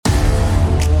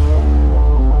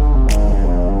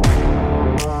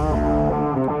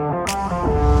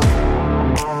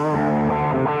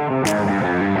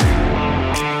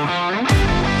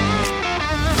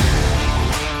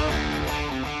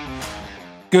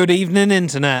Good evening,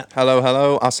 internet. Hello,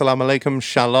 hello, assalamu alaikum,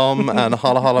 shalom, and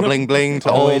holla holla bling bling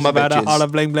to all Always my about a bitches. holla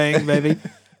bling bling, baby.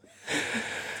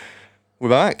 We're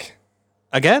back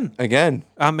Again. again.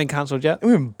 I haven't been cancelled yet.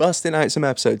 We've been busting out some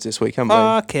episodes this week, haven't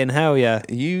Fucking hell yeah.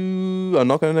 we? You are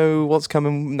not going to know what's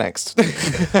coming next.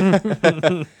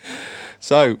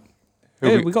 So,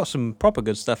 Hey, we got some proper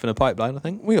good stuff in the pipeline, I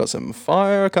think. we got some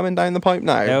fire coming down the pipe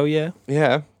now. Hell yeah.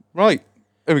 Yeah, right.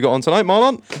 Who we got on tonight,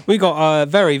 Marlon? We got a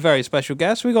very, very special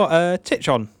guest. We got Titch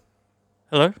on.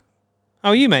 Hello. How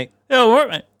are you, mate? Yeah, all right,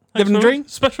 mate. Living the very dream?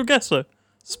 Special guest, though.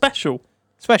 Special.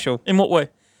 Special. In what way?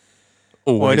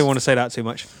 Well, I don't want to say that too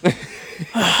much.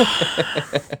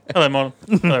 Hello, Marlon.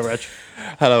 Hello, Reg.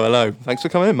 Hello, hello. Thanks for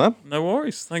coming in, man. No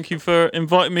worries. Thank you for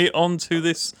inviting me onto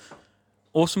this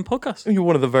awesome podcast. You're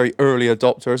one of the very early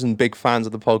adopters and big fans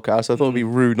of the podcast. I thought it'd be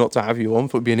rude not to have you on.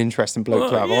 Thought it'd be an interesting bloke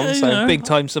to Well, have yeah, on. you So know. Big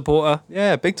time supporter.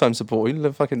 yeah, big time support.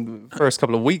 The fucking first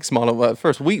couple of weeks, Marlon.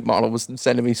 First week, Marlon was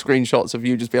sending me screenshots of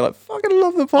you just being like, "Fucking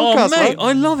love the podcast, Oh, mate, man."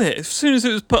 I love it. As soon as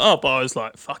it was put up, I was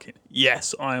like, fucking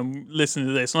yes, I am listening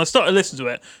to this. And I started listening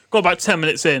to it. Got about 10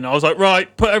 minutes in. I was like,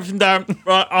 right, put everything down.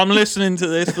 Right, I'm listening to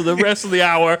this for the rest of the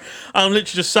hour. And I'm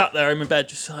literally just sat there in my bed,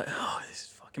 just like, oh, this is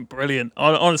fucking brilliant.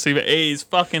 Honestly, it is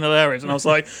fucking hilarious. And I was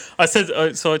like, I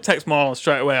text Mar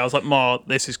straight away. I was like, Mar,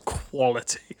 this is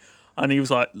quality. And he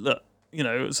was like, look, you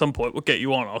know, at some point we'll get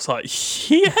you on. I was like,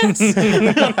 yes. And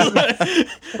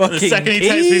the second he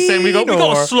texted me saying we got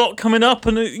a slot coming up,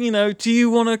 and you know, do you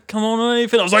want to come on or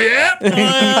anything? I was like, yeah,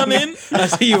 I am in. I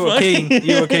see you were keen.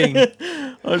 You were keen.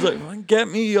 I was like, get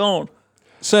me on.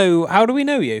 So, how do we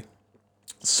know you?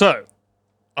 So,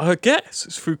 I guess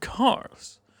it's through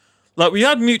cars. Like, we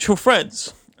had mutual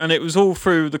friends, and it was all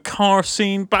through the car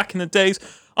scene back in the days.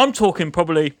 I'm talking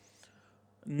probably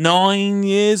 9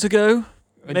 years ago,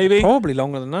 maybe. Probably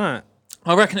longer than that.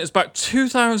 I reckon it was about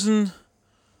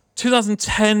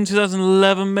 2010,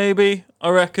 2011, maybe. I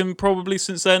reckon probably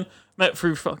since then. Met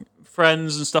through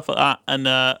friends and stuff like that. And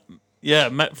yeah,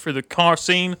 met through the car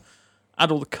scene. Had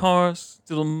all the cars,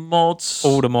 did all the mods.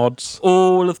 All the mods.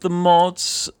 All of the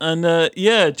mods. And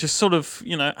yeah, just sort of,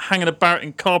 you know, hanging about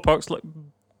in car parks like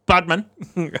bad men.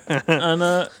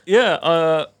 And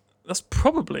yeah, that's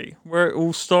probably where it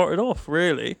all started off,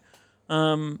 really.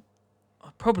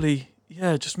 Probably,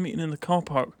 yeah, just meeting in the car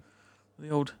park. The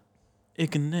old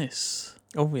Ignis.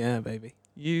 Oh, yeah, baby.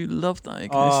 You loved that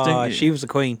Ignis, didn't you? She was the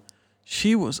queen.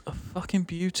 She was a fucking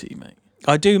beauty, mate.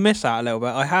 I do miss that a little bit.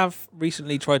 I have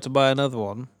recently tried to buy another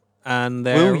one, and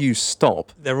Will you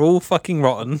stop? they're all fucking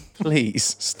rotten.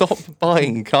 Please stop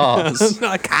buying cars.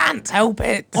 I can't help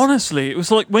it. Honestly, it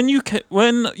was like when you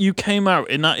came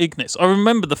out in that Ignis. I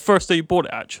remember the first day you bought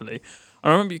it, actually. I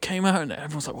remember you came out and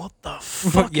everyone's like, what the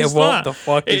fuck Yeah, is what that? the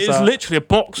fuck is It that? is literally a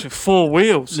box with 4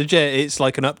 wheels. Legit, it's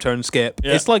like an upturn skip.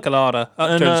 Yeah. It's like a Lada.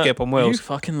 Upturn skip on You wheels.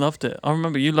 fucking loved it. I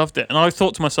remember you loved it. And I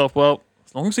thought to myself, well,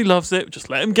 as long as he loves it,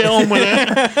 just let him get on with it.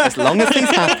 As long as he's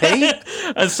happy.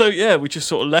 And so, yeah, we just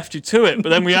sort of left you to it. But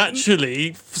then we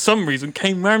actually, for some reason,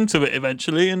 came round to it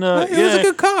eventually. And It yeah, was a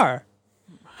good car.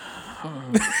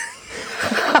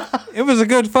 It was a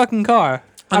good fucking car.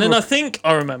 and then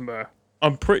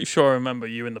I'm pretty sure I remember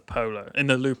you in the Polo, in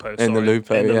the Lupo, sorry. In the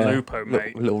Lupo, In the yeah. Lupo,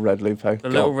 mate. Little red Lupo. The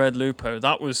little red Lupo.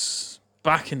 That was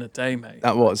back in the day, mate.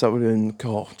 That would have been,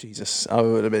 God, Jesus. I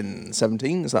would have been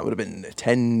 17, so that would have been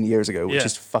 10 years ago, which Yeah.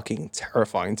 is fucking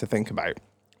terrifying to think about.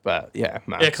 But yeah,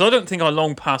 man. Yeah, because I don't think I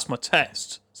long passed my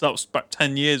test. So that was about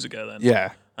 10 years ago then.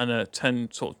 Yeah. And 10,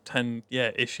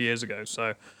 ish years ago.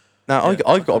 So Now, Yeah,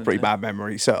 I've got a fucking pretty hell. bad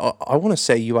memory, so I want to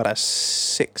say you had a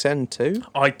 6N2.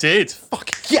 I did.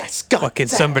 Fuck, yes, God. Fucking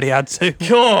somebody had to.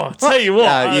 God, tell you what,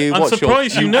 I'm watch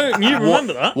surprised you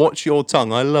remember that. Watch your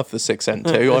tongue. I love the 6N2.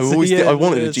 I always did. I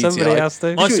wanted a GTI. Somebody has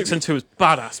to. My 6N2 was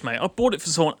badass, mate. I bought it for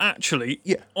someone actually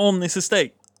on this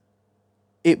estate.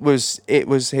 It was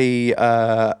a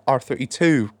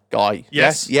R32 guy.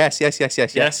 Yes. Yes. Yeah,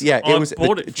 I it was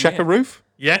bought a it from checker him. roof.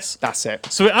 Yes. That's it.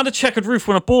 So it had a checkered roof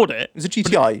when I bought it. It was a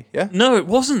GTI, yeah? No, it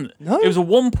wasn't. No? It was a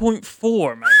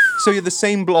 1.4, mate. So you're the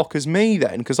same block as me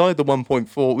then, because I had the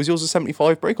 1.4. Was yours a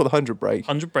 75 brake or the 100 brake?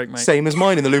 100 brake, mate. Same as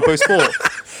mine in the Lupo Sport.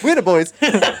 We're the boys.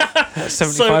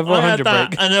 75 or I 100 had that,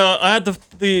 brake. and I had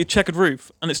the checkered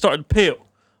roof, and it started to peel. And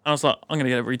I was like, I'm going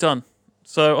to get it redone.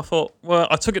 So I thought, well,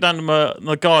 I took it down to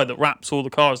my guy that wraps all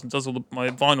the cars and does all my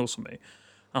vinyls for me. And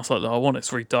I was like, I want this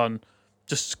redone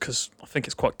just because I think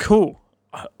it's quite cool.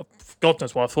 God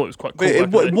knows why I thought it was quite cool.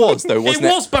 It was, though, wasn't it?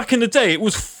 It was back in the day. It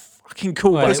was fucking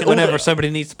cool. Well, back in the whenever day. somebody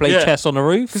needs to play Yeah. chess on the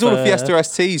roof. Because all the Fiesta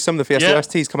STs, some of the Fiesta Yeah.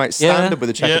 STs come out standard with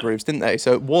the checkered Yeah. roofs, didn't they?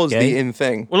 So it was Yeah. the in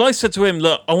thing. Well, I said to him,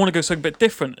 look, I want to go something a bit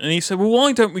different. And he said, well,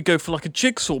 why don't we go for like a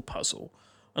jigsaw puzzle?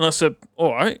 And I said,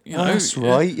 all right, you know. That's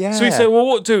right, yeah. So he said, well,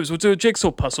 what we'll do is we'll do a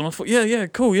jigsaw puzzle. And I thought, yeah,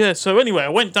 cool, yeah. So anyway, I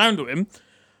went down to him,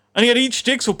 and he had each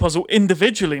jigsaw puzzle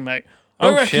individually, mate.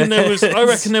 I reckon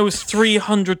there was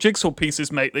 300 jigsaw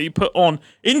pieces, mate, that he put on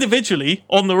individually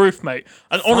on the roof, mate.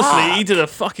 And honestly, he did a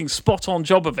fucking spot on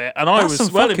job of it. And I That's was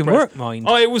some well fucking impressed. work, mind.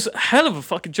 Oh, it was a hell of a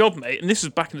fucking job, mate. And this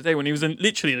was back in the day when he was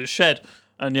literally in a shed.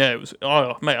 And yeah, it was.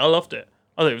 Oh, mate, I loved it.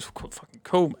 I think it was fucking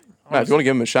cool, mate. If you want to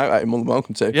give him a shout out, you're more than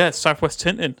welcome to. Yeah, Southwest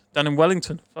Tintin down in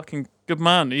Wellington. Fucking good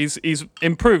man. He's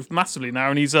improved massively now,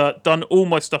 and he's done all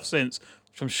my stuff since,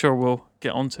 which I'm sure we'll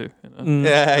get onto.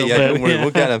 Yeah, don't worry, we'll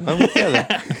get him. We'll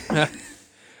get him.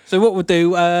 So what we'll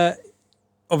do,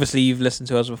 obviously you've listened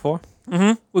to us before.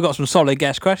 Mm-hmm. We've got some solid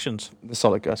guest questions. The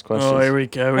solid guest questions. Oh, here we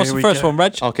go. What's the first one,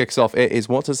 Reg? I'll kick us off. It is,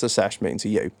 what does the sesh mean to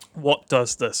you? What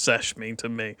does the sesh mean to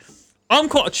me? I'm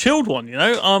quite a chilled one, you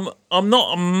know. I'm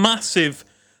not a massive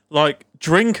like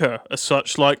drinker as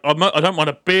such. Like I don't mind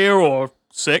a beer or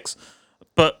 6,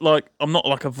 but like I'm not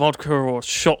like a vodka or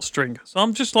shots drinker. So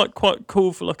I'm just like quite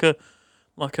cool for like a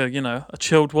you know, a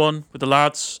chilled one with the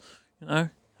lads. You know,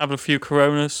 having a few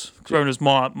Coronas. Corona's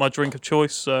my drink of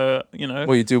choice. You know.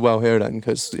 Well, you do well here then,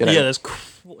 because you know. Yeah, there's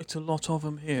quite a lot of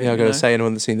them here. Yeah, I'm going to say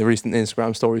anyone that's seen the recent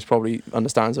Instagram stories probably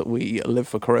understands that we live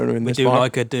for Corona in We this do bar.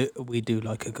 like a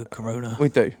good Corona. We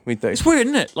do. It's weird,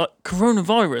 isn't it? Like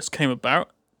coronavirus came about,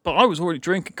 but I was already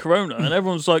drinking Corona, and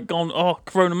everyone's like gone, "Oh,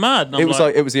 Corona mad." And I'm It was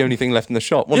like it was the only thing left in the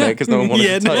shop, wasn't it? Because no one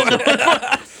wanted to touch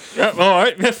it. yeah, all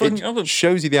right, yeah, fine, It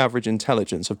shows you the average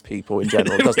intelligence of people in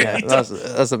general, doesn't it?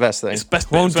 That's the best thing. It's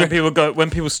best bit is when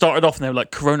people started off and they were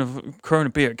like, Corona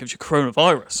beer gives you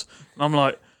coronavirus, and I'm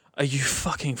like, are you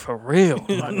fucking for real?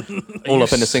 Like, All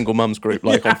up in a single mums group,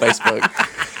 like on Facebook.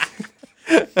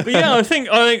 But yeah, I think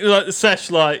like the sesh,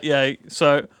 like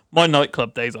so. My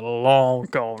nightclub days are long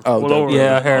gone. Oh, We'll all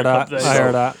yeah, I remember heard nightclub that. days. I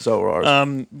heard that. So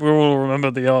ours. We all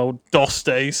remember the old DOS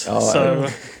days. Oh, So,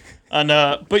 and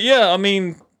but yeah, I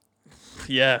mean,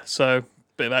 yeah. So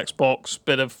bit of Xbox,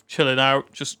 bit of chilling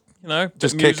out, just you know,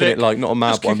 Just music, kicking it like not a mad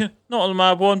just one. kicking- not a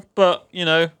mad one, but you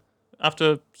know,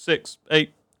 after 6,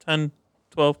 8, 10,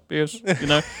 12 beers, you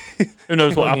know, who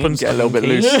knows what happens? Get a little bit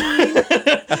loose.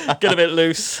 Get a bit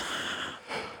loose.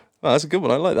 Oh, that's a good one.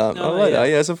 I like that. I Oh, like yeah. that.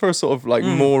 Yeah, it's the first sort of like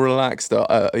more relaxed,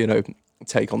 you know,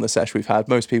 take on the sesh we've had.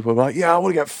 Most people are like, yeah, I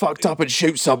want to get fucked up and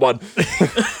shoot someone.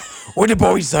 With the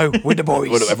boys, though. With the boys.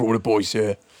 Whatever, all the boys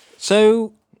here.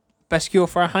 So, best cure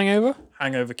for a hangover?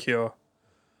 Hangover cure.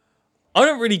 I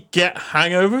don't really get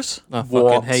hangovers. I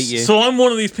What? fucking hate you. So I'm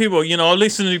one of these people, you know, I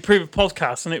listened to the previous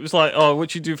podcast and it was like, oh,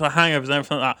 what you do for hangovers and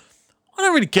everything like that. I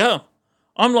don't really get them.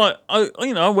 I'm like,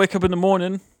 I wake up in the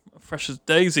morning, fresh as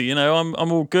daisy, you know,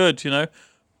 I'm all good, you know.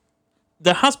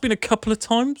 There has been a couple of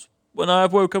times when I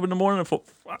have woke up in the morning and thought,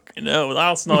 fucking hell,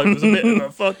 last night was a bit of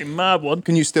a fucking mad one.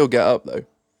 Can you still get up though?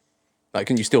 Like,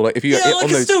 can you still like if you Yeah, I on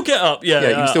can still get up. Yeah, yeah,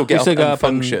 you can still You get still up get and up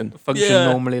function. and function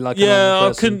normally like a yeah, normal I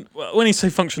person. can. When you say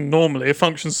function normally, it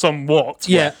functions somewhat.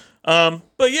 Yeah.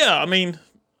 But yeah, I mean,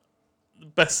 the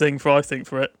best thing I think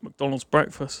for it, McDonald's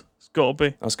breakfast. It's got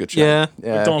to be That's good shit. Yeah.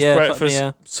 Yeah. McDonald's Yeah, fuck breakfast, me,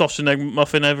 yeah. sausage and egg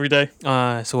muffin every day.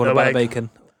 It's all No about egg. the bacon.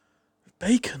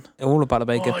 Bacon. All about the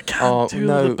bacon. Oh, I can't Oh, do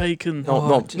no. the bacon.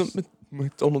 Not just-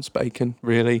 McDonald's bacon,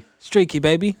 really? Streaky,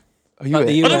 baby. Are you Like it?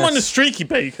 the I don't US. mind the streaky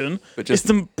bacon. But It's just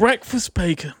the breakfast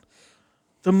bacon.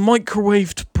 The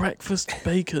microwaved breakfast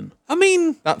bacon. I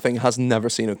mean, that thing has never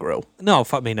seen a grill. no,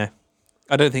 fuck me, no.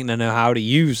 I don't think they know how to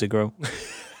use a grill.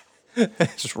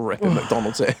 Just ripping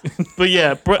McDonald's it. But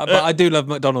yeah, But I do love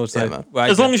McDonald's, though. Yeah, man. Right,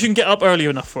 as long as you can get up early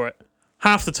enough for it.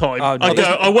 Half the time, Oh, no.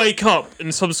 I wake up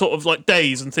in some sort of like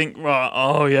daze and think, right,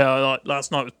 oh yeah, like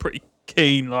last night was pretty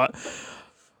keen. Like,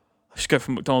 I should go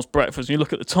for McDonald's breakfast. And you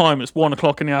look at the time; it's 1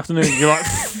 o'clock in the afternoon. You're like,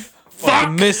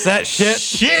 fuck, miss that shit.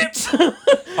 shit.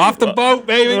 Off the boat,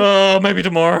 baby. Oh, maybe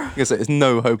tomorrow. I guess there's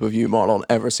no hope of you, Marlon,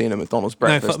 ever seeing a McDonald's No,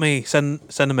 breakfast. fuck me. Send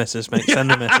the missus, mate.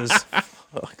 Send the missus.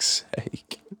 Fuck's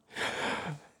sake.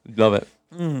 Love it.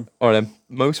 All right, then.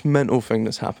 Most mental thing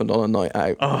that's happened on a night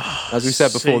out. As we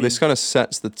said before, see. this kind of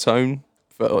sets the tone.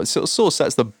 It sort of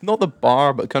sets not the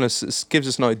bar, but kind of gives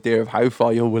us an idea of how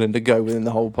far you're willing to go within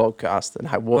the whole podcast and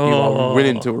what you are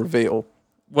willing to reveal.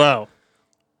 Well,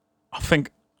 I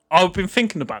think I've been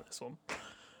thinking about this one.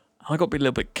 I got to be a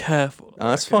little bit careful.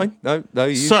 That's fine. No,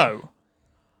 you. So,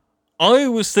 I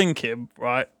was thinking,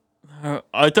 right,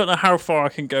 I don't know how far I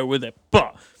can go with it,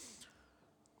 but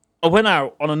I went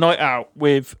out on a night out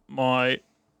with my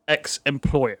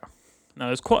ex-employer.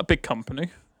 Now, it's quite a big company,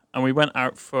 and we went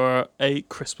out for a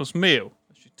Christmas meal,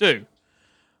 as you do.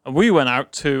 And we went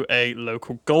out to a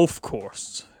local golf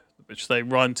course, which they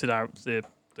rented out the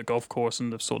golf course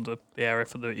and the sort of the area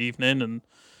for the evening and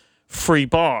free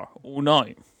bar all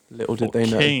night. Little did they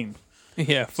know. Keen.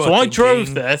 Yeah. So I fucking drove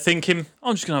keen. there thinking,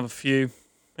 I'm just going to have a few,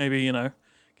 maybe, get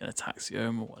a taxi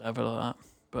home or whatever like that.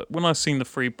 But when I seen the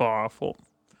free bar, I thought,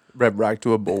 Red rag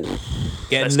to a ball.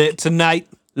 Getting lit tonight.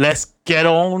 let's get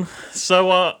on.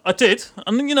 So I did.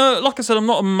 And, like I said, I'm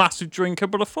not a massive drinker,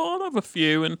 but I thought I'd have a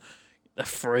few and they're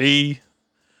free.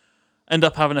 End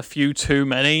up having a few too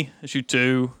many, as you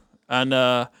do. And,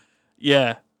 I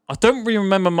don't really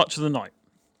remember much of the night.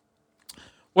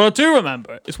 What I do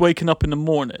remember is waking up in the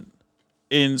morning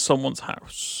in someone's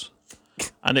house.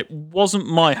 And it wasn't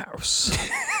my house.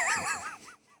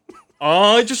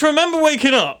 I just remember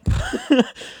waking up.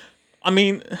 I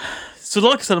mean, so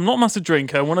like I said, I'm not a massive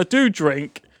drinker. When I do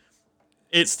drink,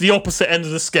 it's the opposite end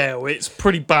of the scale. It's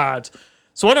pretty bad.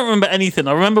 So I don't remember anything.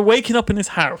 I remember waking up in this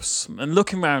house and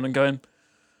looking around and going,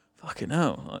 fucking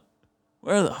hell, like,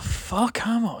 where the fuck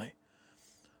am I?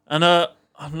 And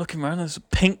I'm looking around, there's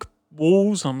pink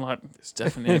walls. I'm like, it's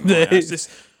definitely in my house.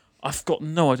 I've got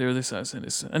no idea where this house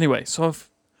is. Anyway, so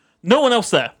no one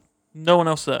else there.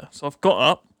 So I've got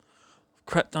up,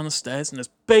 crept down the stairs, and there's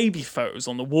baby photos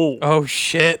on the wall. Oh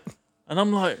shit. And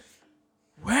I'm like,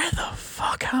 where the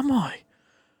fuck am I?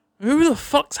 Who the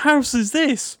fuck's house is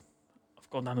this? I've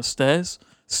gone down the stairs,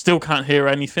 still can't hear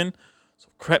anything. So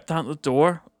I've crept down the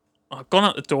door. I've gone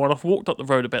out the door and I've walked up the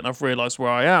road a bit and I've realised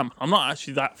where I am. I'm not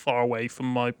actually that far away from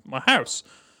my house.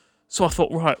 So I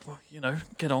thought, right, well,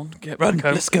 get Run. back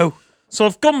home. Let's go. So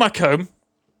I've gone back home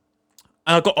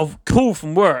and I got a call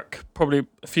from work probably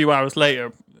a few hours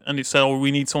later. And it said, we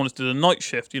need someone to do the night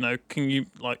shift. Can you,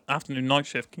 afternoon night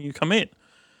shift, can you come in? And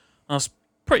I was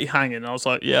pretty hanging. I was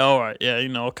like, yeah, all right. Yeah,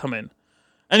 I'll come in.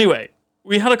 Anyway,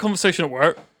 we had a conversation at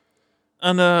work.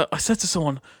 And I said to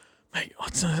someone, mate,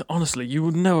 honestly, you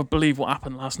would never believe what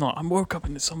happened last night. I woke up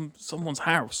in someone's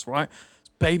house, right? It's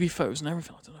baby photos and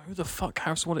everything. I don't know who the fuck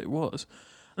house, what it was.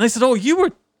 And they said, you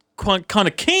were quite kind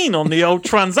of keen on the old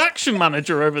transaction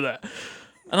manager over there.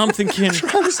 And I'm thinking...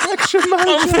 Transaction manager.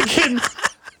 I'm thinking...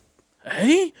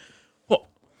 Hey? What?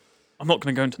 I'm not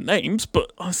going to go into names,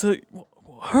 but I said, what,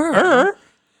 her? And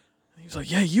he was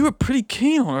like, yeah, you were pretty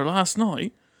keen on her last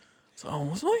night. I was like,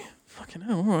 was I? Fucking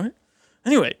hell, all right.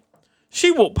 Anyway,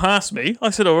 she walked past me. I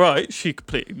said, all right. She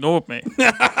completely ignored me.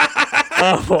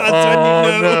 I thought,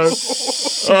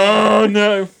 oh,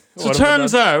 no. So it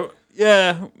turns out,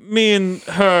 me and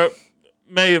her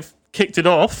may have kicked it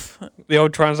off. The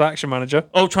old transaction manager.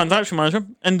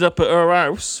 Ended up at her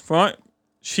house, right?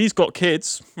 She's got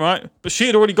kids, right? But she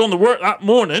had already gone to work that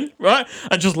morning, right?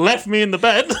 And just left me in the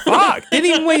bed. Fuck. Didn't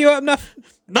even wake you up nothing.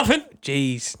 Nothing.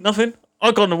 Jeez. Nothing.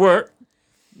 I gone to work.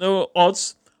 No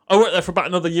odds. I worked there for about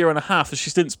another year and a half and she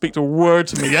didn't speak a word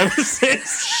to me ever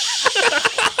since.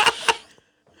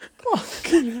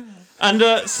 And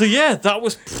that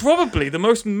was probably the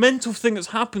most mental thing that's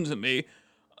happened to me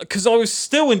because I was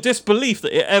still in disbelief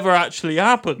that it ever actually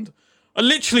happened. I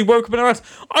literally woke up in her house.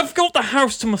 I've got the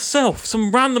house to myself.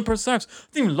 Some random person's house.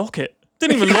 Didn't even lock it.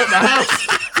 Didn't even lock the house.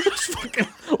 Just fucking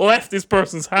left this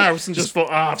person's house and just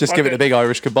thought, just give it a big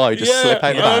Irish goodbye. Just slip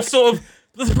out the back. Sort of.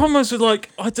 The problem was with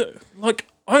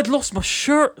I'd lost my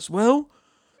shirt as well,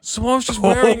 so I was just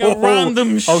wearing a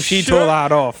random. Oh, she tore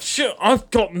that off. Shit, I've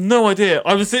got no idea.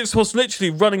 I was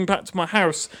literally running back to my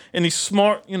house in these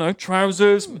smart,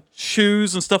 trousers,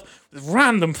 shoes and stuff, with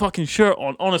random fucking shirt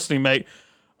on. Honestly, mate.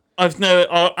 I've never.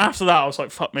 After that, I was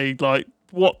like, "Fuck me!" Like,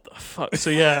 what the fuck?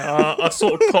 So I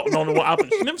sort of cottoned on to what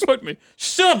happened. She never spoke to me. She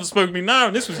still hasn't spoken to me now,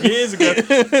 and this was years ago.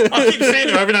 I keep seeing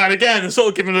her every now and again, and sort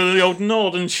of giving her the old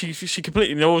nod, and she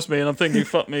completely ignores me, and I'm thinking,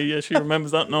 "Fuck me!" Yeah, she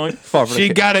remembers that night. She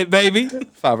got it, baby.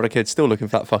 Father of the kid still looking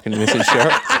for that fucking missing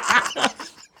shirt.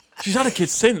 She's had a kid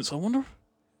since. I wonder.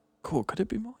 Cool. Could it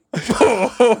be mine?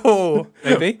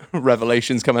 Maybe.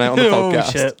 Revelations coming out on the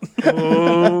podcast.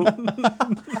 Oh shit.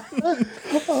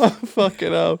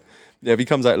 Fucking hell. Yeah, if he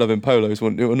comes out loving polos, we'll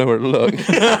know where to look.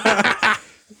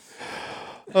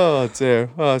 Oh, dear.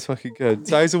 Oh, it's fucking good.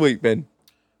 So how's the week been?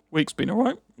 Week's been all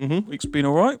right. Mm-hmm. Week's been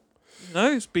all right.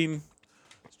 No, it's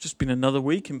just been another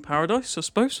week in paradise, I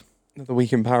suppose. Another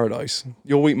week in paradise.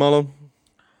 Your week, Marlon?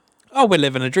 Oh, we're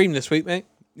living a dream this week, mate.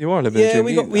 You are living a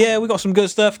dream. We got some good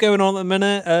stuff going on at the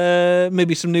minute.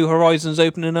 Maybe some new horizons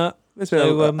opening up. There's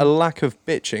been a lack of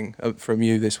bitching from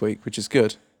you this week, which is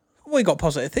good. We got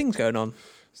positive things going on.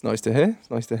 It's nice to hear.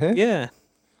 Yeah.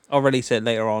 I'll release it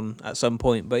later on at some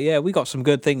point. But yeah, we got some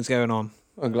good things going on.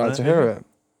 I'm glad to hear it.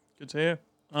 Good to hear.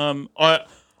 I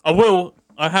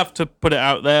have to put it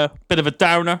out there. Bit of a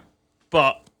downer,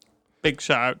 but big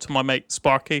shout out to my mate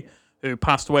Sparky, who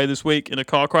passed away this week in a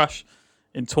car crash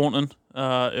in Taunton.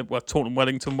 Taunton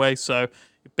Wellington way. So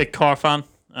big car fan.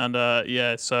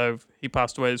 And so he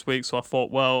passed away this week. So I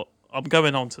thought, well, I'm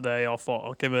going on today. I thought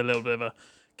I'll give him a little bit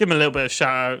of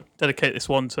shout out. Dedicate this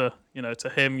one to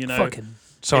him. Fucking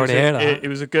sorry to hear that. He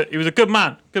was a good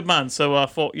man. So I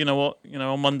thought, you know what,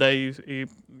 on Monday,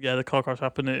 the car crash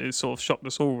happened. It sort of shocked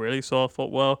us all really. So I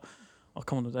thought, well, I'll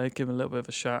come on today, give him a little bit of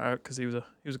a shout out because he was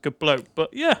a good bloke. But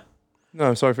yeah.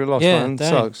 No, sorry for your loss, Yeah, man.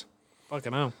 dang. Sucks.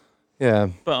 Fucking hell. Yeah.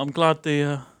 But I'm glad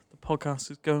the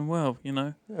podcast is going well.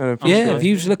 Yeah,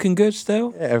 views looking good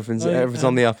still. Yeah, everything's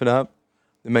on the up and up.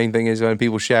 The main thing is when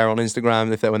people share on Instagram,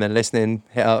 when they're listening,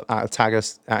 hit up, tag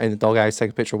us in the doghouse, take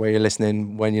a picture of where you're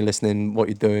listening, when you're listening, what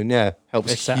you're doing. Yeah,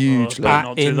 helps It's that- hugely. Not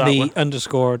At do in that the one.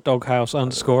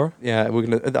 _doghouse_. Yeah,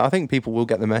 I think people will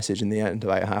get the message in the end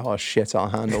about how our shit our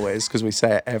handle is because we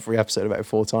say it every episode about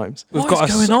 4 times. We've What got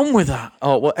is going on with that?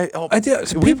 Oh well,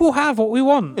 People have what we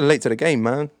want. we're late to the game,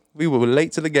 man. We were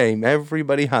late to the game.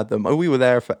 Everybody had them. We were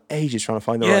there for ages trying to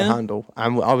find the right handle,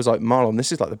 and I was like, Marlon,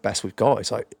 this is like the best we've got.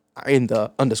 It's like in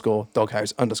the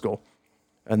 _doghouse_,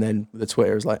 and then the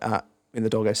Twitter is like at in the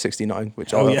doghouse 69,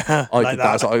 which I like did that.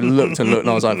 that. So I looked and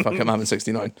I was like, fuck, I'm having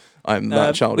 69. I'm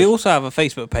that childish. We also have a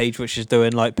Facebook page which is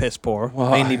doing like piss poor,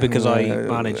 mainly because I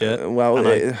manage it. Well, and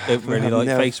I don't really like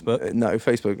no, Facebook. No,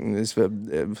 Facebook is for.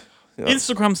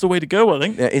 Instagram's the way to go, I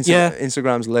think.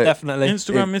 Instagram's lit. Definitely.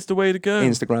 Instagram is the way to go.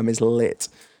 Instagram is lit.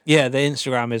 Yeah, the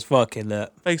Instagram is fucking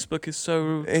lit. Facebook is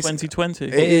so It's- 2020.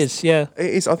 It is, yeah. It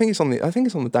is. I think it's on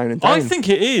the down and down. I think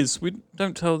it is. We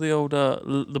don't tell the old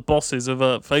the bosses of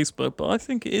Facebook, but I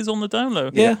think it is on the down low.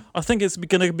 Yeah. I think it's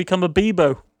going to become a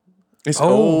Bebo. it's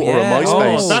Oh, or a yeah.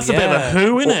 MySpace. Oh, That's a bit of a yeah.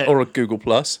 who, isn't it? or a Google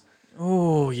Plus.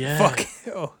 Oh yeah. Fuck.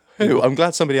 Oh. Who? I'm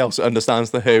glad somebody else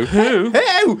understands the who. Who?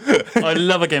 Who? I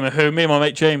love a game of Who. Me and my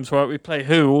mate James, right? We play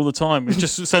Who all the time. We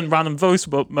just send random voice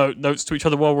notes to each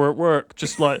other while we're at work,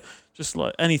 just like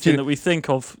anything that we think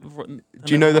of.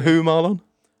 Do you know the Who, Marlon?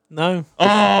 No. Oh,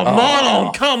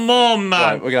 Marlon, come on, man.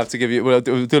 Right, we're gonna have to give you. We'll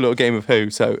do a little game of Who.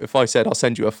 So if I said I'll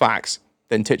send you a fax,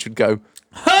 then Titch would go.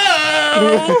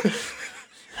 Oh!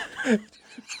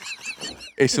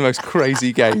 It's the most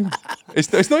crazy game.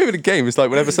 It's not even a game. It's like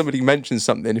whenever somebody mentions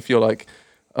something, if you're like,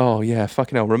 oh yeah,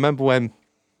 fucking hell. Remember when?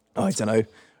 Oh, I don't know.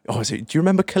 Oh, do you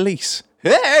remember Khalees?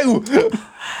 Who?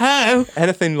 How?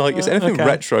 Anything like it's anything okay.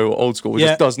 retro or old school. It Yeah.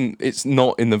 just doesn't. It's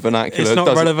not in the vernacular. It's It not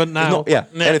doesn't- relevant now. It's not, yeah,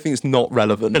 Yeah. anything that's not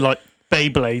relevant. They're like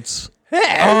Beyblades.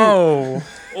 Oh.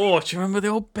 Oh, do you remember the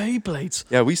old Beyblades?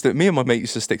 Yeah, me and my mate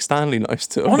used to stick Stanley knives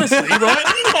to 'em. Honestly, right?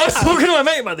 I was talking to my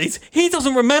mate about these. He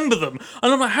doesn't remember them.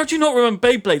 And I'm like, how do you not remember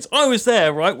Beyblades? I was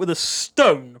there, right, with a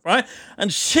stone, right?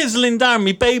 And chiseling down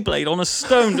my Beyblade on a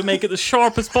stone to make it the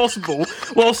sharpest possible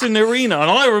whilst in the arena.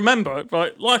 And I remember,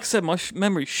 right, like I said, my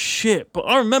memory's shit. But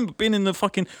I remember being in the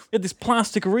fucking, we had this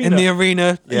plastic arena. In the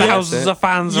arena, Yeah, thousands that's it. of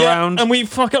fans Yeah, around. and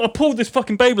I pulled this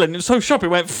fucking Beyblade and it was so sharp it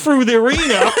went through the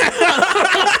arena.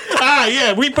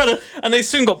 We better. And they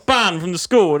soon got banned from the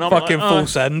school. And I'm Fucking like, full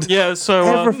send. Yeah, so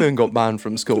Everything got banned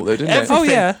from school, though, didn't it? everything. Oh,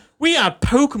 yeah. We had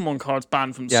Pokemon cards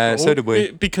banned from school. Yeah, so did we.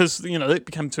 Because they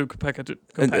became too competitive.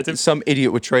 And some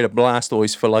idiot would trade a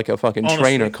Blastoise for like a fucking Honestly.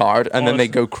 trainer card, and then they Honestly.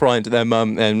 go crying to their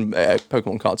mum, and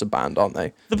Pokemon cards are banned, aren't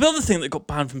they? The other thing that got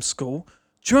banned from school.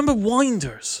 Do you remember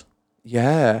Winders?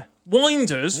 Yeah.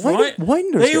 Winders, Why right? did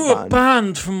Winders They get were banned?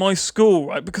 banned from my school,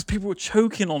 right? Because people were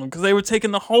choking on them because they were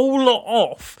taking the whole lot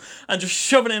off and just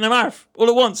shoving it in their mouth all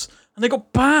at once, and they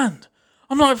got banned.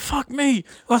 I'm like, fuck me.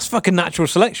 Well, that's fucking natural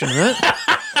selection, isn't it?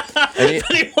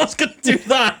 If anyone's gonna do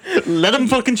that, let them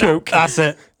fucking choke. That's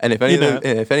it. And if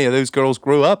any of those girls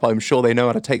grew up, I'm sure they know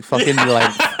how to take fucking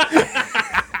length.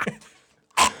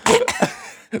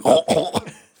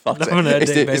 Fuck's Loving it,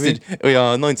 it. baby. We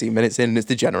are 19 minutes in and it's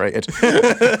degenerated.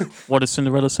 What did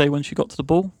Cinderella say when she got to the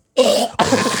ball?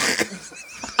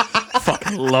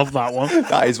 Fucking love that one.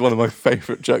 That is one of my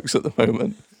favourite jokes at the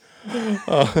moment.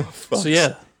 Oh, fuck. So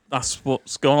yeah, that's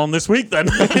what's going on this week then.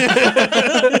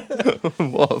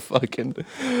 What a fucking...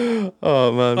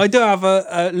 Oh, man. I do have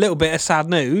a little bit of sad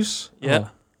news. Yeah.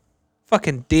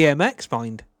 Fucking DMX,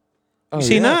 mind. Oh, You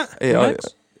seen yeah. that? Yeah,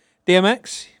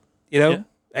 DMX, you know, Yeah.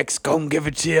 X gon' give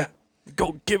it to you.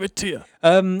 Go give it to you.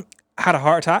 Had a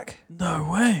heart attack. No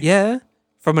way. Yeah,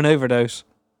 from an overdose.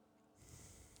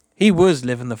 He was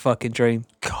living the fucking dream.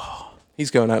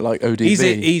 he's going out like ODB.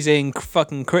 He's in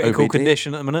fucking critical OBD?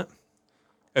 condition at the minute.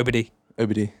 OBD.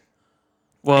 OBD.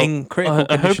 Well, In critical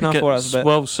I hope condition. I he thought that was gets a bit.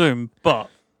 well soon, but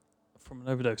from an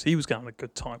overdose, he was getting a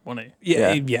good time, wasn't he?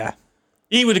 Yeah, Yeah. yeah.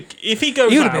 He would, if he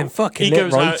goes He would've out, been fucking he lit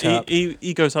goes right out. up.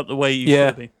 He goes out the way he Yeah.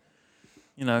 should be.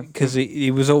 You know, Because he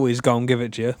was always going to give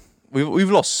it to you. We've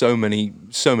lost so many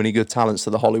good talents to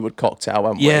the Hollywood cocktail,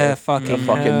 haven't we? Yeah, The fucking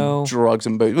fucking hell. drugs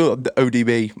and booze. The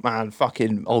ODB, man,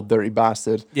 fucking old dirty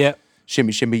bastard. Yeah.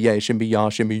 Shimmy, shimmy, yeah, shimmy, yeah,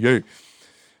 shimmy, you.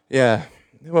 Yeah.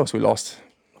 Who else we lost?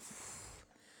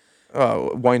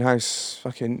 Oh, Winehouse.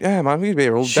 Fucking, yeah, man, we'd be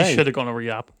here all She day. should have gone to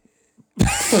rehab.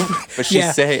 But she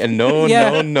Yeah. said, no, Yeah.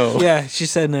 no, no. Yeah, she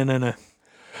said no.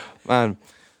 Man.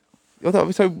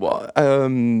 So what?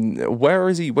 Where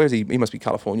is he? Where's he? He must be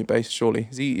California based, surely.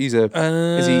 He's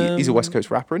a West Coast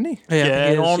rapper, isn't he? Yeah,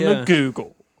 he is, on yeah. the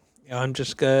Google. Yeah, I'm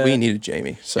just. We needed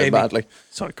Jamie so Jamie. badly.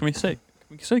 Sorry, can we say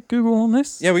Google on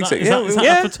this? Yeah, we can say- Is yeah, that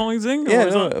yeah. advertising? Yeah, Or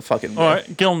is no, that... fucking. All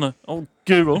right, get on the old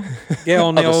Google. Get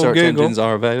on the Other old search Google. engines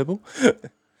are available.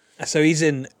 So he's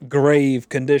in grave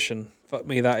condition. Fuck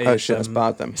me, that is. Oh shit, that's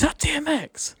bad then. Is that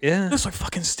DMX? Yeah. Looks like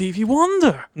fucking Stevie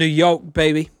Wonder. New York,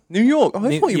 baby. New York. Oh,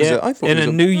 I thought he was. I thought in he a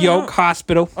was New York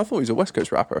hospital. I thought he was a West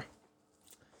Coast rapper.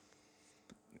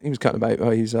 He was kind of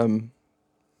about. He's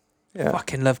yeah.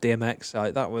 Fucking love DMX.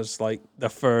 Like that was like the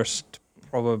first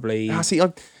probably See,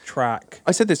 track.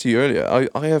 I said this to you earlier.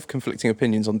 I have conflicting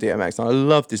opinions on DMX, and I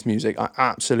loved his music. I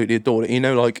absolutely adored it. You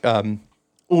know, like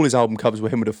all his album covers were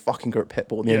him with a fucking great pit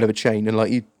bull at the end of a chain, and like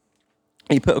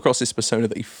he put across this persona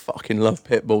that he fucking loved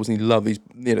pit bulls and he loved these.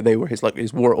 You know, they were his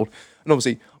world. And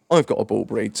obviously, I've got a bull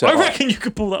breed, so I reckon you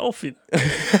could pull that off. You know?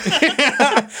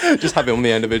 just have it on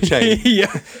the end of a chain.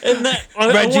 Yeah. And that,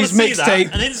 I Reggie's wanna see that,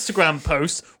 mixtape. an Instagram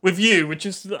post with you, with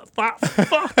just that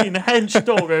fucking hench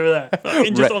dog over there.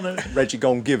 Fucking just on the... Reggie,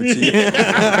 go and give it to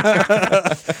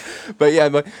you. But yeah,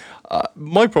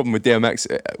 my problem with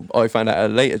DMX, I found out at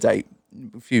a later date,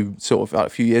 a few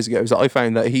years ago, is that I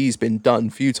found that he's been done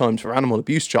a few times for animal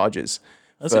abuse charges,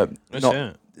 for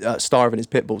not starving his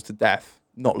pit bulls to death,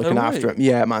 not looking after him.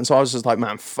 Yeah, man. So I was just like,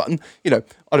 man, fun. You know,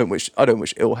 I don't wish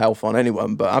ill health on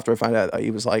anyone, but after I found out that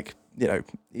he was like, you know,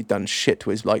 he'd done shit to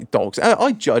his like dogs. And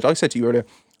I said to you earlier,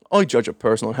 I judge a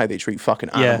person on how they treat fucking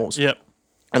animals. Yep.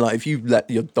 And like, if you let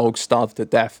your dog starve to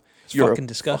death, you're fucking a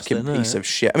disgusting, fucking isn't piece it? of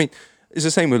shit. I mean, it's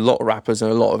the same with a lot of rappers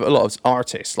and a lot of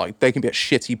artists. Like, they can be a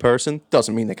shitty person,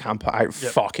 doesn't mean they can't put out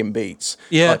fucking beats.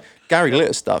 Yeah. Like, Gary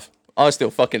Glitter stuff. I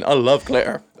love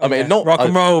Glitter. I mean, not rock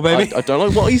and roll, baby. I don't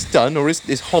know what he's done or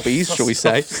his hobbies, shall we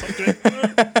say?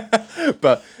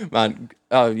 But man,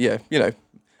 yeah, you know,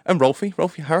 and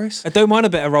Rolfie Harris. I don't mind a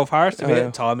bit of Rolf Harris to be yeah.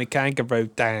 at Tommy Kangaroo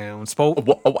down. Sport.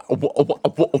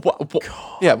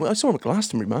 Yeah, well, I saw him at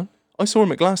Glastonbury, man. I saw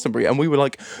him at Glastonbury, and we were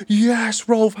like, "Yes,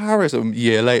 Rolf Harris." And a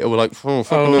year later, we're like, "Oh,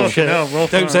 fucking hell." shit. hell, Rolf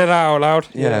Don't say that out loud.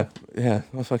 Yeah.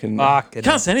 I fucking Fucking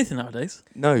Can't say anything nowadays.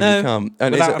 no, No, you can't.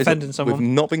 And without offending someone. We've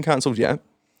not been cancelled yet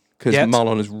because Yet.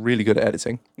 Marlon is really good at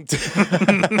editing.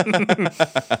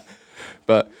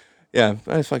 But yeah,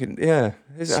 it's fucking yeah.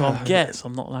 So I guess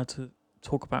I'm not allowed to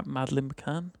talk about Madeleine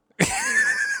McCann.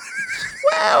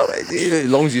 Well, as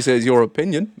long as you say it's your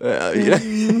opinion,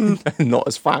 not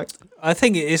as fact. I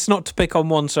think it's not to pick on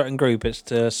one certain group. It's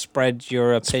to spread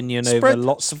your opinion over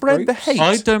lots of spread groups. the hate.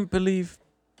 I don't believe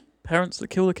parents that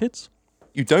kill their kids.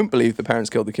 You don't believe the parents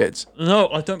killed the kids. No,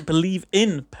 I don't believe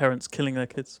in parents killing their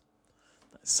kids.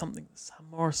 That's something that Sam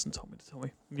Morrison told me to tell me.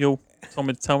 Mule told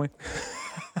me to tell me.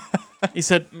 He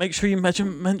said, make sure you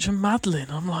mention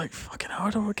Madeline. I'm like, fucking how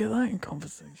do I get that in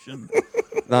conversation?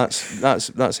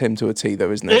 That's him to a T, though,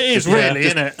 isn't it? It is really,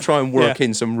 just isn't it? Try and work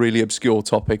in some really obscure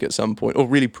topic at some point, or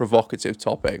really provocative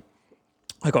topic.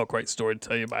 I got a great story to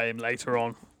tell you about him later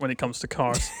on when it comes to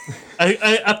cars.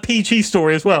 a PG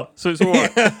story as well, so it's all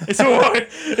right. It's all right.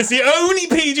 It's the only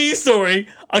PG story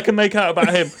I can make out about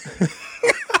him.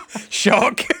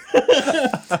 Shock.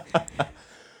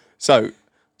 So,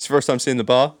 it's the first time seeing the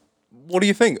bar. What do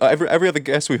you think? Every other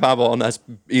guest we've had on has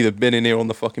either been in here on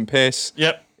the fucking piss.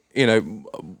 Yep. You know,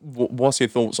 what's your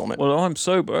thoughts on it? Well, I'm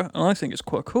sober, and I think it's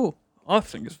quite cool. I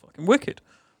think it's fucking wicked.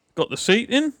 Got the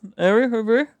seating area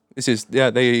over here. This is,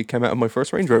 they came out of my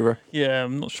first Range Rover. Yeah,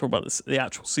 I'm not sure about the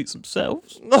actual seats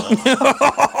themselves.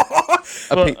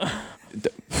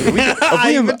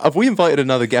 Have we invited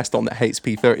another guest on that hates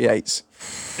P38s?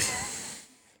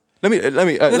 Let me.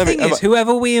 The thing is,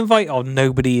 whoever we invite on,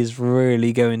 nobody is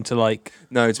really going to like.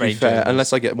 No, to be Range fair, Rovers.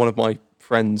 unless I get one of my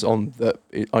friends on that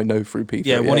I know through P38s.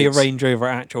 Yeah, one of your Range Rover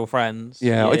actual friends.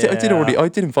 Yeah, I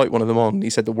did invite one of them on. He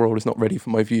said the world is not ready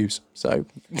for my views. So,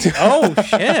 Oh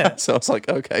shit! so I was like,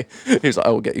 okay. He was like,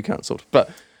 I will get you cancelled. But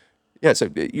yeah,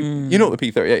 so you know what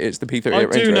the P38 is? The P38 I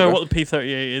Range do Rover. know what the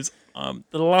P38 is.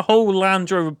 The whole Land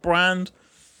Rover brand.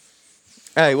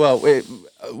 Hey, well,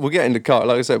 we'll get into car.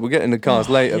 Like I said, we'll get into cars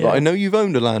later. yeah. But I know you've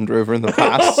owned a Land Rover in the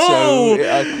past,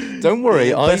 so don't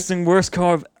worry. Best and worst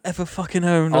car I've ever fucking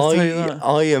owned. I'll tell you that.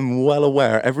 I am well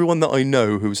aware. Everyone that I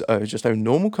know who's just owned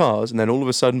normal cars and then all of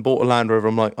a sudden bought a Land Rover,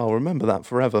 I'm like, I'll remember that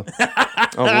forever. I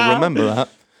will remember that.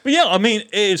 But yeah, I mean,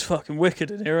 it is fucking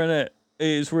wicked in here, isn't it? It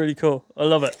is really cool. I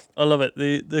love it. I love it.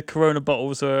 The Corona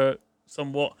bottles are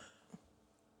somewhat.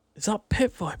 Is that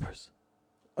pit vipers?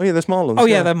 Oh yeah, there's marlins. Oh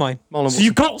yeah, they're mine. marlin. So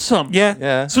you got some? Yeah.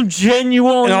 Yeah. Some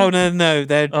genuine. Oh no,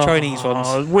 they're Chinese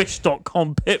ones.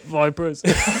 Wish.com pit vipers.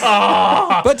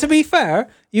 But to be fair,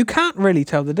 you can't really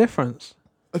tell the difference.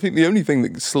 I think the only thing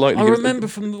that slightly. I remember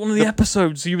from one of the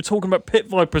episodes you were talking about pit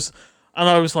vipers, and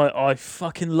I was like, I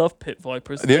fucking love pit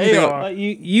vipers. The only They thing are. Like,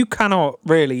 you cannot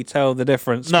really tell the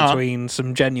difference Nah. between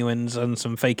some genuines and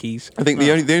some fakies. I think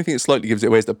the only thing that slightly gives it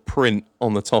away is the print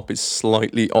on the top is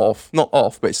slightly off. Not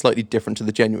off, but it's slightly different to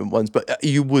the genuine ones. But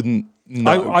you wouldn't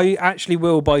know. I actually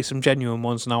will buy some genuine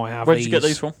ones now. I have. Where did you get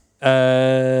these from?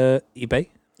 eBay.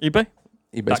 eBay?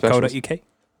 eBay specials. .co.uk.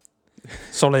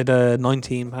 Solid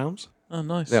 £19. Oh,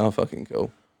 nice. They are fucking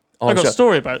cool. I got a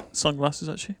story about sunglasses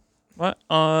actually. Right,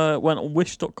 I went on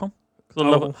Wish.com because I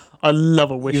love it. I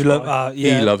love a Wish You buy. love, He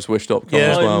yeah. loves Wish.com Yeah.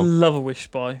 as I well. love a Wish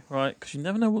buy, right? Because you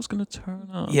never know what's going to turn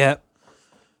up. Yeah.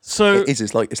 So It is.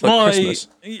 It's like Christmas.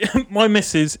 my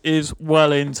missus is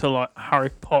well into like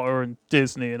Harry Potter and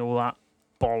Disney and all that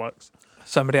bollocks.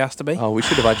 Somebody has to be. Oh, we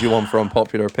should have had you on for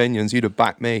unpopular opinions. You'd have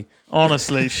backed me.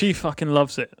 Honestly, she fucking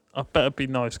loves it. I better be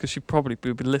nice because she probably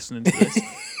will be listening to this.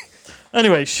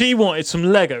 Anyway, she wanted some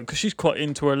Lego because she's quite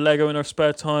into her Lego in her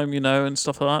spare time, you know, and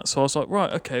stuff like that. So I was like,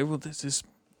 right, okay, well, this is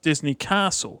Disney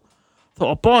Castle. I thought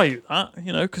I'll buy you that,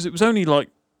 you know, because it was only like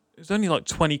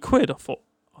 20 quid. I thought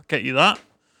I'll get you that.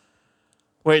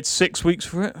 Waited 6 weeks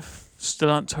for it. Still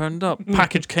hadn't turned up.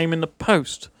 Package came in the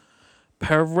post.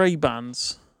 Pair of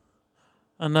Ray-Bans.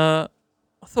 And I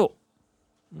thought,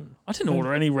 I didn't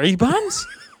order any Ray-Bans.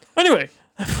 Anyway,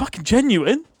 they're fucking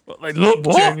genuine. Well, they look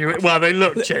genuine. Well, they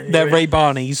look genuine. They're Ray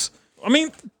Barneys. I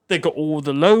mean, they got all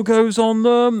the logos on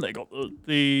them. They got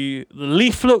the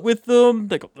leaflet with them.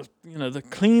 They got the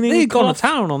cleaning. They've gone cloth. to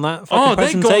town on that fucking They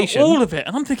presentation. got all of it.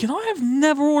 And I'm thinking, I have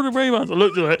never ordered Ray-Bans. I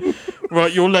looked at it.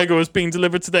 Right, your Lego has been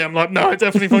delivered today. I'm like, no, it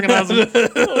definitely fucking hasn't. I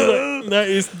was like, that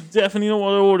is definitely not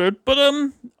what I ordered. But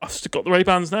I've still got the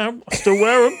Ray-Bans now. I still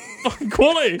wear them. Fucking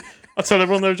quality. I tell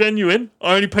everyone they're genuine.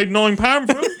 I only paid £9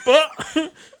 for them,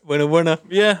 but Winner.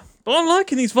 yeah. But I'm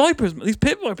liking these Vipers, these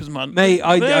pit Vipers, man. Mate,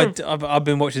 They're- I've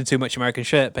been watching too much American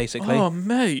Shirt, basically. Oh,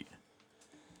 mate.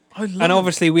 I love And it.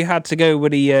 obviously we had to go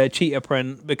with the cheetah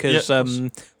print because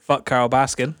Yep. fuck Carol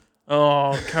Baskin.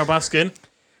 Oh, Carol Baskin.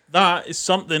 That is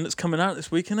something that's coming out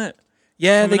this week, isn't it?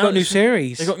 Yeah, Coming they got out new this-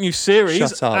 series. They got new series.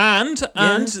 Shut up.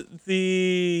 And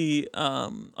the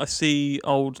I see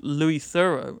old Louis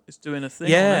Theroux is doing a thing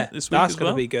on yeah, it this week that's as going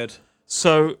to well. be good.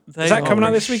 So they Is that are- coming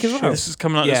out this week as well? This is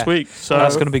coming out Yeah. this week. So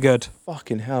That's going to be good.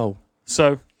 Fucking hell.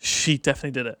 So she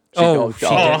definitely did it. Oh, She oh,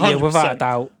 did, yeah, 100%. without a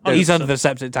doubt. He's 100%. under the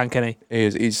septic tank, isn't he?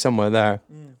 He's somewhere there.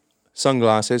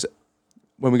 Sunglasses.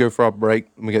 When we go for our break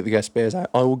and we get the guest beers out,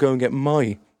 I will go and get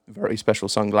my very special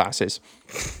sunglasses.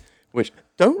 Which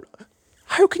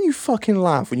how can you fucking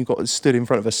laugh when you got stood in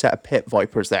front of a set of pit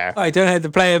vipers there? I don't have the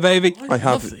player, baby. I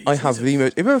have the most. Have you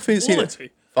ever seen it?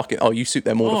 Quality. Fucking you suit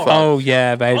them all Oh. the fuck. Oh,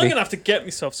 yeah, I'm baby. gonna have to get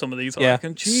myself some of these. I Yeah.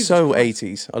 reckon. Jesus So Christ.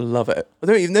 80s. I love it.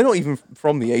 They're not even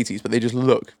from the 80s, but they just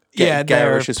look Yeah, they're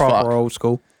garish as proper fuck. old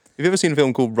school. Have you ever seen a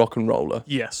film called Rock and Roller?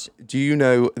 Yes. Do you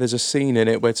know there's a scene in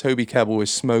it where Toby Kebbell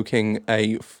is smoking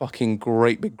a fucking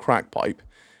great big crack pipe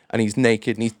and he's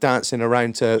naked and he's dancing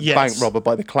around to Yes. Bank Robber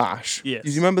by the Clash? Yes. Do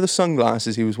you remember the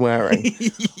sunglasses he was wearing?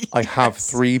 I have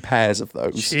 3 pairs of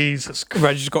those. Jesus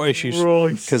Reggie's got issues.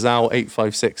 Christ. Cazal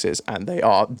 856s, and they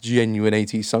are genuine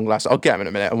 80s sunglasses. I'll get them in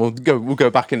a minute, and we'll go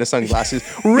back into sunglasses.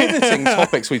 Riveting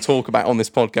topics we talk about on this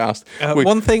podcast.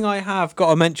 One thing I have got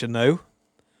to mention, though,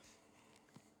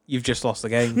 you've just lost the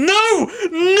game. No,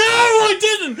 I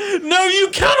didn't. No, you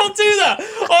cannot do that.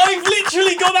 I've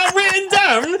literally got that written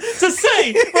down to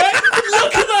say, right?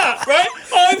 Look at that, right?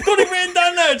 I've got it written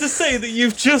down there to say that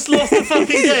you've just lost the fucking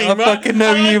game, I right? fucking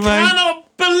know And you, man. I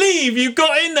cannot believe you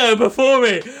got in there before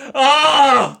me.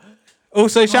 Ah!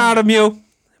 Also, shout out to Mule.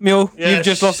 Mule, Yeah, you've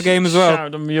just lost the game as well. Shout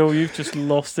out to Mule, you've just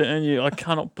lost it, and I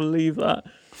cannot believe that.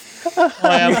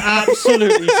 I am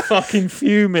absolutely fucking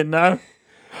fuming now.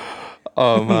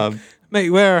 Oh man, Mate,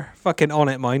 we're fucking on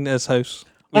it, mine, as hosts.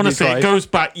 We do Honestly, try. it goes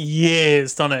back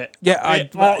years, doesn't it? Yeah,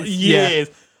 years.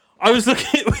 I was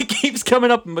looking. It keeps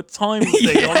coming up in my time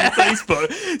thing on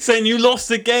Facebook saying you lost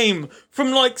a game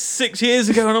from like 6 years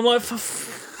ago, and I'm like, for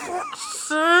fuck's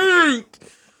sake!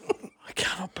 I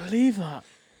cannot believe that.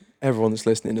 everyone that's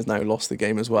listening has now lost the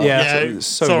game as well. Yeah. Yeah, There's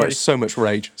so sorry. so much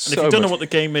rage. And So if you don't know much. what the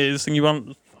game is, then you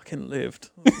haven't fucking lived.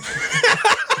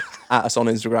 At us on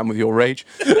Instagram with your rage.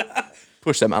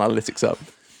 Push them analytics up.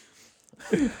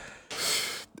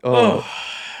 Oh,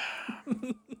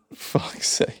 fuck's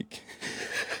sake.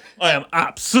 I am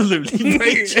absolutely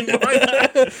raging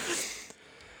right now.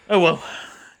 Oh well,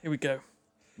 here we go.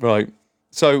 Right.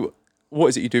 So, what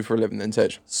is it you do for a living then,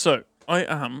 Tej? So, I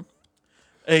am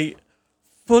a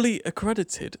fully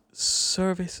accredited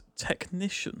service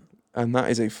technician. And that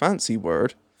is a fancy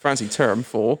term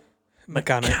for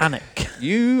Mechanic.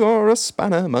 you are a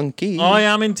spanner monkey. I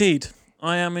am indeed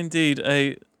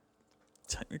a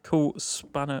technical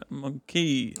spanner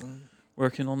monkey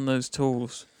working on those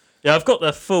tools. Yeah, I've got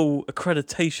the full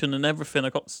accreditation and everything. I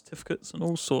got certificates and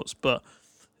all sorts, but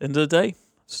end of the day,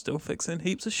 still fixing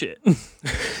heaps of shit.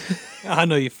 I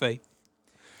know your fee.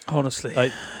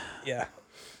 Honestly. Yeah.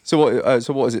 So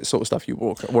what is it sort of stuff you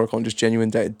work on? Just general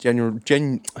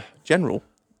day-to-day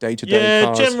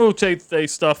cars? General day-to-day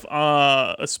stuff.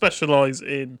 I specialise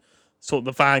in sort of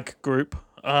the VAG group,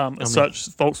 such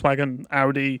Volkswagen,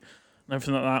 Audi, and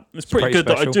everything like that. It's pretty good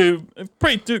special. that I do. It's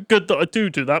pretty good that I do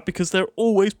that because they're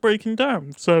always breaking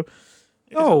down. So,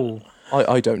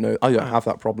 I don't know. I don't have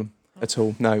that problem at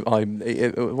all. No, I'm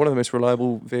one of the most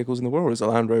reliable vehicles in the world is a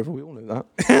Land Rover. We all know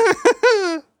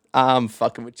that. I'm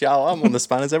fucking with Chow. I'm on the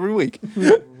spanners every week.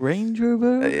 Range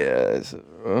Rover. Yes.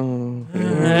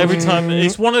 Every time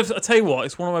it's one of. I tell you what,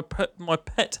 it's one of my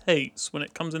pet hates when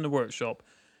it comes in the workshop.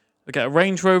 I get a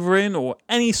Range Rover in, or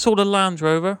any sort of Land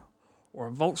Rover, or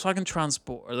a Volkswagen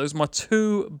Transporter. Those are my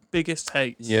two biggest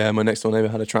hates. Yeah, my next door neighbour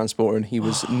had a Transporter, and he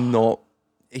was not.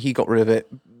 He got rid of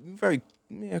it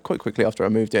quite quickly after I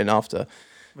moved in.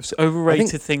 Most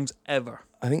overrated things ever.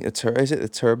 I think the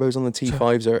turbos on the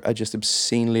T5s are just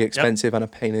obscenely expensive and a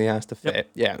pain in the ass to fit.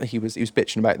 Yep. Yeah, he was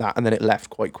bitching about that, and then it left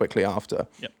quite quickly after.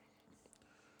 Yep.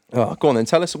 Oh, go on then.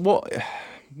 Tell us what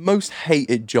most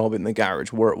hated job in the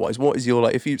garage work-wise. What is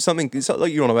your if you something it's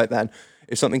like you're on about then?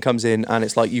 If something comes in and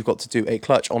it's like you've got to do a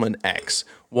clutch on an X,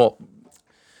 what?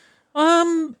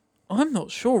 I'm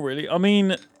not sure really. I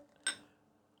mean,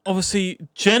 obviously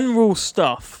general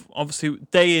stuff. Obviously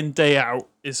day in day out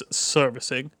is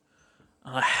servicing.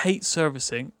 And I hate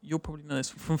servicing. You'll probably know this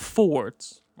from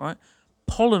Fords, right?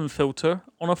 Pollen filter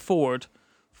on a Ford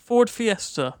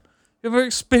Fiesta. You ever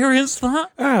experienced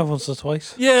that? Once or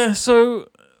twice. Yeah. So,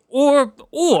 or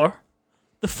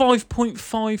the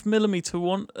 5.5 millimeter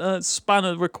one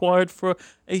spanner required for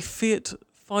a Fiat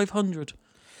 500.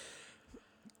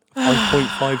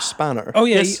 5.5 spanner. Oh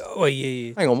yeah. Yes.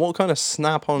 Yeah. Hang on, what kind of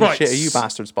snap-on Right, shit are you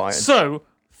bastards buying? So,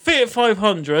 Fiat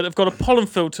 500 have got a pollen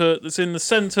filter that's in the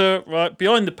centre, right,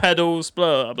 behind the pedals,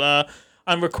 blah, blah, blah,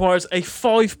 and requires a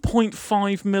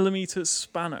 5.5 millimeter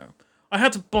spanner. I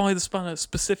had to buy the spanner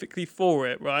specifically for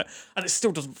it, right, and it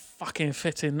still doesn't fucking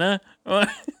fit in there, right?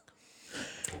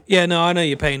 Yeah, no, I know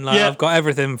your pain. Like, Yeah. I've got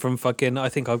everything from fucking. I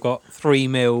think I've got 3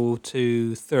 mil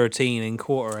to 13 and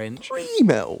 1/4 inch. 3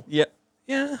 mil. Yep.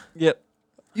 Yeah. Yep.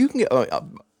 You can get,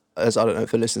 as I don't know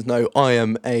if the listeners know, I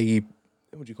am a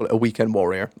weekend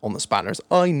warrior on the spanners.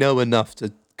 I know enough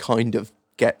to kind of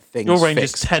get things Your range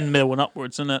fixed. is 10 mil and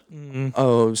upwards, isn't it?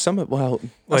 Oh, Well,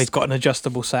 he's got an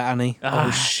adjustable set, hasn't he?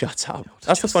 oh, shut up.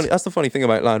 That's the funny thing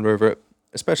about Land Rover,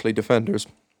 especially Defenders.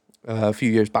 A few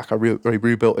years back, I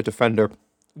rebuilt a Defender.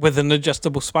 With an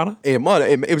adjustable spanner. It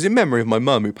was in memory of my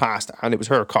mum who passed, and it was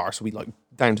her car, so we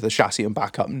down to the chassis and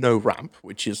back up, no ramp,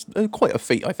 which is quite a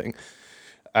feat, I think.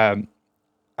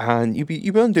 And you'd be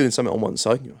undoing something on one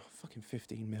side, and you're fucking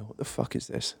 15 mil. What the fuck is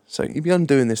this? So you'd be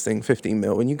undoing this thing 15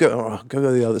 mil, and you go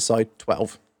to the other side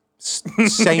 12.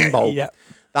 Same bolt. Yeah.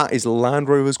 That is Land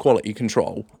Rover's quality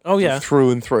control. Oh, yeah.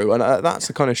 Through and through, and that's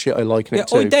the kind of shit I like in Yeah. it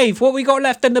too. Oi, Dave, what we got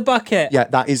left in the bucket? Yeah,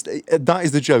 that is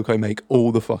the joke I make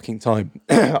all the fucking time.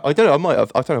 I don't know.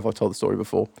 I don't know if I've told the story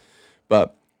before,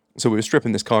 but so we were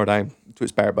stripping this car down to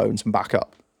its bare bones and back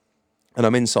up, and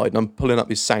I'm inside and I'm pulling up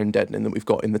this sound deadening that we've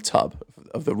got in the tub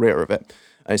of the rear of it,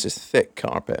 and it's this thick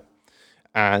carpet,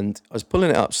 and I was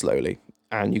pulling it up slowly,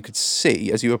 and you could see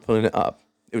as you were pulling it up,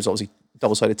 it was obviously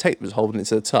double-sided tape that was holding it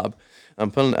to the tub. I'm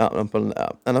pulling it up,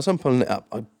 and as I'm pulling it up,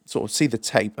 I sort of see the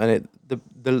tape, and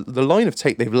the line of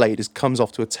tape they've laid comes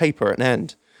off to a taper at an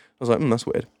end. I was like, that's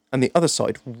weird. And the other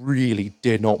side really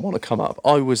did not want to come up.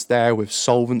 I was there with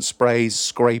solvent sprays,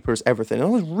 scrapers, everything, and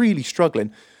I was really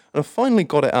struggling. And I finally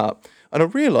got it up, and I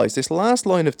realised this last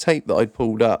line of tape that I'd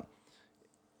pulled up,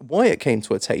 why it came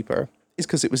to a taper is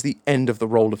because it was the end of the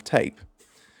roll of tape.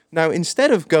 Now,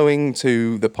 instead of going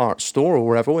to the parts store or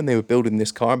wherever when they were building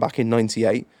this car back in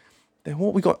 '98, then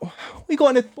what we got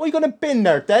in a bin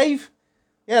there, Dave?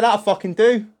 Yeah, that'll fucking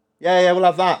do. Yeah, we'll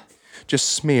have that. Just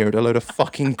smeared a load of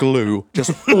fucking glue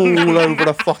just all over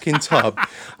the fucking tub.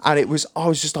 And I was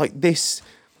just like, this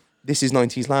is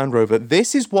 90s Land Rover.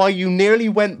 This is why you nearly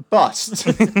went bust.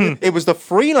 It was the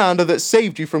Freelander that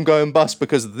saved you from going bust,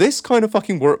 because this kind of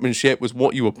fucking workmanship was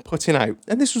what you were putting out.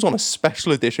 And this was on a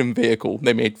special edition vehicle.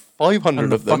 They made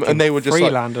 500 of them, and they were just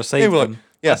Freelander like, saved them.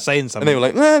 Yeah. That's saying And something. they were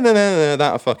like, no,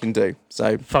 that'll fucking do.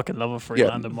 So Fucking love a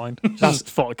Freelander mine. Just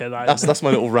thought I'd get that. that's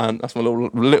my little rant. That's my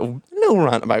little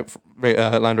rant about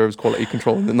Land Rover's quality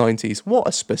control in the 90s. What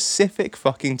a specific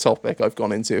fucking topic I've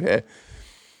gone into here.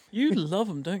 You love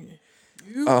them, don't you?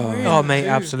 You Oh, mate, do.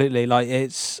 absolutely. Like,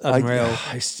 it's unreal.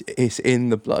 It's in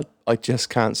the blood. I just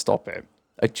can't stop it.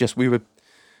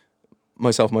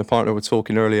 Myself and my partner were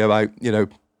talking earlier about,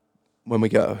 when we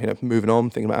get, moving on,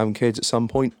 thinking about having kids at some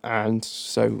point. And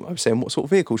so I was saying, what sort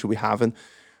of vehicle should we have? And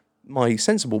my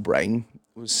sensible brain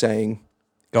was saying,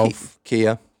 Golf.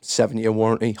 Kia, 7-year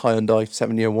warranty, Hyundai,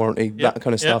 7-year warranty, that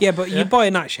kind of stuff. Yeah, but you buy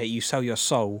in that shit, you sell your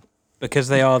soul because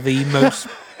they are the most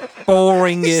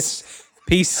boringest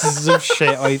pieces of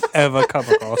shit I've ever come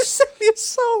across. Your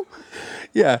soul.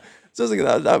 Yeah. So I was thinking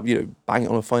that bang it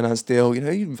on a finance deal,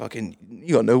 you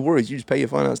got no worries. You just pay your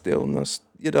finance deal and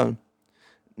you're done.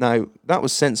 Now, that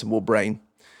was sensible brain.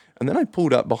 And then I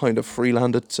pulled up behind a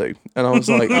Freelander 2, and I was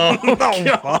like, and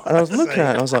I was looking at it,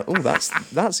 and I was like, oh, that's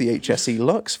the HSE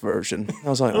Lux version. I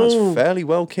was like, that's fairly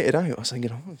well kitted out. I was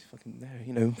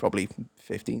thinking, probably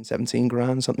 15, 17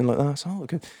 grand, something like that. So I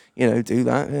could, do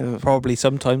that. Probably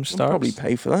sometimes I'll starts. probably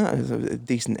pay for that. It's a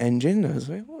decent engine. I was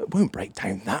like, well, it won't break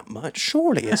down that much,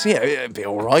 surely. It'd be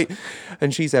all right.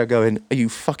 And she's there going, are you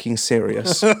fucking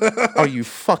serious? Are you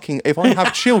fucking... If I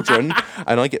have children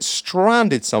and I get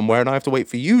stranded somewhere and I have to wait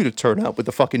for you to turn up with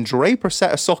the fucking Draper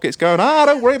set of sockets going,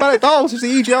 don't worry about it, dolls, it's the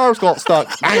EGR's got stuck.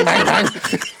 Bang, bang,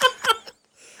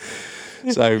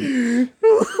 bang. So...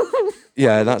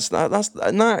 Yeah,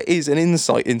 that is an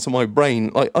insight into my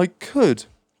brain. Like, I could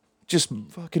just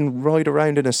fucking ride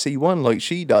around in a C1 like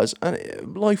she does,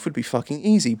 and life would be fucking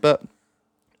easy. But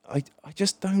I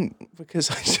just don't, because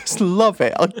I just love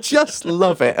it. I just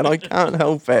love it, and I can't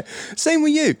help it. Same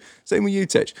with you,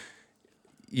 Titch.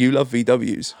 You love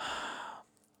VWs.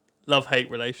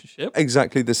 Love-hate relationship.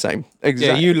 Exactly the same. Yeah,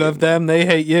 Exactly. you love them, they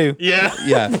hate you. Yeah.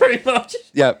 Yeah. Pretty much.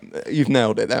 Yeah, you've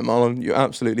nailed it there, Marlon. You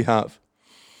absolutely have.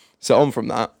 So on from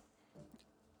that,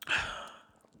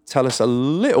 tell us a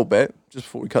little bit, just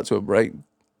before we cut to a break,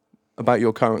 about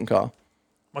your current car.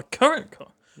 My current car.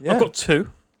 Yeah. I've got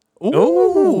two.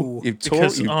 Ooh. You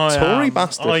Because Tory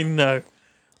bastard. I know.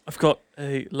 I've got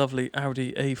a lovely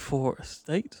Audi A4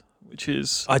 Estate, which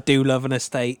is I do love an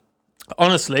estate.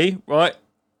 honestly, right,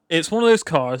 it's one of those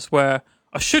cars where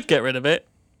I should get rid of it,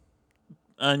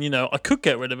 and I could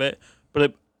get rid of it,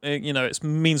 but it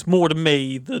means more to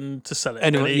me than to sell it.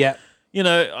 Anyway, really.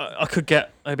 yeah. I could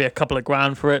get maybe a couple of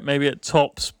grand for it, maybe at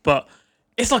tops, but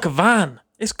it's like a van.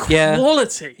 It's Yeah.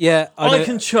 quality. Yeah, I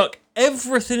can chuck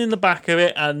everything in the back of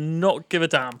it and not give a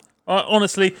damn.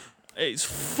 Honestly, it's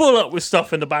full up with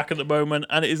stuff in the back at the moment,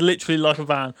 and it is literally like a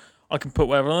van. I can put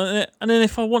whatever on it, and then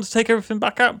if I want to take everything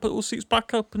back out, put all seats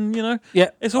back up, and Yeah.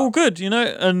 it's all good,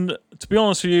 And to be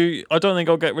honest with you, I don't think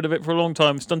I'll get rid of it for a long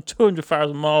time. It's done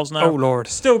 200,000 miles now. Oh, Lord.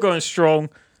 Still going strong.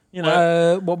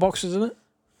 What box is in it?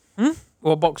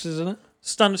 What box is in it?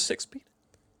 Standard 6-speed.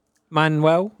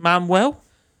 Manuel? Manuel.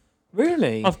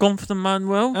 Really? I've gone for the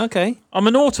Manuel. Okay. I'm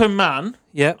an auto man.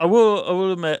 Yeah. I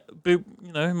will admit,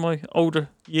 in my older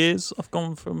years, I've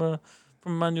gone from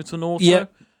manual to an auto. Yeah.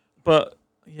 But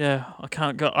yeah,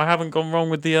 I haven't gone wrong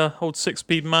with the old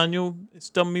 6-speed manual. It's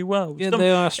done me well.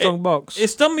 They are a strong box.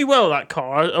 It's done me well, that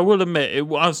car. I will admit, it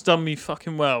has done me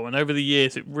fucking well. And over the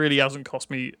years, it really hasn't cost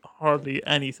me hardly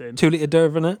anything. 2-litre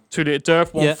Derv in it. 2-litre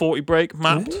Derf, 140 brake,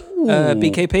 mapped.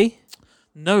 BKP?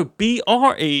 No,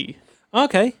 BRE.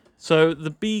 Okay. So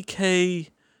the BK,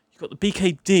 you've got the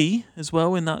BKD as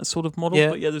well in that sort of model.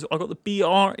 Yeah. But yeah, I got the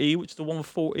BRE, which is the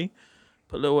 140.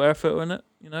 Put a little air filter in it,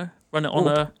 Run it on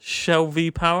a Shell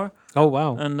V-Power. Oh,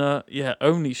 wow. And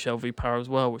only Shell V-Power as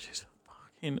well, which is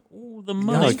fucking all the Yeah, I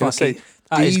money. was going to say,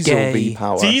 that is diesel gay.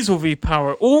 V-Power. Diesel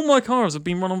V-Power. All my cars have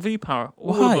been run on V-Power.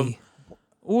 Why?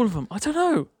 All of them. I don't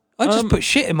know. I just put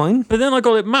shit in mine. But then I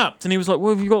got it mapped, and he was like,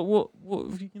 "Well, have you got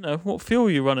what fuel are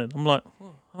you running?" I'm like,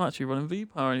 "Oh, I'm actually running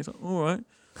V-Power." And he's like, "All right."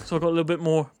 So I got a little bit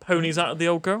more ponies out of the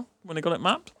old girl when I got it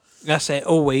mapped. That's it.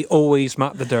 Always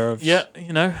map the Dervs. Yeah,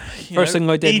 First thing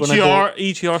I did when I bought...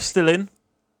 EGR still in.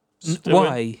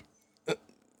 Why?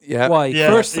 Yeah. Why? Yeah,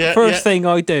 first thing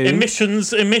I do...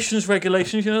 Emissions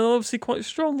regulations, they're obviously quite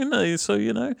strong, isn't they? So,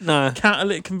 Nah.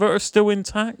 catalytic converter still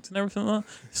intact and everything like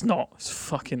that. It's not. It's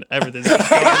fucking everything. Fucking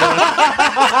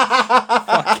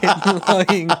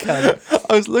lying cunt.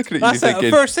 I was looking at you That's it.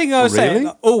 thinking, First thing I was really?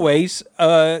 saying, always,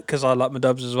 because I like my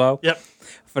dubs as well. Yep.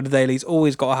 For the dailies,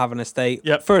 always got to have an estate.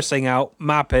 Yep. First thing out,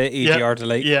 map it, EGR Yep.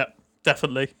 delete. Yeah,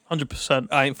 definitely. 100%.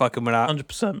 I ain't fucking with that.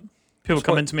 100%. People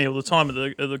come into me all the time at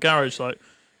the garage like,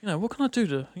 what can I do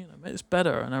to make this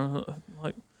better? And I'm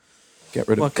like, Get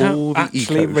rid Well, I of can't all the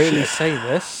actually eco really shit. say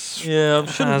this. Yeah,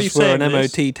 I shouldn't be As we're saying an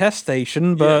this. MOT test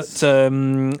station, but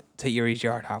Yes. take your easy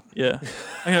yard out. Yeah,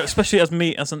 I know, especially as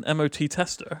me as an MOT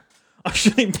tester, I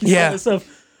shouldn't be Yeah. saying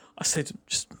myself. I said,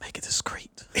 just make it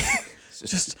discreet.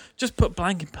 just put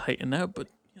blanking plate in there, but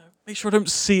make sure I don't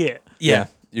see it. Yeah.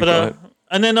 You've got it.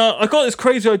 And then I got this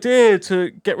crazy idea to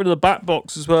get rid of the back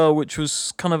box as well, which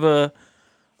was kind of a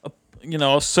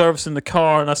I was servicing the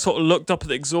car and I sort of looked up at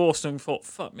the exhaust and thought,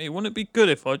 fuck me, wouldn't it be good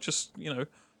if I just,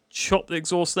 chop the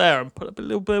exhaust there and put a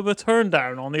little bit of a turn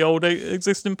down on the old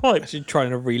existing pipe? Actually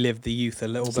trying to relive the youth a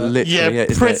little It's bit. literally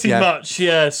it, isn't pretty it? Yeah. much,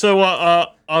 yeah. So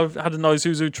I've had a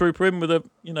Isuzu Trooper in with a,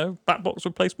 back box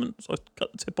replacement, so I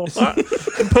cut the tip off that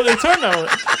and put the turn down on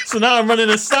it. So now I'm running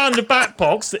a standard back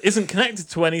box that isn't connected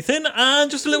to anything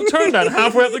and just a little turn down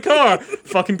halfway up the car.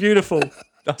 Fucking beautiful.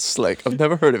 That's slick. I've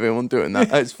never heard of anyone doing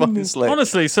that. It's fucking slick.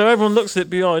 Honestly, so everyone looks at it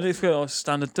behind, it's like,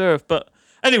 standard derv. But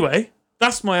anyway,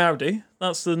 that's my Audi.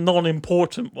 That's the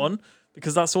non-important one,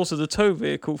 because that's also the tow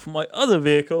vehicle for my other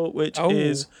vehicle, which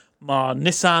is my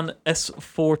Nissan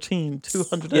S14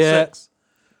 200SX.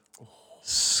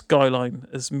 Skyline,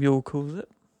 as Mule calls it.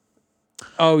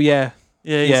 Oh yeah,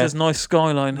 Yeah, he says nice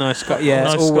skyline. nice. Yeah,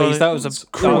 Nice always. sky- That was it's that was a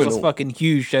criminal. fucking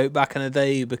huge joke back in the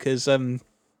day because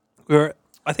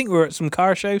I think we were at some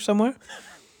car show somewhere,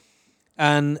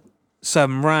 and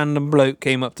some random bloke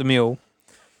came up to Mule.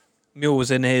 Mule was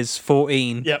in his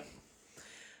 14. Yep.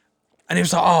 And he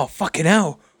was like, "Oh fucking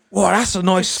hell! Wow, that's a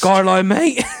nice skyline,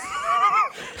 mate."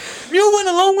 Mule went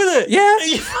along with it. Yeah.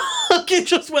 He fucking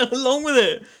just went along with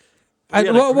it. And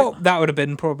Yeah, what that would have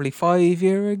been probably 5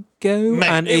 years ago, Mate,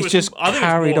 and it it's was- just I think it was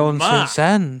carried more on than that. since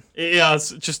then. Yeah,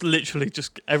 it's just literally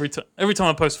just every time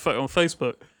I post a photo on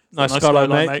Facebook. Nice skyline,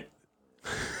 mate.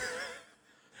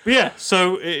 But yeah,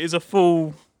 so it is a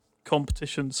full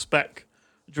competition spec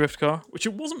drift car, which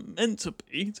it wasn't meant to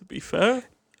be fair.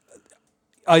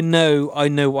 I know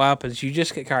what happens. You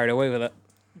just get carried away with it.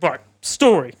 Right,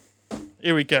 story.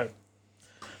 Here we go.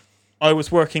 I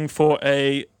was working for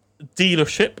a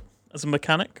dealership as a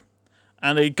mechanic,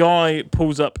 and a guy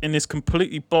pulls up in this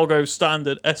completely boggo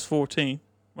standard S14,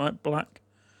 right, black,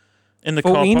 in the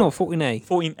car 14 park. or 14A?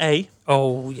 14A.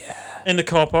 Oh yeah. In the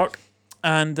car park,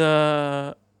 and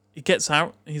he gets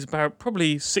out. He's about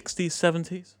probably 60s,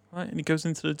 70s, right? And he goes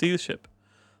into the dealership.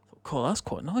 Cool, that's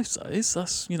quite nice. That is.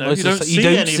 That's you don't see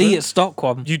any of them. it stock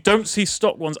one. You don't see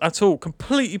stock ones at all.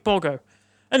 Completely boggo.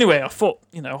 Anyway, I thought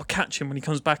I'll catch him when he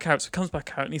comes back out. So he comes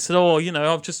back out and he said, "Oh,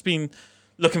 I've just been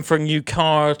looking for a new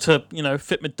car to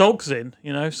fit my dogs in.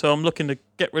 So I'm looking to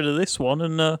get rid of this one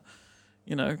and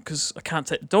because I can't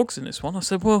take the dogs in this one." I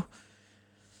said, "Well,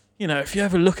 if you're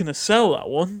ever looking to sell that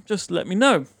one, just let me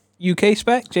know." UK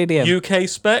spec, JDM. UK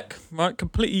spec, right?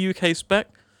 Completely UK spec.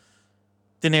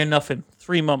 Didn't hear nothing.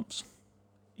 3 months.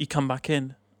 He come back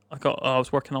in. I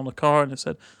was working on the car and it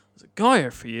said, "There's a guy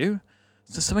here for you.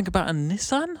 Is there something about a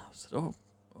Nissan?" I said, "Oh,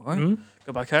 all right." Mm-hmm.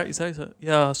 Go back out. He said,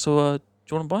 "Yeah, so do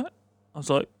you want to buy it?" I was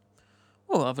like,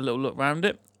 "Well, I'll have a little look around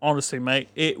it." Honestly, mate,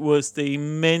 it was the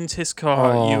mintest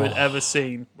car you had ever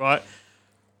seen, right?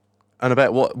 And I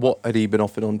bet what had he been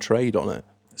offered on trade on it?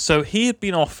 So he had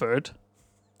been offered.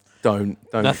 Don't.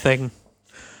 Nothing.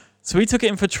 So he took it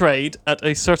in for trade at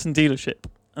a certain dealership,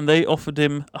 and they offered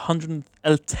him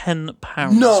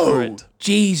 £110 for it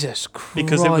Jesus Christ.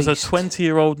 because it was a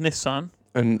 20-year-old Nissan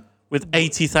And with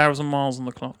 80,000 miles on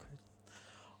the clock.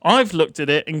 I've looked at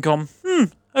it and gone,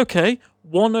 okay,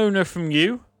 one owner from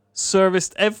you,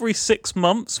 serviced every 6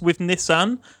 months with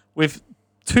Nissan, with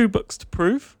 2 books to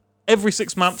prove, every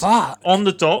 6 months Fuck. on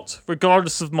the dot,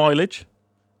 regardless of mileage,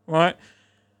 right?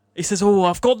 He says, "Oh,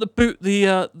 I've got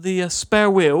the spare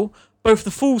wheel, both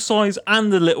the full size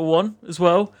and the little one as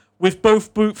well, with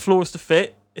both boot floors to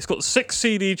fit. It's got the 6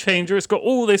 CD changer. It's got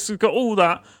all this. It's got all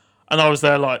that." And I was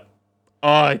there like,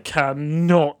 I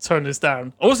cannot turn this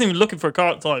down. I wasn't even looking for a car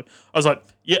at the time. I was like,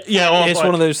 yeah. It's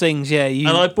one of those things, yeah. And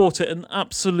I bought it an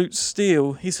absolute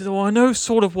steal. He said, "Oh, I know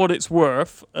sort of what it's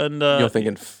worth." And you're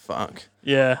thinking, fuck.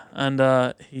 yeah, and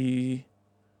I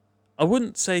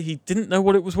wouldn't say he didn't know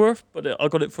what it was worth, but I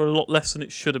got it for a lot less than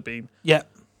it should have been. Yeah.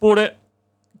 Bought it,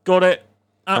 got it,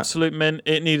 absolute mint.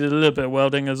 It needed a little bit of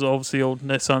welding, as obviously old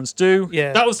Nissans do.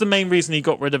 Yeah. That was the main reason he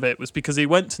got rid of it, was because he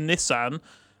went to Nissan,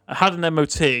 had an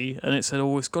MOT, and it said,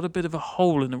 "Oh, it's got a bit of a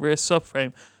hole in the rear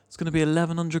subframe. It's going to be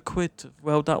 1,100 quid to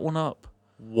weld that one up."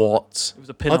 What? It was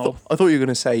a pinhole. I thought you were going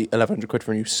to say 1,100 quid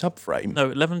for a new subframe. No,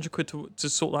 1,100 quid to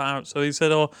sort that out. So he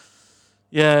said, "Oh,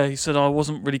 yeah." He said, "I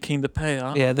wasn't really keen to pay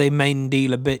that." Yeah, they main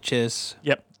dealer bitches.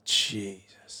 Yep.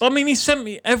 Jesus. But I mean, he sent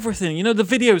me everything. You know, the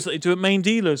videos that they do at main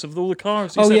dealers of all the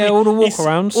cars. He Oh, sent yeah, me- all the he's-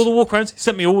 walkarounds. All the walkarounds. He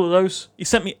sent me all of those. He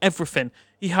sent me everything.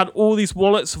 He had all these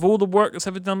wallets of all the work that's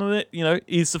ever done on it. You know,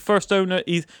 he's the first owner.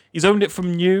 He's owned it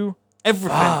from new.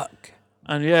 Everything. Fuck.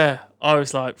 And yeah, I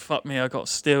was like, fuck me, I got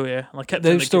steal here. And I kept it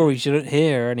in Those the stories you don't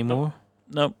hear anymore.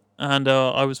 No. And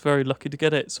I was very lucky to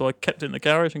get it. So I kept it in the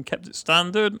garage and kept it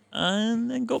standard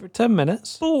and then got For 10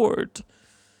 minutes. bored.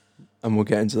 And we'll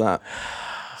get into that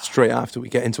straight after we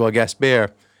get into our guest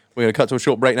beer. We're going to cut to a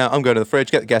short break now. I'm going to the fridge,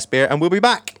 get the guest beer, and we'll be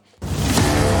back.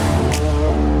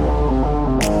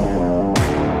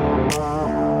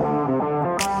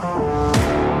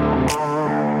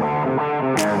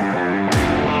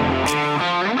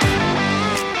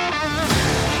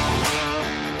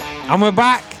 And we're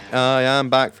back. I am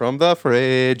back from the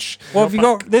fridge. What have you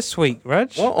got this week,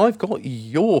 Reg? Well, I've got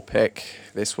your pick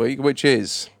this week, which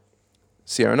is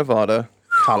Sierra Nevada,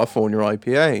 California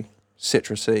IPA,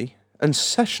 citrusy, and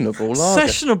sessionable lager.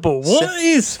 Sessionable. What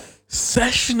is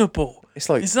sessionable? It's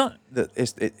like Is that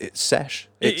it's sesh.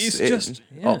 It's just-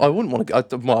 yeah. I wouldn't want to. I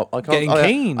can't. Getting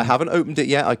keen. I haven't opened it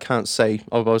yet. I can't say.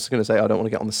 I was going to say I don't want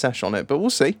to get on the sesh on it, but we'll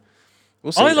see.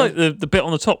 We'll see. I like the bit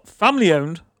on the top. Family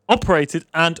owned, operated,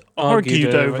 and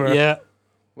argued over. Yeah.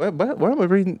 Where am I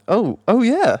reading? Oh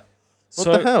yeah. What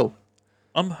So the hell?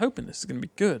 I'm hoping this is going to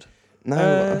be good.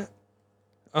 No.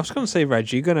 I was going to say,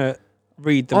 Reg, you're going to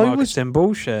read the I marketing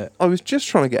bullshit. I was just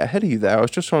trying to get ahead of you there. I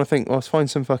was just trying to think. Well, let's find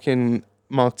some fucking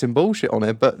marketing bullshit on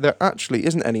it, but there actually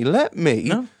isn't any. Let me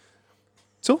No?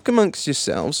 talk amongst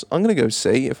yourselves. I'm going to go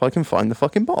see if I can find the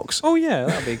fucking box. Oh, yeah,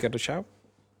 that'd be a good shout.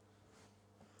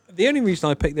 The only reason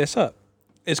I picked this up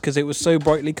is because it was so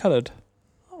brightly coloured.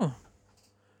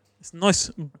 It's nice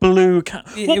blue. What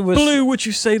It was- blue would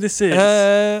you say this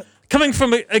is? Coming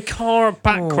from a car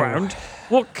background,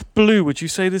 what blue would you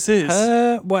say this is?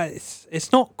 Well,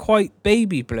 it's not quite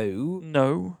baby blue,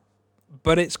 No.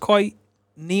 but it's quite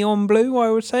neon blue, I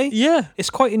would say. Yeah. It's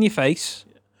quite in your face.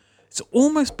 It's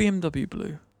almost BMW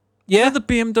blue. Yeah, The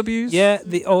BMWs? yeah,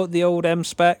 the old M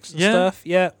specs and Yeah. stuff.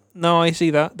 Yeah, no, I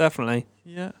see that definitely.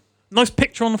 Yeah. Nice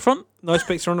picture on the front. Nice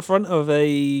picture on the front of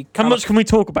a How much can we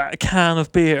talk about? A can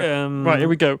of beer. Right, here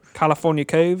we go. California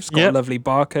Cove's got Yep. a lovely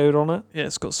barcode on it. Yeah,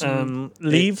 it's got some It's,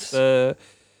 leaves.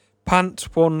 Pant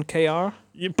 1KR.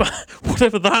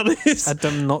 Whatever that is.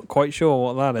 I'm not quite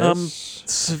sure what that is.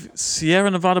 Sierra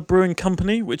Nevada Brewing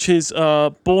Company, which is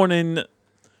born in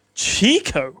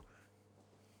Chico,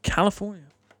 California.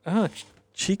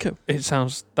 Chico. It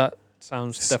sounds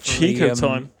It's definitely Chico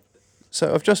time.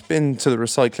 So I've just been to the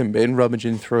recycling bin,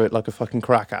 rummaging through it like a fucking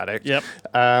crack addict. Yep.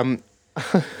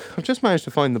 I've just managed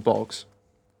to find the box.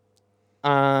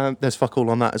 There's fuck all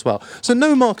on that as well. So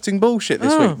no marketing bullshit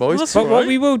this Oh, week, boys. that's But all what right.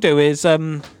 we will do is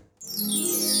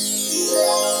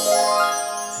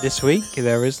this week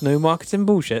there is no marketing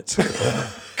bullshit.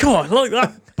 God, I like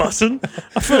that button.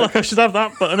 I feel like I should have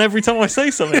that button every time I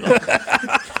say something.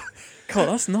 God,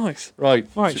 that's nice. Right.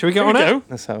 Right, should we get Here on we it? go.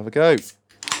 Let's have a go.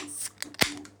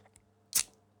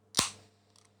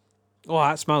 Oh,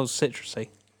 that smells citrusy.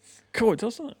 Cool,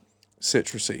 doesn't it?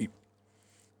 Citrusy.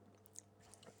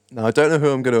 Now, I don't know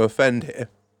who I'm going to offend here.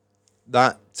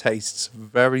 That tastes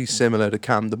very similar to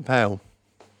Camden Pale,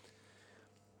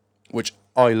 which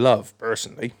I love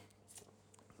personally.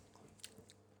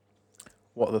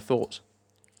 What are the thoughts?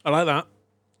 I like that.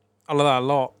 I like that a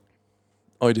lot.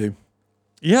 I do.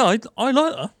 Yeah, I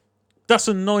like that. That's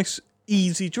a nice,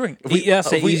 easy drink. Yeah,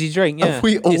 that's an easy drink. Yeah, Have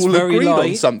we It's all very agreed on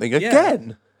light. something Yeah.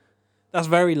 again? That's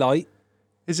very light.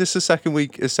 Is this the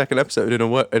second episode in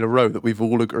a row that we've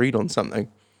all agreed on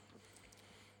something?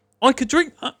 I could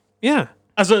drink that. Yeah,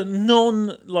 As a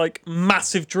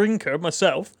massive drinker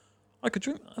myself, I could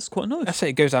drink that. That's quite nice. that's it.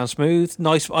 It goes down smooth.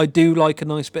 Nice. I do like a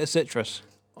nice bit of citrus.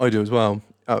 I do as well.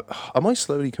 Am I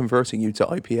slowly converting you to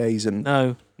IPAs and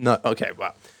No, no? Okay,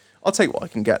 well, I'll take what I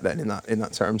can get then in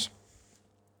that terms.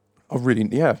 I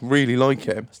really like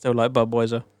it. still like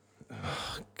Budweiser.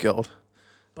 God,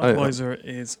 Budweiser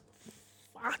is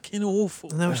fucking awful.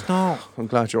 No, it's not. I'm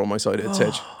glad you're on my side of the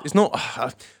Tidge. It's not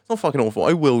fucking awful.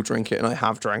 I will drink it, and I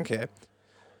have drank it.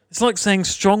 It's like saying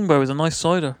Strongbow is a nice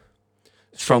cider.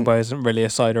 Strongbow isn't really a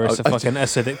cider. It's a I- fucking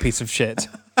acidic piece of shit.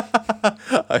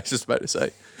 I was just about to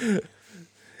say.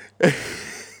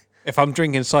 If I'm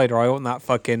drinking cider, I want that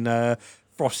fucking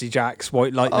Frosty Jack's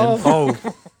White Lightning. Oh,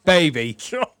 baby.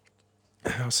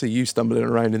 I'll see you stumbling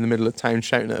around in the middle of town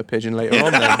shouting at a pigeon later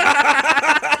on. Then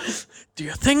Do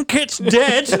you think it's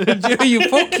dead? You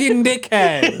fucking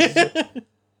dickhead.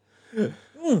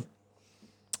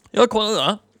 Yeah, I quite like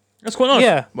that. That's quite nice.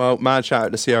 Yeah. well, mad shout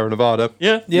out to Sierra Nevada.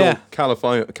 Yeah. Yeah.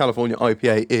 Your California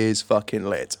IPA is fucking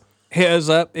lit. Hit us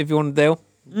up if you want a deal.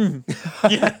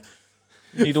 Yeah.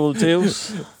 Need all the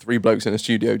deals. 3 blokes in a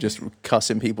studio just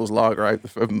cussing people's lager out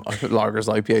from lagers,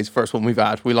 IPAs. First one we've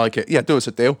had. We like it. Yeah, do us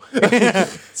a deal.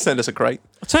 Send us a crate.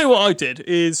 I'll tell you what I did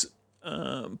is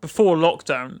before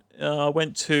lockdown, I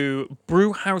went to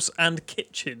Brew House and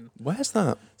Kitchen. Where's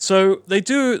that? So they've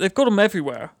got them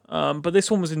everywhere, but this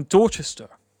one was in Dorchester.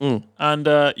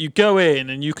 And you go in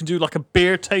and you can do like a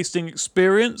beer tasting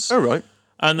experience. Oh, right.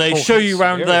 And they show you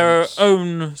around their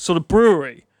own sort of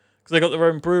brewery, because they got their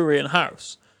own brewery in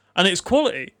house. And it's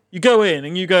quality. You go in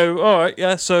and you go, all right,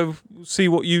 yeah, so see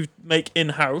what you make in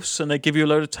house, and they give you a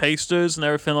load of tasters and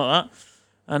everything like that.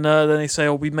 And then they say,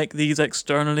 oh, we make these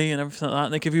externally and everything like that.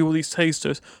 And they give you all these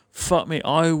tasters. Fuck me,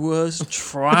 I was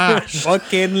trash.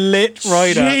 Fucking lit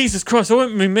right up. Jesus Christ, I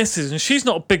went with my missus, and she's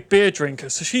not a big beer drinker,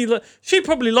 so she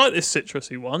probably liked this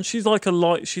citrusy one. She likes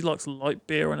light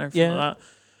beer and everything like that.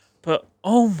 But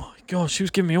oh my god, she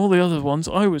was giving me all the other ones.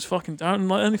 I was fucking down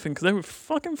like anything because they were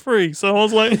fucking free. So I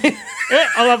was like, yeah,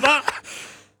 I love that.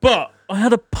 But I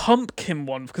had a pumpkin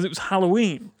one because it was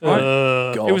Halloween.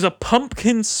 Right? It was a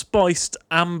pumpkin spiced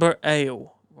amber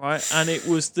ale, right? And it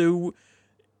was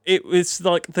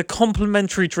like the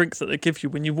complimentary drink that they give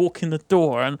you when you walk in the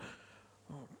door. And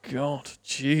oh god,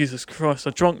 Jesus Christ,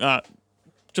 I drank that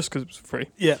just because it was free.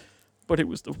 Yeah. But it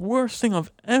was the worst thing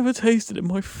I've ever tasted in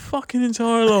my fucking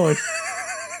entire life.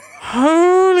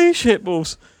 Holy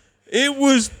shitballs. It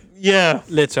was,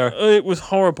 Litter. it was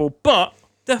horrible, but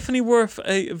definitely worth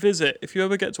a visit if you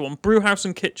ever get to one. Brew House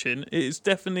and Kitchen, it is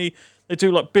definitely, they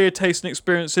do like beer tasting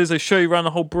experiences. They show you around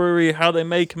the whole brewery, how they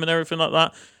make them and everything like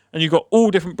that. And you've got all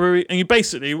different brewery, and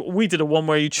we did a one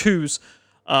where you choose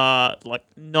like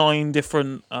 9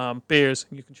 different beers,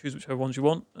 and you can choose whichever ones you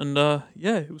want. And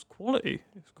it was quality.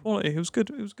 It was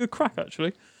good. It was a good crack,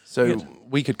 actually. So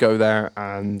we could go there,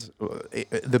 and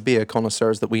the beer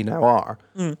connoisseurs that we now are,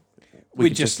 we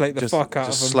just slate the fuck out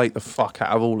of them. Slate the fuck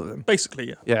out of all of them. Basically,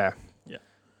 yeah. Yeah. Yeah.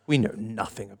 We know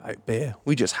nothing about beer.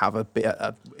 We just have a bit.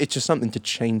 It's just something to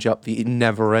change up the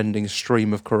never-ending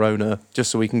stream of Corona,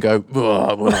 just so we can go.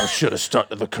 Oh, well, I should have stuck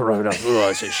to the Corona. Oh,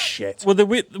 it's a shit. Well,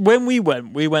 when we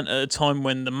went at a time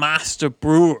when the master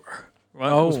brewer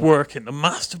was working. The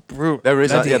master brewer. There is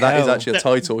that is hell. actually a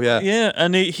title. Yeah. Yeah,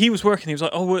 and he was working. He was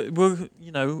like, "Oh,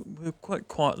 we're quite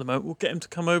quiet at the moment. We'll get him to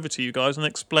come over to you guys and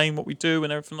explain what we do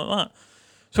and everything like that."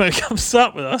 So he comes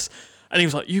up with us, and he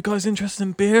was like, "You guys interested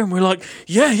in beer?" And we're like,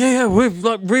 "Yeah. We're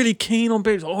like really keen on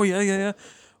beer." He's like, "Oh yeah.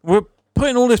 We're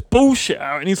putting all this bullshit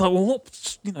out." And he's like, "Well,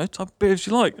 what type of beers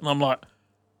do you like?" And I'm like,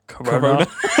 "Corona."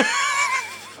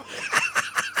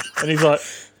 And he's like,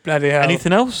 Bloody hell.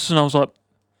 "Anything else?" And I was like,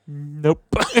 "Nope."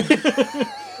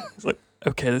 It's like,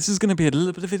 okay, this is going to be a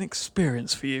little bit of an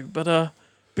experience for you, but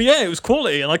yeah, it was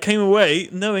quality, and I came away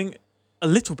knowing a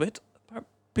little bit about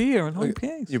beer and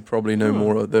IPAs. You probably know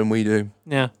more than we do.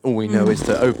 Yeah. All we know is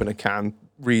to open a can,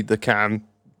 read the can,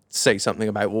 say something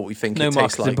about what we think No it tastes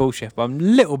marketing like. bullshit, but I'm a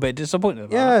little bit disappointed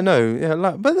about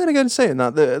that. But then again, saying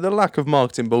that, the lack of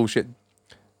marketing bullshit,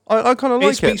 I kind of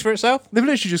like It speaks for itself. They've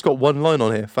literally just got one line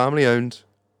on here: family owned,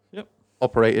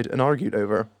 operated, and argued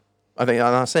over. I think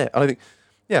that's it. I think,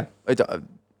 I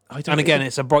don't. And again,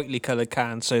 it's a brightly coloured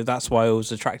can, so that's why I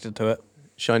was attracted to it.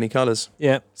 shiny colours.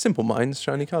 Yeah. Simple minds,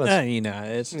 shiny colours. Yeah, you know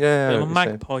it is. Yeah, I'm a I know what you're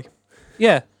saying. magpie.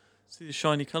 Yeah. See the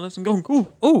shiny colours and go, ooh,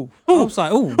 Oh, I was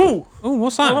like, oh,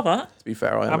 what's I that? love that. To be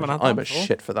fair, Haven't had I'm that a before.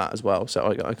 shit for that as well,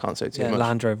 so I can't say too Yeah, much.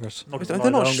 Land Rovers. Not They're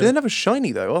gonna not. lie, They're never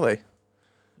shiny though, are they? Have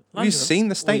you Land seen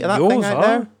the state Well, of that thing yours out are.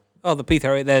 there? Oh, the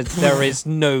P38. There is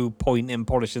no point in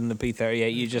polishing the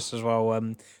P38. You just as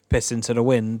well piss into the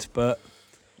wind. But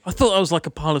I thought that was like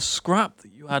a pile of scrap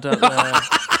that you had out there.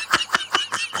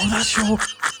 Oh, that's your.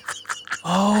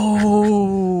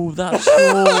 Oh, that's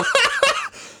your.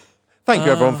 Thank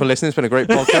you everyone for listening. It's been a great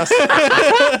podcast.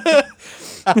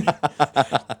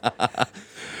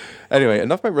 Anyway,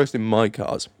 enough about roasting my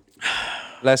cars.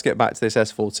 Let's get back to this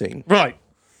S14. Right.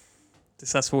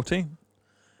 This S14.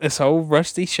 this whole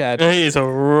rusty shed. It is a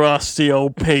rusty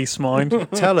old piece, mind.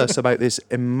 Tell us about this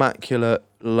immaculate,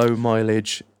 low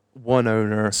mileage, one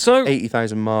owner, So-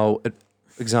 80,000 mile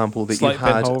example that Slight you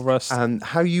had, pinhole rust. and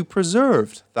how you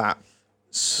preserved that.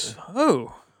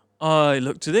 So, I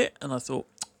looked at it and I thought,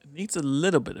 it needs a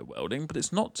little bit of welding, but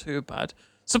it's not too bad.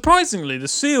 Surprisingly, the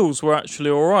seals were actually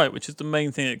all right, which is the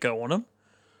main thing that go on them.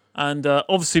 And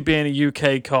obviously, being a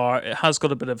UK car, it has got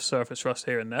a bit of surface rust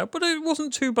here and there, but it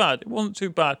wasn't too bad. It wasn't too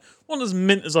bad. Wasn't as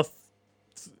mint as I,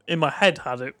 in my head,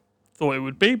 thought it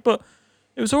would be, but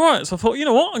it was all right. So I thought, you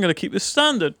know what? I'm going to keep this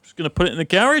standard. Just going to put it in the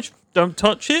garage, don't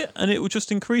touch it, and it will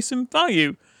just increase in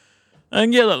value.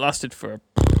 And yeah, that lasted for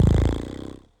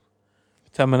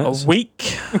 10 minutes. A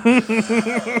week.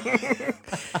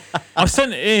 I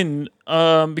sent it in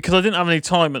because I didn't have any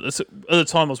time at the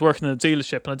time. I was working in a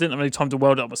dealership and I didn't have any time to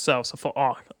weld it up myself. So I thought,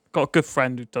 I've got a good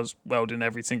friend who does welding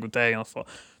every single day, and I thought,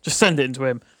 just send it in to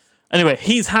him. Anyway,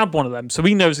 he's had one of them, so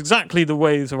he knows exactly the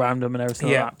ways around them and everything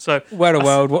like that. So where to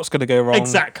weld, what's going to go wrong?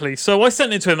 Exactly. So I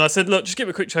sent it to him. And I said, look, just give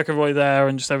it a quick check everybody there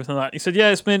and just everything like that. He said,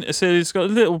 yeah, it's mint. I said, it's got a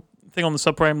little thing on the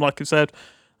subframe, like I said.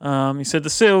 He said the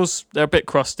seals, they're a bit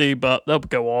crusty, but they'll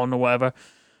go on or whatever.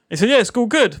 He said, yeah, it's all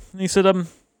good. And he said, I've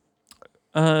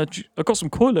got some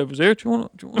coilovers here. Do you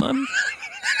want them?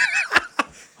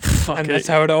 Fuck And it. that's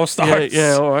how it all starts.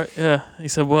 Yeah, all right. Yeah. He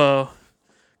said, well,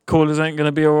 coilers ain't going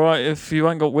to be all right if you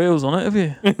ain't got wheels on it, have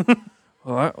you?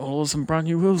 All right, I'll order some brand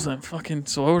new wheels then.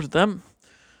 So I ordered them.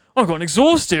 I've got an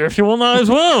exhaust here if you want that as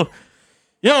well.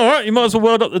 Yeah, all right, you might as well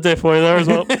weld up the diff while you're there as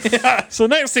well. So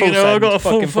next thing you know, I've got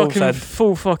a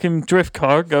full fucking drift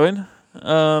car going.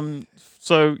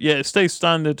 So yeah, it stays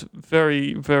standard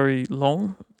very, very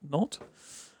long, not.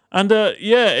 And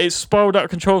yeah, it's spiraled out of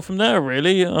control from there,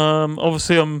 really.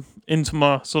 Obviously, I'm into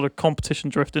my sort of competition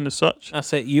drifting as such.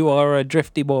 That's it. You are a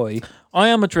drifty boy. I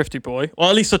am a drifty boy. Well,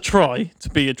 at least I try to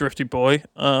be a drifty boy.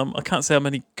 I can't say I'm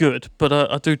any good, but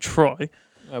I do try.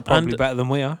 Probably better than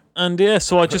we are. And yeah,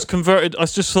 so I just converted. I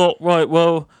just thought, right,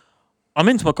 well, I'm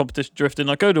into my competition drifting.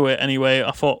 I go to it anyway.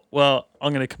 I thought, well,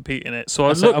 I'm going to compete in it. So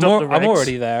I looked up the regs. I'm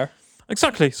already there.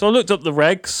 Exactly. So I looked up the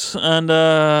regs and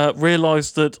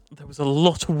realised that there was a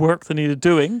lot of work that needed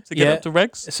doing to get up to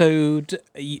regs. So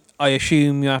I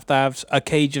assume you have to have a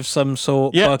cage of some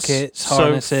sort, buckets,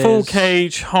 harnesses. So full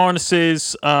cage,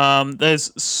 harnesses.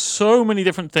 There's so many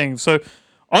different things. So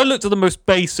I looked at the most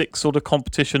basic sort of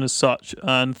competition as such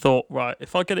and thought, right,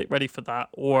 if I get it ready for that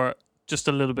or just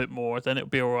a little bit more, then it'll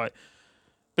be all right.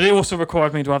 But it also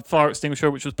required me to have fire extinguisher,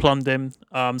 which was plumbed in,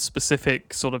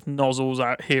 specific sort of nozzles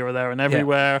out here or there and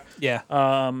everywhere. Yeah.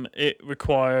 It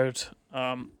required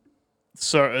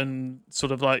certain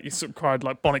sort of like, it required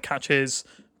like bonnet catches,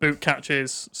 boot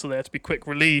catches, so they had to be quick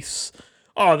release.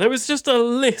 Oh, there was just a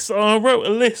list. I wrote a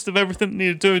list of everything that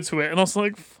needed doing to it, and I was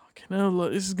like, fucking hell,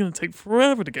 like, this is going to take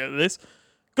forever to get to this.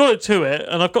 Got it to it,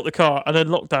 and I've got the car, and then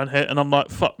lockdown hit, and I'm like,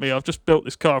 fuck me, I've just built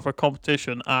this car for a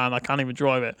competition, and I can't even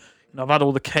drive it. And I've had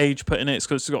all the cage put in it,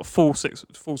 because it's got full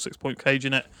 6-point cage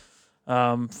in it,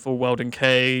 full welding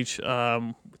cage,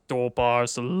 door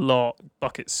bars, a lot,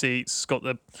 bucket seats, it's got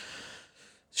the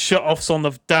shut-offs on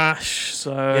the dash,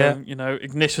 so, you know,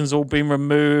 ignition's all been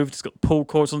removed, it's got the pull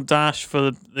cords on the dash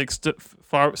for the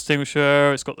fire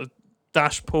extinguisher, it's got the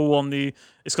dash pull on the,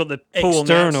 it's got the pull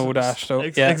external on the dash, so,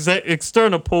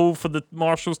 external pull for the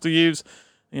marshals to use,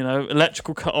 you know,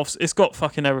 electrical cut-offs, it's got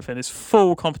fucking everything, it's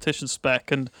full competition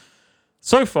spec, and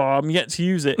so far I'm yet to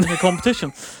use it in a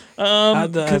competition.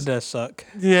 That does suck.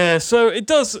 Yeah, so it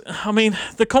does, I mean,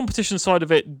 the competition side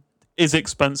of it is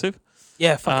expensive.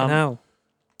 Yeah, fucking hell.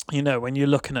 You know, when you're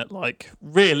looking at, like,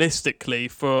 realistically,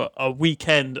 for a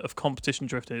weekend of competition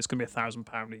drifting, it's going to be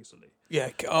 £1,000 easily. Yeah,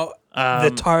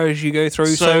 the tyres you go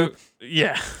through. So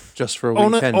yeah. Just for a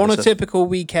weekend. On a typical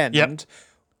weekend, Yep.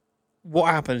 What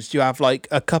happens? Do you have, like,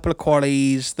 a couple of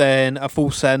qualies, then a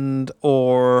full send,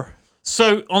 or...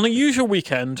 So, on a usual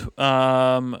weekend,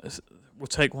 we'll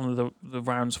take one of the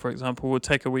rounds, for example. We'll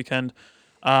take a weekend.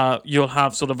 You'll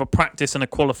have sort of a practice and a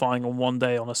qualifying on one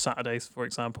day on a Saturday, for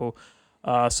example.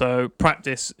 So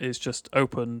practice is just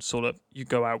open, sort of, you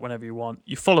go out whenever you want.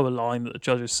 You follow a line that the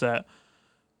judges set.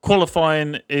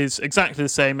 Qualifying is exactly the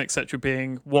same, except you're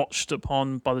being watched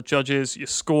upon by the judges. You're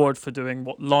scored for doing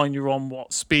what line you're on,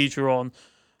 what speed you're on,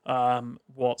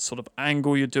 what sort of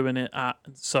angle you're doing it at,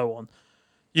 and so on.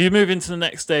 You move into the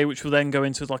next day, which will then go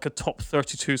into like a top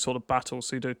 32 sort of battle.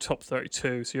 So you do top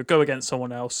 32. So you'll go against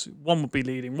someone else. One will be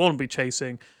leading, one will be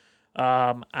chasing.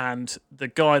 And the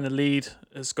guy in the lead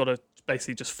has got to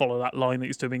basically just follow that line that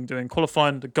he's doing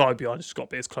qualifying. The guy behind has got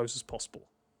to be as close as possible,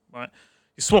 right?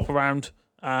 You swap around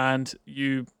and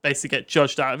you basically get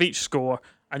judged out of each score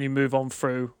and you move on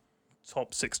through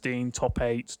top 16, top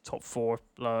 8, top 4,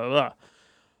 blah, blah, blah.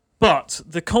 But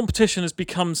the competition has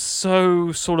become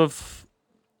so sort of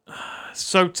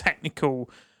so technical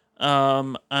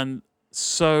and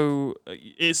so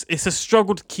it's a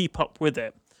struggle to keep up with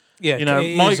it. Yeah, you know,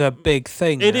 it is a big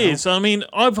thing. It now. is. I mean,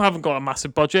 I haven't got a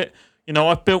massive budget. You know,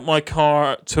 I've built my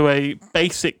car to a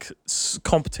basic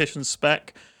competition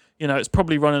spec. You know, it's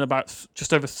probably running about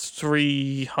just over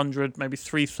 300, maybe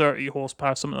 330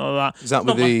 horsepower, something like that. Is that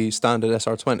with the standard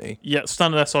SR20? Yeah,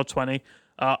 standard SR20.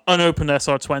 Unopened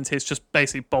SR20. It's just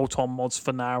basically bolt-on mods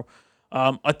for now.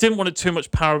 I didn't want it too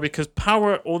much power because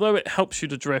power, although it helps you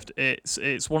to drift,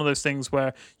 it's one of those things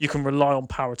where you can rely on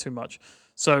power too much.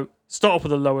 So start off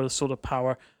with a lower sort of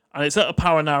power, and it's at a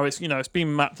power now. It's it's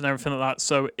been mapped and everything like that.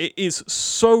 So it is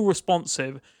so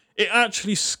responsive. It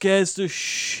actually scares the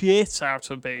shit out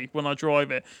of me when I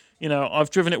drive it. I've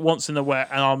driven it once in the wet,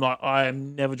 and I'm like, I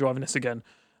am never driving this again.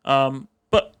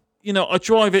 But I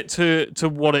drive it to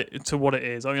what it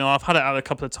is. I've had it out a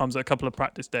couple of times at a couple of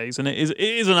practice days, and it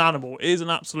is an animal. It is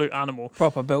an absolute animal.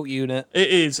 Proper built unit. It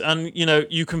is, and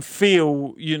you can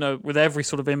feel, with every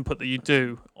sort of input that you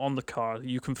do on the car,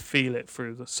 you can feel it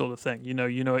through the sort of thing. You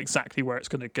know exactly where it's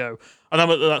going to go. And I'm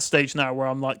at that stage now where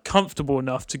I'm like comfortable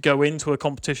enough to go into a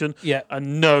competition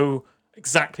and know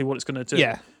exactly what it's going to do.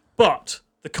 Yeah. But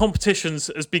the competitions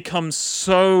has become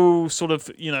so sort of,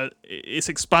 it's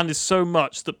expanded so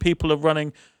much that people are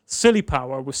running silly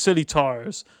power with silly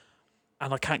tires,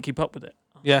 and I can't keep up with it.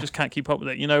 Yeah. I just can't keep up with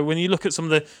it. When you look at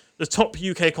some of the top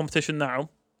UK competition now,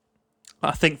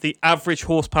 I think the average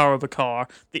horsepower of a car,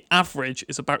 the average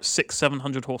is about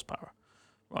 600-700 horsepower,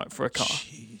 right, for a car.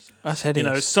 Jeez. That's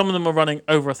hideous. Some of them are running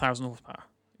over 1,000 horsepower.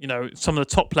 Some of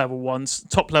the top level ones,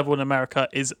 top level in America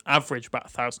is average about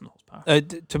 1,000 horsepower.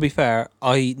 To be fair,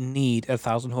 I need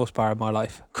 1,000 horsepower in my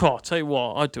life. God, I'll tell you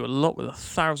what, I do a lot with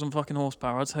 1,000 fucking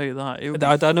horsepower. I'll tell you that.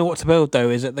 I don't know what to build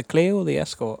though. Is it the Clio or the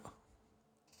Escort?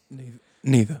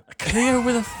 Neither. A Clio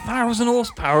with 1,000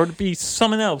 horsepower would be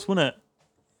something else, wouldn't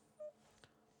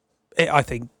it? I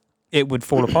think it would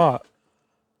fall apart.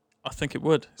 I think it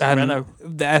would. It's And Renault.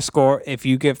 the Escort, if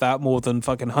you give that more than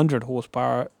fucking 100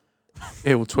 horsepower,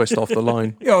 It will twist off the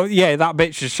line. yeah, that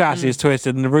bitch's chassis is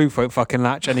twisted and the roof won't fucking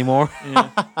latch anymore. Yeah.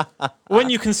 When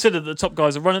you consider that the top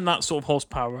guys are running that sort of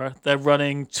horsepower, they're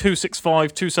running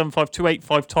 265, 275,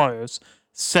 285 tyres,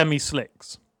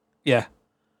 semi-slicks. Yeah.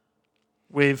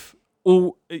 With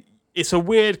all... It's a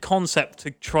weird concept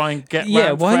to try and get Yeah,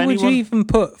 round for why would you anyone. even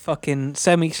put fucking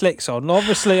semi-slicks on?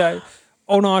 Obviously,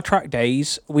 on our track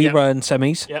days, we run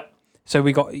semis. Yep. So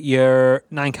we got your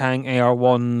Nankang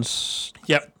AR1s.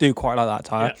 Yep. Do quite like that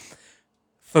tyre. Yep.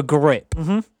 For grip.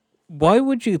 Mm-hmm. Why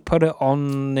would you put it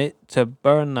on it to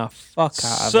burn the fuck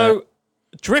out of it? So,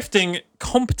 drifting,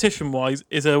 competition-wise,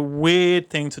 is a weird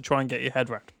thing to try and get your head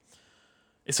around.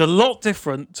 It's a lot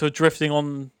different to drifting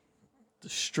on the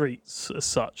streets as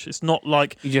such. It's not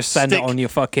like You just send it on your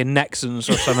fucking Nexons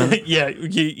or something. yeah,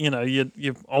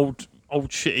 your old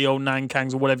shitty old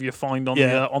Nankangs or whatever you find on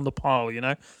the pile.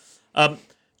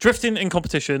 Drifting in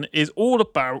competition is all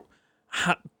about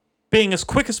being as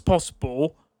quick as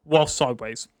possible while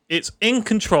sideways. It's in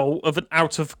control of an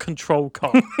out of control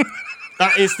car.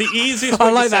 That is the easiest way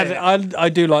I like to say that. it. I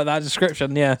do like that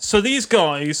description, yeah. So these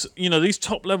guys, these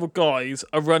top level guys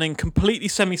are running completely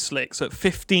semi-slicks at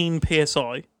 15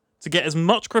 psi to get as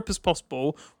much grip as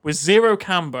possible with zero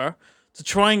camber to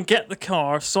try and get the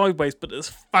car sideways but as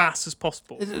fast as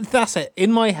possible. That's it.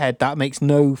 In my head, that makes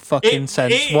no fucking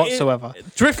sense whatsoever.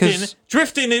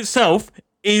 Drifting itself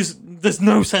there's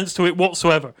no sense to it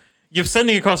whatsoever. You're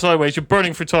sending a car sideways, you're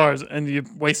burning through tires, and you're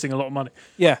wasting a lot of money.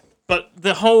 Yeah. But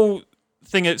the whole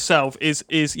thing itself is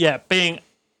being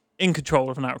in control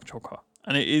of an out of control car,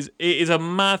 and it is a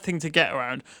mad thing to get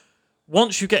around.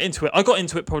 Once you get into it, I got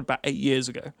into it probably about 8 years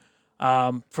ago,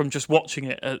 from just watching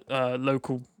it at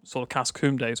local sort of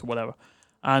Cascombe days or whatever,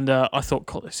 and I thought,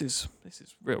 God, this is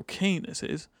real keen. This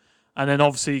is, and then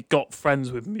obviously got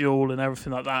friends with Mule and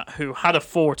everything like that who had a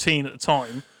 14 at the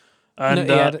time, and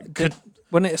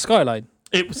Wasn't it a Skyline?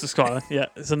 it was the Skyline. Yeah,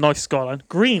 it's a nice Skyline,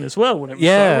 green as well when it was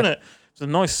Yeah. wasn't it? It's a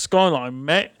nice Skyline,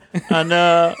 mate. And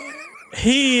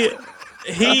he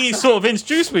sort of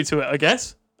introduced me to it, I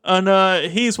guess.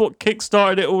 And he's what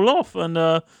kick-started it all off.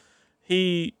 And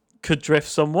he could drift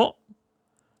somewhat.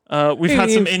 We've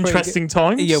had some interesting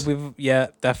times. Yeah,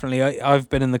 definitely. I've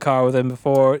been in the car with him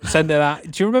before. Send it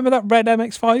that. Do you remember that red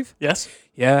MX-5? Yes.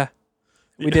 Yeah.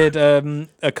 We did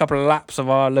a couple of laps of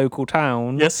our local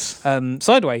town. Yes.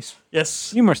 Sideways.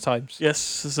 Yes. Numerous times.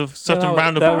 Yes. There's a certain That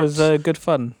roundabout. was good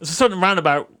fun. There's a certain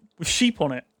roundabout with sheep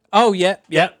on it. Oh yeah.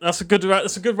 That's a good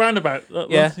roundabout.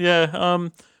 Yeah.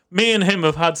 Me and him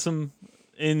have had some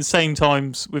insane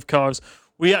times with cars.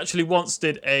 We actually once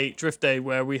did a drift day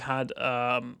where we had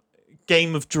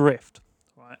game of drift,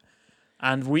 right?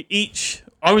 And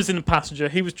I was in the passenger,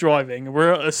 he was driving, and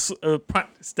we're at a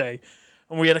practice day,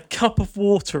 and we had a cup of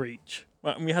water each,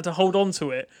 right? And we had to hold on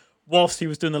to it whilst he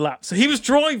was doing the lap. So he was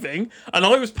driving and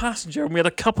I was passenger, and we had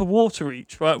a cup of water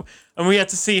each, right? And we had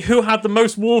to see who had the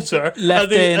most water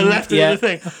Left in yeah. the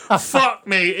thing. Fuck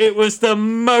me, it was the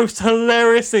most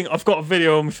hilarious thing. I've got a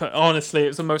video on my phone. Honestly, it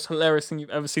was the most hilarious thing you've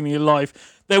ever seen in your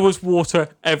life. There was water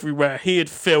everywhere. He had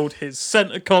filled his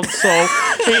center console.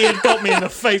 He had got me in the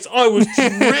face. I was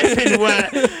dripping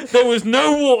wet. There was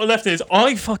no water left in his.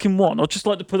 I fucking won. I'd just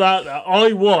like to put out there,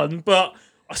 I won, but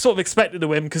I sort of expected to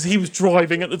win because he was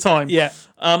driving at the time. Yeah.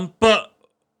 But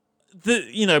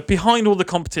behind all the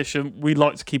competition, we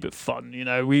like to keep it fun. You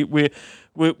know, we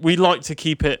like to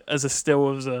keep it as a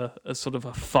sort of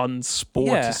a fun sport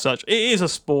as such. It is a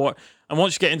sport, and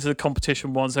once you get into the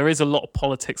competition ones, there is a lot of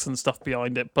politics and stuff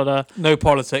behind it. But no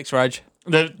politics, Raj.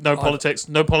 no politics.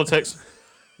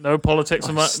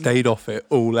 I stayed off it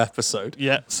all episode.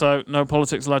 Yeah, so no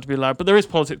politics allowed to be allowed, but there is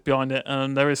politics behind it,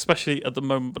 and there is, especially at the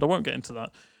moment. But I won't get into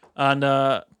that. And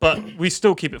but we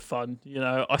still keep it fun. You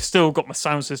know, I still got my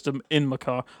sound system in my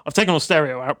car. I've taken all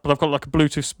stereo out, but I've got like a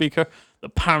Bluetooth speaker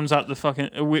that pounds out the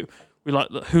fucking. We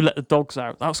like Who Let the Dogs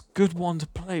Out. That's a good one to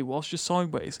play whilst you're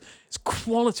sideways. It's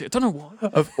quality. I don't know why.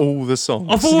 Of all the songs.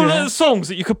 Of all the songs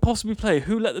that you could possibly play,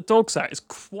 Who Let the Dogs Out is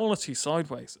quality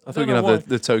sideways. I thought you could have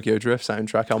the Tokyo Drift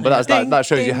soundtrack on, but that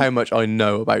shows you how much I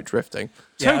know about drifting.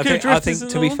 Yeah, Tokyo Drift I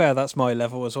think to be fair, that's my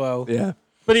level as well. Yeah.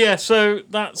 But yeah, so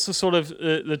that's the sort of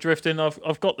the drifting.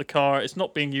 I've got the car. It's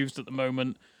not being used at the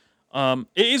moment. It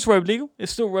is road legal.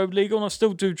 It's still road legal, and I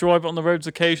still do drive it on the roads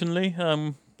occasionally.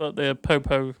 But the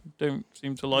Popo don't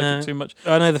seem to like it too much.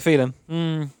 I know the feeling.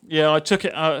 Yeah, I took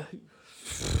it out.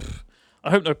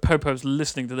 I hope no Popo's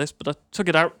listening to this, but I took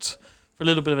it out for a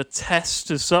little bit of a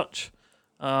test as such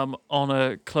on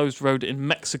a closed road in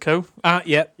Mexico.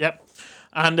 Yep.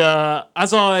 And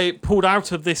as I pulled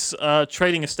out of this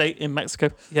trading estate in Mexico,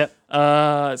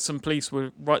 some police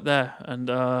were right there, and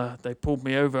they pulled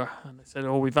me over, and they said,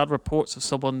 "Oh, we've had reports of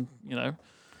someone,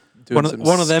 One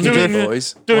of them drifty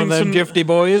boys. One of them drifty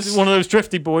boys. One of those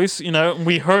drifty boys, and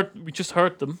we just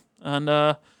heard them,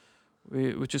 and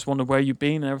we just wondered where you've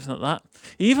been and everything like that.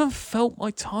 He even felt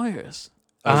my tyres.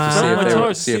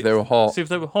 See if they were hot. See if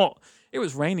they were hot. It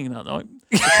was raining that night.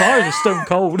 The tyres are stone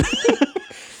cold.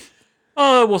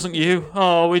 Oh, it wasn't you.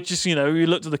 Oh, we just, we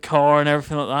looked at the car and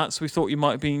everything like that, so we thought you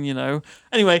might have been,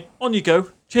 Anyway, on you go.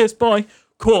 Cheers, bye.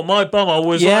 Cool, my bummer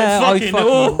was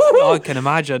I can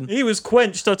imagine. He was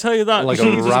quenched, I'll tell you that. Like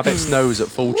a rabbit's nose at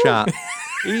full chat.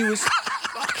 He was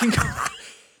fucking...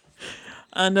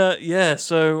 And,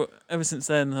 so ever since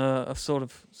then, I've sort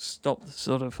of stopped the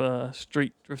sort of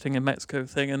street drifting in Mexico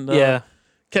thing and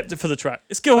kept it for the track.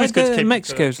 It's always good to keep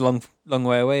Mexico's a long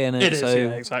way away, isn't it? It is,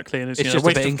 exactly. And it's just a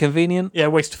bit inconvenient. Yeah,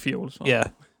 waste of fuel as well. Yeah.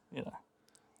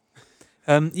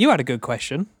 You had a good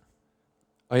question.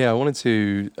 Oh, yeah, I wanted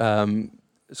to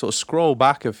sort of scroll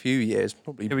back a few years,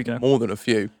 probably more than a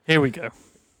few. Here we go.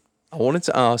 I wanted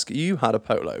to ask, you had a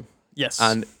Polo. Yes.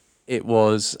 And it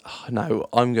was, no,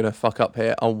 I'm going to fuck up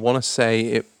here. I want to say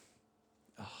it,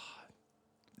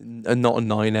 not a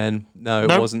 9N. No,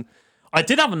 it wasn't. I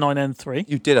did have a 9N3.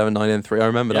 You did have a 9N3. I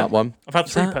remember that one. I've had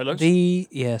 3 Polos.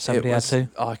 Somebody had 2.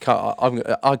 I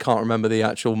can't remember the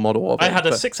actual model of it. I had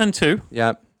a 6N2.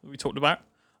 Yeah. We talked about.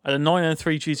 I had a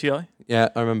 9N3 GTI. Yeah,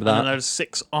 I remember that. And I had a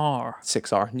 6R.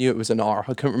 6R. Knew it was an R.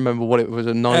 I couldn't remember what it was,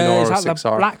 a 9R or a 6R.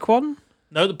 The black one?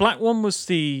 No, the black one was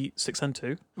the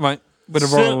 6N2. Right. With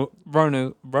a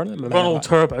Ronald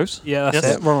turbos. Yeah, that's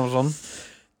it. Ronald's on.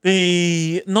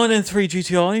 The 9N3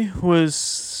 GTI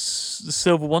was the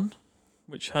silver one,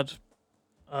 which had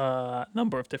a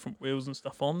number of different wheels and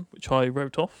stuff on, which I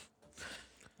wrote off.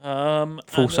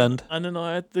 Full send. And then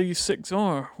I had the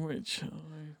 6R, which...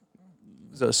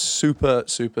 It's a super,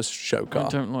 super show car. I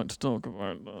don't like to talk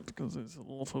about that because it's a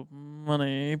lot of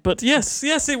money. But yes,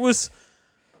 it was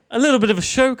a little bit of a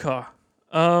show car.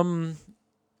 And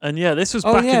yeah, this was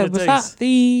back in the days. Was that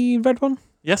the red one?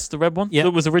 Yes, the red one. Yeah.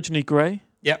 That was originally grey.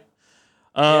 Yep.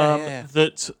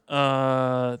 That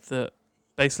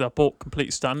basically I bought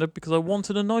complete standard because I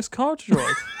wanted a nice car to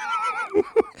drive.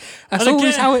 That's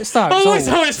always how it starts. Always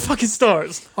how it fucking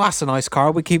starts. Oh, that's a nice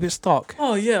car. We keep it stock.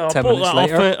 Oh yeah, I 10 bought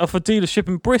minutes that off a dealership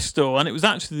in Bristol, and it was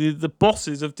actually the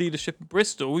bosses of dealership in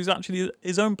Bristol. He's actually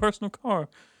his own personal car.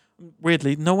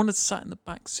 Weirdly, no one had sat in the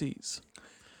back seats.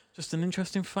 Just an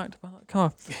interesting fact about that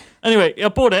car. Anyway, I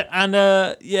bought it, and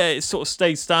it sort of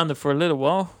stayed standard for a little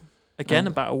while. Again,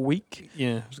 about a week.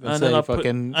 Yeah, and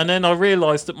then I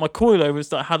realised that my coilovers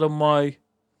that I had on my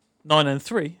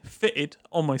 9N3 fitted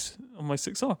on my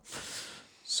 6R.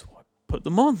 So I put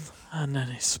them on, and then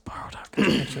it spiraled out.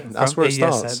 That's where it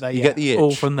starts. You get the itch.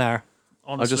 All from there.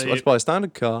 Honestly, I just buy a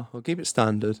standard car. I'll keep it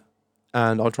standard.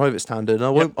 and I'll drive it standard. And I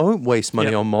won't waste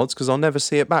money on mods because I'll never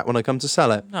see it back when I come to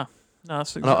sell it. No,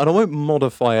 that's And I won't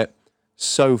modify it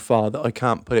so far that I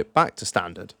can't put it back to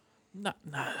standard. no,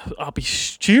 I'll be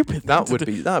stupid. That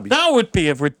would be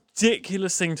a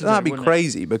ridiculous thing to do. that'd be wouldn't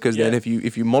crazy because then Yeah.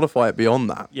 if you modify it beyond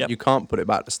that, Yep. you can't put it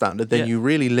back to standard. Then Yeah. you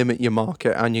really limit your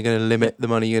market and you're going to limit the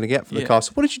money you're going to get for the Yeah. car.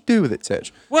 So what did you do with it,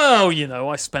 Titch? Well,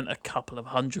 I spent a couple of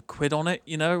 £100 on it.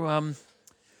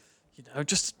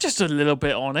 Just a little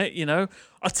bit on it.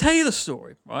 I'll tell you the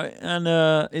story, right? And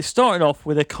it started off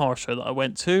with a car show that I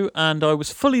went to, and I was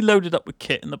fully loaded up with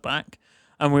kit in the back,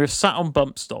 and we were sat on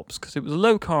bump stops because it was a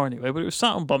low car anyway. But it was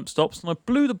sat on bump stops, and I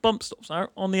blew the bump stops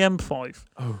out on the M5.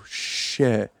 Oh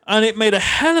shit! And it made a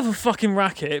hell of a fucking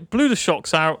racket. It blew the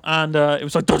shocks out, and it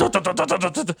was like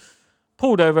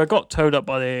pulled over, got towed up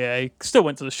by the AA. Still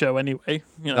went to the show anyway.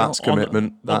 That's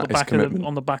commitment. That is commitment.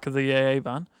 On the back of the AA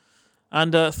van,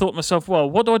 and thought to myself, well,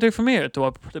 what do I do from here? Do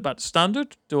I put it back to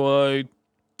standard? Do I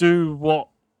do what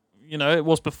it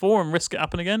was before and risk it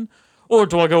happen again, or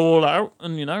do I go all out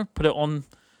and put it on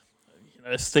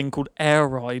this thing called Air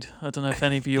Ride? I don't know if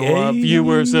any of your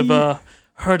viewers have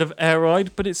heard of Air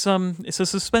Ride, but it's a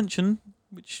suspension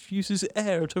which uses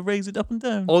air to raise it up and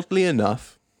down. Oddly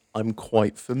enough, I'm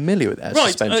quite familiar with air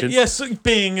Right, suspension. yes,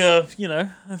 being a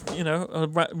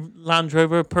Land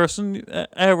Rover person,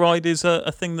 Air Ride is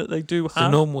a thing that they do It's a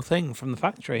have. normal thing from the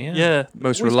factory, yeah. Yeah,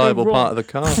 Most always go reliable wrong. part of the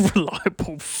car.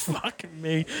 Reliable, fucking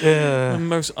me. Yeah. The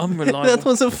most unreliable.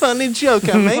 was a funny joke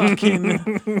I made.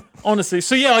 Fucking, honestly,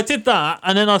 so yeah, I did that,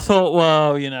 and then I thought,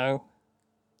 well,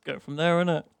 go from there,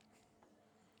 innit?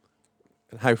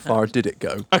 How far did it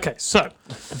go? Okay, so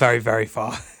Very, very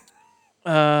far.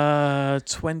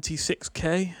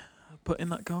 26k I put in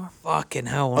that car. Fucking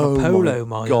hell, on a Polo,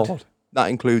 my mind. God, that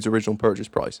includes original purchase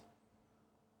price.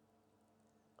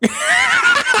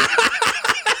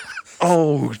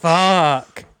 Oh,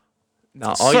 fuck.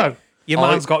 Now, So Your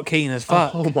man's got keen as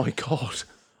fuck. oh my God.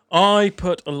 I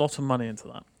put a lot of money into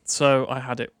that. So I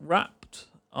had it wrapped.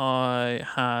 I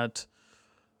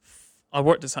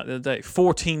worked this out the other day.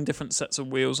 14 different sets of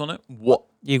wheels on it. What?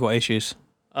 You got issues.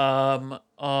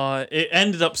 It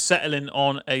ended up settling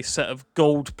on a set of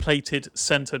gold-plated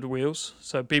centered wheels.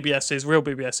 So BBSs, real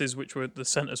BBSs, which were the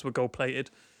centers were gold-plated.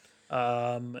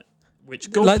 Which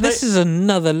This is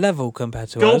another level compared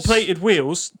to us. gold-plated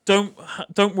wheels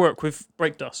don't work with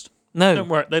brake dust. No. Don't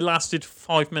work. They lasted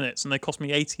 5 minutes and they cost me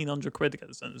 £1,800 to get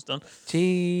the centers done.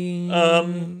 Gee.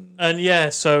 And yeah,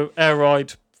 so Air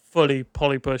Ride fully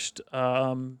poly pushed.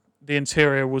 The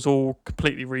interior was all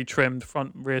completely retrimmed.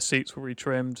 Front and rear seats were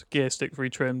retrimmed. Gear sticks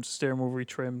retrimmed. Steering wheel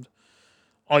retrimmed.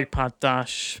 iPad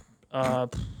dash.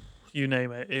 You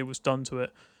name it. It was done to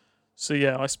it. So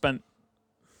yeah, I spent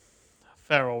a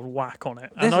fair old whack on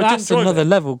it. And That's I another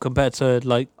level compared to I'm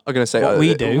going to say what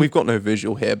we do. We've got no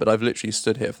visual here, but I've literally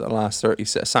stood here for the last 30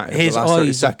 seconds. His the last 30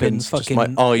 eyes have been seconds, just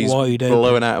fucking my eyes wide blowing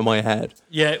open. out of my head.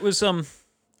 Yeah, it was a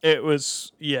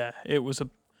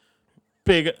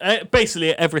big.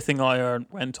 Basically, everything I earned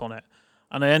went on it,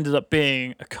 and it ended up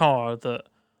being a car that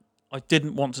I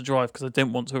didn't want to drive because I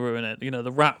didn't want to ruin it.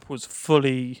 The wrap was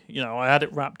fully. I had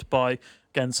it wrapped by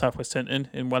again Southwest Tintin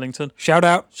in Wellington. Shout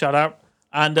out.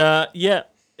 And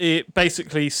it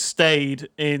basically stayed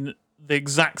in the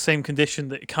exact same condition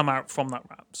that it come out from that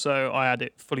wrap. So I had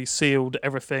it fully sealed,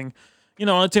 everything.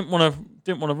 I didn't want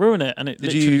to ruin it, and it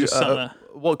Did literally you? just sat there.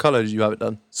 What colour did you have it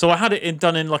done? So I had it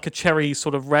done in like a cherry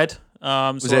sort of red.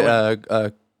 Was it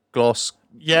a gloss?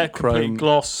 Yeah, complete chrome?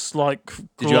 gloss, like gloss.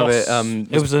 Did you have it?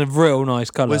 It was a real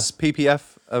nice colour. Was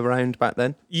PPF around back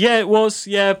then? Yeah, it was.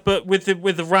 Yeah, but with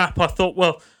the wrap, I thought,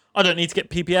 well, I don't need to get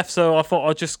PPF, so I thought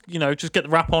I'd just get the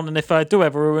wrap on, and if I do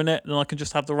ever ruin it, then I can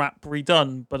just have the wrap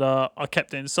redone. But I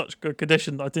kept it in such good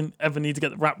condition that I didn't ever need to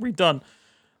get the wrap redone.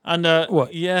 And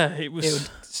What? Yeah, it was. It would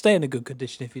stay in a good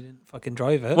condition if you didn't fucking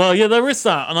drive it. Well, yeah, there is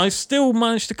that, and I still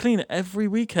managed to clean it every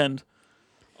weekend.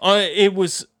 It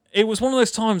was one of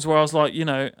those times where I was like, and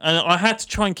I had to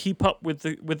try and keep up with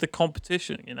the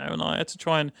competition, and I had to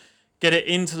try and get it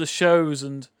into the shows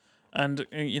and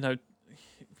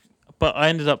but I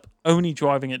ended up only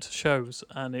driving it to shows,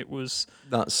 and it was.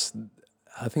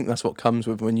 I think that's what comes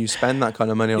with when you spend that kind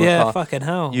of money on a yeah, car. fucking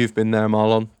hell. You've been there,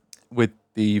 Marlon, with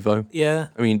the Evo. Yeah.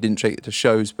 I mean, you didn't take it to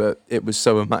shows, but it was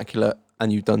so immaculate,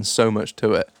 and you've done so much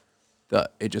to it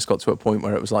that it just got to a point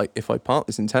where it was like, if I park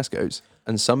this in Tesco's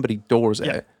and somebody doors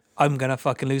Yeah. it, I'm going to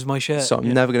fucking lose my shirt. so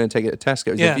I'm never going to take it to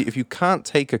Tesco's. Yeah. If you can't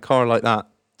take a car like that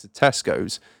to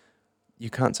Tesco's, you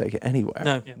can't take it anywhere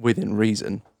No. Yeah. within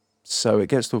reason. So it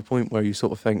gets to a point where you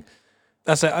sort of think,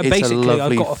 That's it. It's Basically, a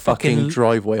lovely I've got a fucking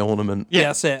driveway ornament. Yeah,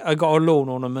 that's it. I got a lawn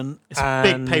ornament. It's a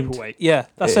big paperweight. Yeah,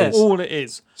 that's It it. is. All it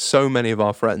is. So many of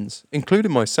our friends,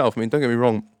 including myself. I mean, don't get me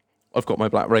wrong. I've got my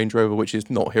black Range Rover, which is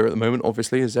not here at the moment,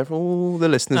 obviously, as all the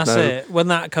listeners That's know. it. When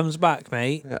that comes back,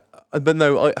 mate. Yeah. But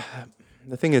no,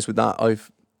 the thing is with that,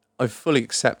 I've fully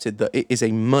accepted that it is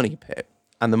a money pit,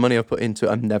 and the money I put into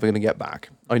it, I'm never going to get back.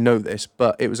 I know this,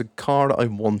 but it was a car that I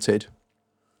wanted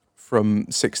from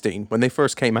 16. When they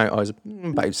first came out, I was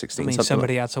about 16. I mean, something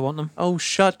somebody had to want them. oh,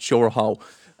 shut your hole.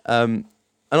 And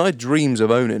I had dreams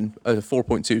of owning a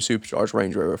 4.2 supercharged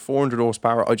Range Rover, 400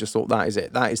 horsepower. I just thought that is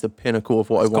it. That is the pinnacle of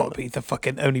what It's I got want. to be the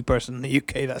fucking only person in the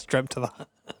UK that's dreamt of that.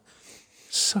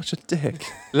 Such a dick.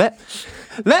 Let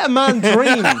a man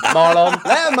dream, Marlon.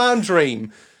 Let a man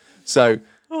dream. So,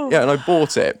 yeah, and I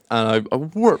bought it, and I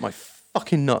worked my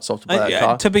fucking nuts off to buy that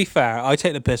car. To be fair, I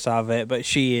take the piss out of it, but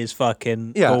she is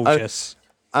fucking gorgeous.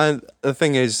 And the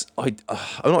thing is, I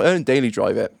don't daily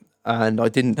drive it, and I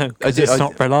didn't. No, because it's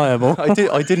not reliable. I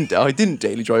didn't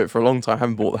daily drive it for a long time. I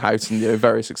haven't bought the house and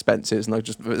various expenses, and I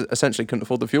just essentially couldn't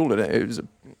afford the fuel in it. It was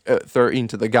at 13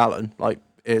 to the gallon. Like,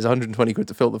 it's 120 quid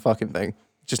to fill the fucking thing.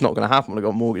 Just not going to happen when I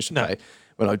got a mortgage to pay.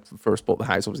 When I first bought the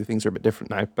house, obviously things are a bit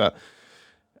different now. But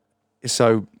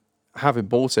so having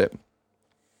bought it,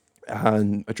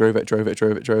 and I drove it,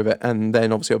 and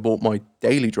then obviously I bought my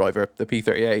daily driver, the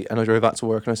P38, and I drove that to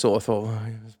work, and I sort of thought, I'll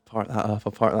park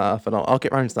that up, and I'll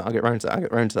get round to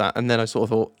that, and then I sort of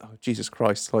thought, oh, Jesus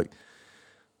Christ, like,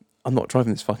 I'm not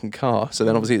driving this fucking car. So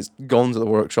then obviously it's gone to the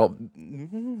workshop.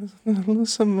 An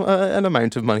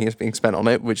amount of money is being spent on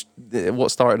it, which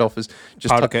what started off as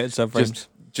just subframes.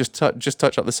 just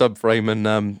touch up the subframe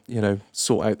and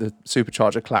sort out the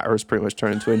supercharger clatter has pretty much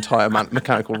turned into an entire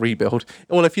mechanical rebuild.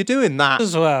 Well, if you're doing that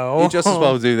As well. you just as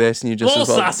well do this, and you just as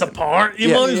well. That's apart. You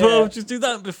might as well just do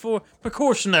that before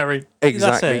precautionary.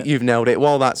 Exactly, That's it. you've nailed it.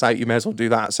 While that's out, you may as well do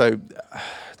that. So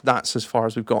that's as far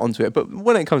as we've got onto it. But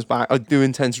when it comes back, I do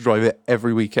intend to drive it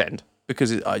every weekend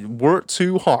because I work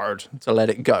too hard to let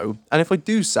it go. And if I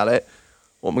do sell it,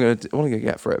 what am I going to do? What am I going to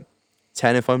get for it?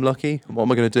 10 if I'm lucky. And what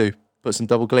am I going to do? Put some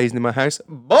double glazing in my house?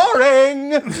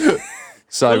 Boring.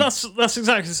 So Well, that's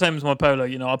exactly the same as my Polo.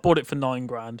 I bought it for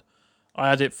 $9,000. I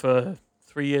had it for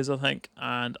 3 years, I think,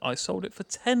 and I sold it for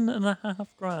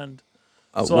 $10,500.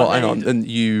 So hang on.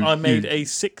 And I made a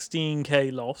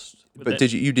 16K loss. But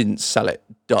you didn't sell it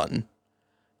done?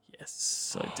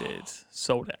 Yes, I did.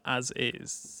 Sold it as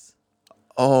is.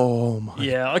 Oh my.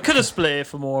 Yeah, I could have split it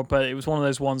for more, but it was one of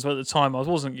those ones where at the time I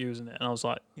wasn't using it, and I was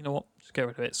like, you know what, just get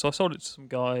rid of it. So I sold it to some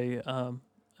guy,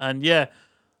 and yeah,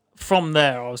 from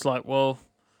there I was like, well,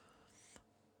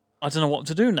 I don't know what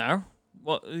to do now.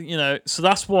 So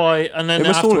that's why. And then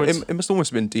afterwards, it must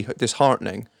almost have been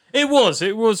disheartening. It was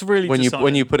really when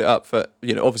disheartening. you put it up for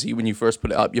obviously when you first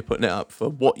put it up, you're putting it up for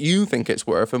what you think it's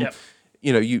worth, and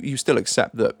you still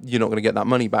accept that you're not going to get that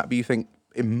money back, but you think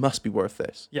it must be worth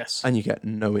this. Yes. And you get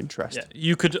no interest.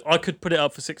 Yeah, I could put it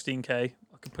up for 16K. I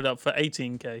could put it up for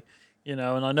 18K. And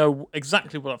I know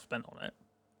exactly what I've spent on it,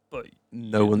 but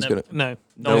no one's gonna.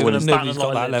 Nobody's got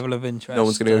that eyelids. level of interest. No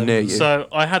one's gonna go near you. So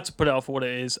I had to put it up for what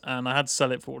it is, and I had to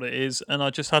sell it for what it is, and I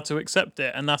just had to accept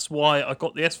it, and that's why I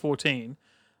got the S14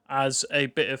 as a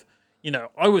bit of.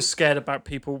 I was scared about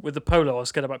people with the Polo. I was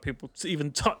scared about people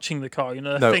even touching the car.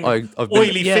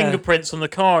 Oily fingerprints on the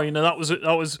car. That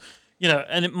was.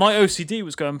 And my OCD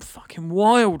was going fucking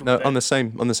wild. No, on the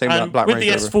same and black with Range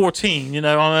the Rover. S14,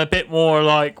 I'm a bit more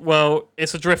like, well,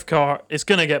 it's a drift car. It's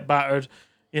gonna get battered.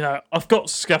 I've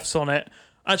got scuffs on it.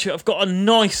 Actually, I've got a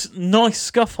nice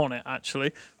scuff on it.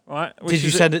 Actually, right? Did you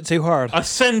send it too hard? I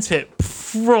sent it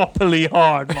properly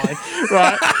hard, mate.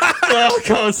 Right? I've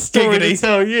got a story to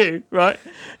tell you. Right?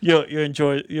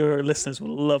 Your listeners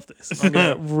will love this. I'm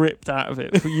gonna get ripped out of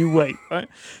it. But you wait. Right?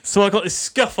 So I got this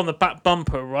scuff on the back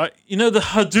bumper. Right? The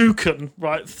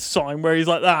Hadouken sign where he's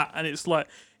like that, and it's like.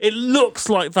 It looks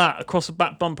like that across the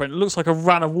back bumper, and it looks like I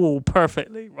ran a wall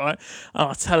perfectly, right?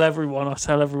 And I tell everyone,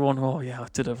 oh yeah, I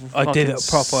did a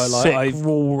proper sick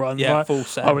wall run, right? Full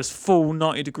set. I was full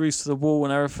 90 degrees to the wall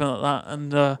and everything like that,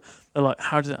 and they're like,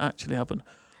 how did it actually happen?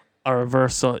 I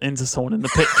reversed into someone in the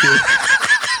pit queue.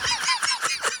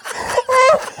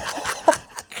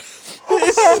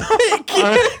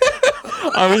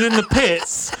 I was in the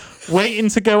pits. Waiting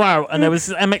to go out, and there was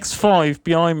this MX-5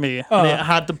 behind me, and it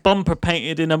had the bumper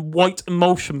painted in a white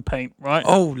emulsion paint, right?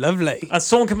 Oh, lovely. And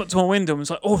someone came up to my window and was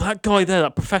like, that guy there,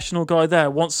 that professional guy there,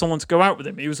 wants someone to go out with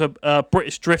him. He was a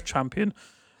British drift champion.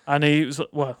 And he was,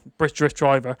 British drift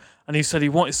driver, and he said he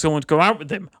wanted someone to go out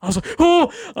with him. I was like, oh,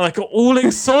 and I got all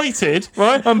excited,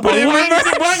 right? And put it in wanged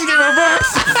in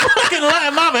reverse, fucking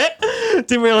let him have it.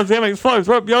 Didn't realise the MX-5 was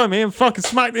right behind me and fucking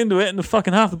smacked into it, and the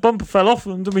fucking half the bumper fell off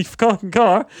under my fucking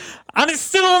car, and it's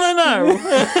still on there now.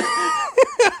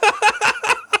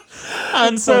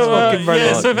 And so,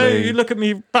 so if you look at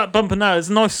me back bumper now, there's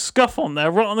a nice scuff on there,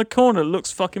 right on the corner. It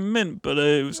looks fucking mint, but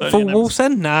it was full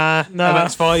Wolfson? Nah,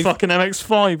 MX-5. Fucking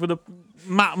MX-5 with a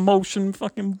matte emulsion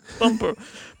fucking bumper.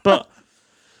 But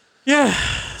yeah,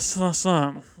 so that's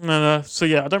that. So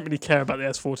yeah, I don't really care about the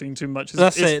S14 too much.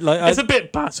 That's it. Like, it's a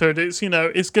bit battered. It's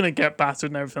it's gonna get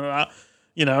battered and everything like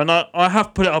that. And I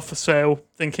have put it up for sale,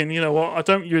 thinking, you know what, I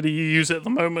don't really use it at the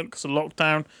moment because of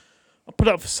lockdown. I put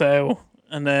it up for sale.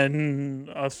 And then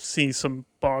I've seen some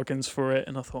bargains for it,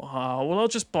 and I thought, I'll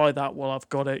just buy that while I've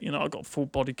got it. I've got a full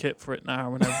body kit for it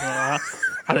now and everything like that.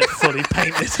 Had it fully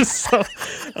painted and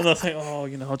stuff. And I think,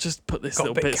 I'll just put this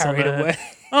little bit on it. Away.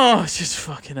 Oh, it's just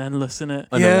fucking endless, isn't it?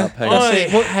 I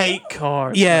hate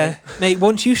cars. Yeah, mate.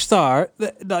 Once you start,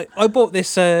 like I bought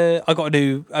this. I got a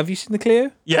new. Have you seen the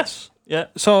Clio? Yes. Yeah.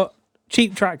 So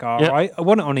cheap track car, right? I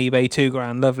won it on eBay,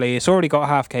 $2,000, lovely. It's already got a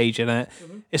half cage in it.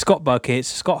 Mm-hmm. It's got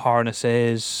buckets, it's got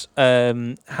harnesses,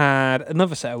 had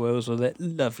another set of wheels with it,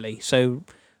 lovely. So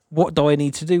what do I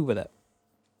need to do with it?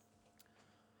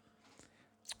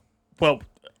 Well,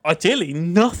 ideally,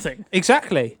 nothing.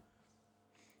 Exactly.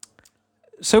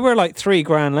 So we're like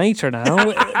 $3,000 later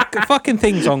now. Fucking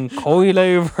things on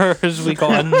coilovers. We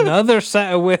got another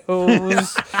set of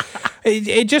wheels.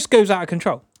 It just goes out of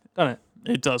control, doesn't it?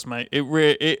 It does, mate.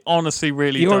 It honestly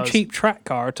really does. Your cheap track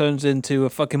car turns into a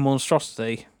fucking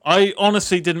monstrosity. I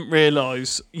honestly didn't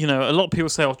realise, a lot of people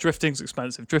say, drifting's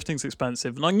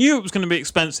expensive. And I knew it was going to be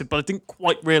expensive, but I didn't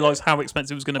quite realise how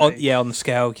expensive it was going to be. Yeah, on the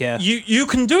scale, yeah. You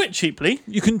can do it cheaply.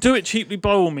 You can do it cheaply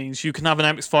by all means. You can have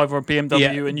an MX-5 or a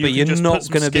BMW and you can just put some skid wheels.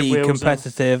 But you're not going to be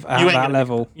competitive at that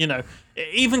level. It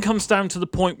even comes down to the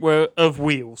point of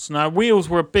wheels. Now, wheels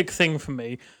were a big thing for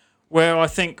me, where I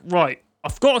think, right,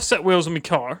 I've got a set wheels on my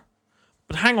car,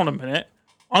 but hang on a minute.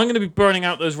 I'm going to be burning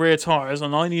out those rear tyres,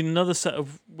 and I need another set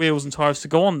of wheels and tyres to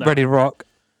go on there. Ready to rock.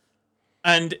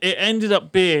 And it ended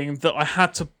up being that I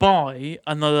had to buy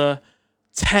another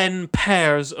 10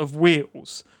 pairs of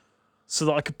wheels so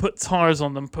that I could put tyres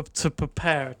on them to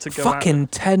prepare to go Fucking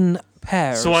out. 10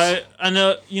 pairs. So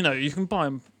you can buy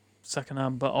them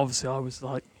secondhand, but obviously I was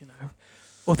like,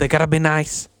 oh, they gotta be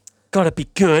nice. Gotta be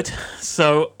good.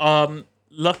 So,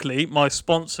 luckily, my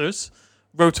sponsors,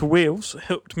 Rotor Wheels,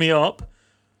 hooked me up,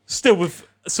 still with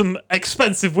some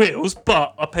expensive wheels,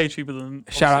 but I pay cheaper than...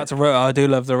 Shout out to Rotor, I do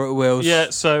love the Rotor Wheels. Yeah,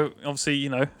 so obviously,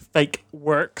 fake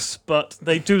works, but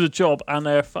they do the job and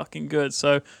they're fucking good.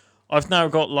 So I've now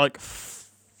got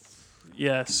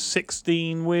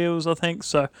 16 wheels, I think,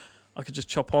 so I could just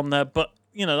chop on there. But,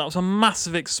 that was a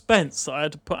massive expense that I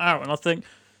had to put out, and I think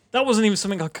that wasn't even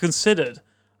something I considered.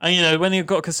 And, when you've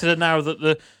got to consider now that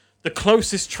the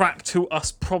closest track to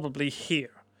us probably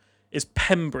here is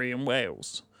Pembrey in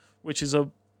Wales, which is a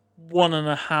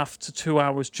 1.5 to 2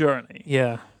 hours journey.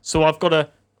 Yeah. So I've got to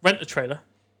rent a trailer,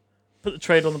 put the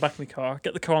trailer on the back of my car,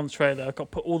 get the car on the trailer, I've got to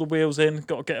put all the wheels in,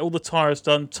 got to get all the tyres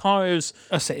done. Tyres...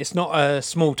 That's it, it's not a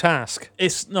small task.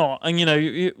 It's not. And,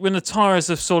 when the tyres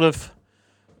are sort of...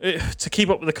 to keep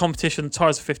up with the competition, the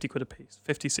tyres are 50 quid a piece,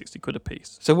 50, 60 quid a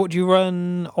piece. So what do you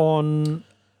run on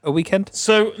a weekend?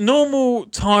 So normal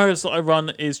tyres that I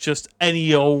run is just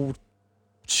any old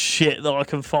shit that I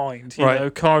can find. You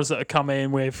know, cars that are come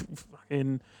in with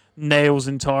fucking nails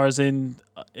in tyres in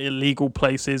illegal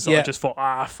places. I just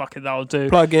thought, fuck it, that'll do.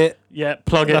 Plug it. Yeah,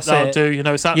 plug it, that'll do.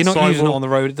 It's outside. You're not using it on the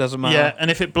road, it doesn't matter. Yeah, and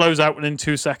if it blows out within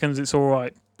 2 seconds, it's all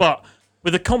right. But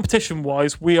with the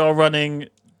competition-wise, we are running...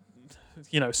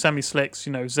 semi-slicks,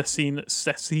 Zestino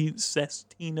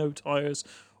tyres,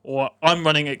 or I'm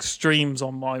running Extremes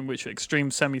on mine, which are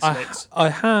Extreme semi-slicks. I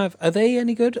have. Are they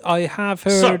any good? I have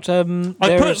heard.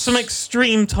 I put some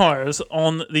Extreme tyres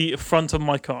on the front of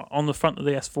my car, on the front of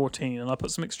the S14, and I put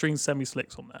some Extreme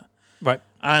semi-slicks on there. Right.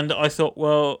 And I thought,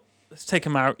 well, let's take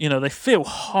them out. They feel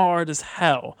hard as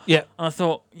hell. Yeah. And I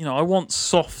thought, I want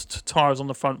soft tyres on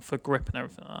the front for grip and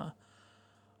everything like that.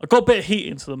 I got a bit of heat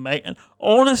into them, mate, and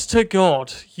honest to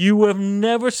God, you have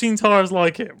never seen tyres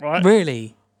like it, right?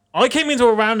 Really? I came into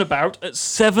a roundabout at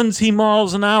 70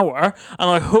 miles an hour, and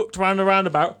I hooked round a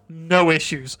roundabout, no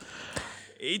issues.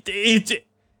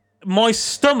 My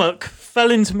stomach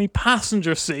fell into my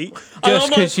passenger seat. Just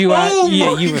because you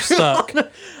were stuck.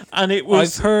 And it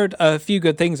was... I've heard a few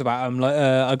good things about them. Like,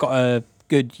 I got a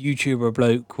good YouTuber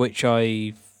bloke, which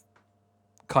I've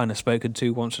kind of spoken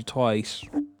to once or twice.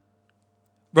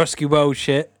 Rusky World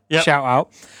shit. Yep. shout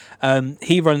out.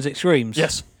 He runs Extremes.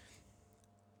 Yes,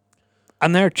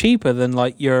 And they're cheaper than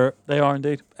like your they are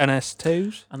indeed.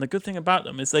 NS2s. And the good thing about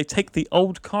them is they take the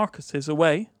old carcasses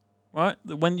away, right?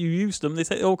 When you use them, they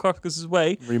take the old carcasses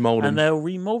away, Remold and them. they'll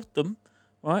remold them,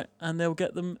 right? And they'll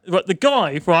get them. Right, the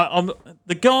guy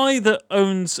that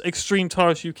owns Extreme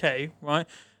Tires UK, right?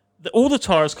 All the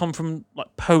tires come from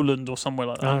like Poland or somewhere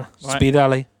like that, right? Speed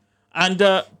Alley. And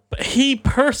but he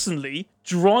personally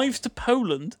drives to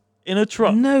Poland in a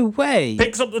truck, No way.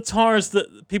 picks up the tires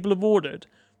that people have ordered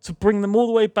to bring them all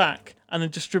the way back, and then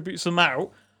distributes them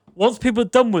out. Once people are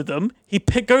done with them, he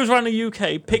goes around the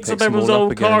UK, picks up them everyone's all up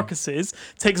old again. carcasses,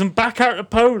 takes them back out to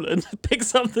Poland,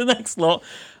 picks up the next lot,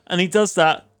 and he does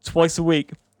that twice a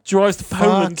week. Drives to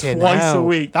Poland Fucking twice a hell.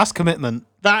 week. That's commitment.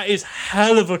 That is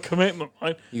hell of a commitment,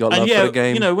 right? You got and love for the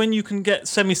game. you know, when you can get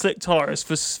semi-slick tires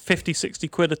for 50, 60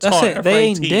 quid a That's tire it. for They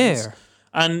ain't 18s, there.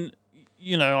 and,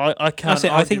 you know, I can't That's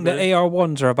it. I think argue the with it.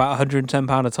 AR1s are about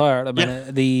 £110 a tyre at the Yeah.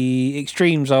 minute. The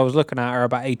Extremes I was looking at are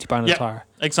about £80 Yeah. a tyre.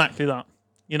 Exactly that.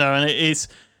 You know, and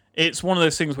it's one of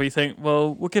those things where you think,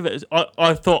 well, we'll give it.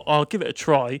 I thought I'll give it a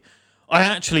try.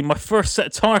 My first set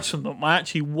of tires from them, I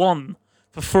actually won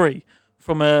for free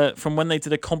from when they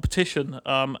did a competition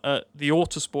at the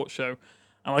Autosport show,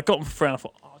 and I got them for free. And I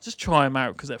thought, I'll just try them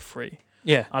out because they're free.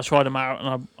 Yeah. I tried them out,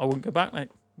 and I wouldn't go back, mate.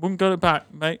 Wouldn't go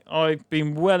back, mate. I've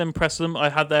been well impressed with them.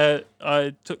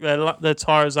 I took their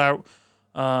tires out.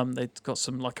 They've got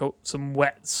some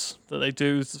wets that they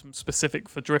do, some specific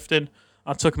for drifting.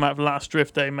 I took them out for last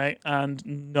drift day, mate, and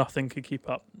nothing could keep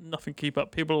up. Nothing could keep up.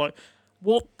 People are like,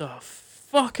 what the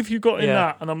fuck have you got in Yeah.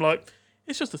 that? And I'm like,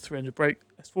 it's just a 300 brake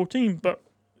S14, but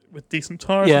with decent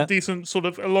tires, Yeah. and decent sort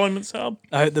of alignment setup.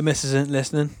 I hope the missus isn't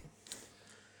listening.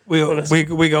 We Well,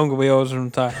 we go and get wheels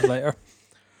from tyres later.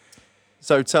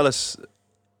 So tell us,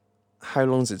 how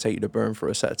long does it take you to burn for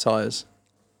a set of tyres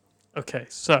Okay,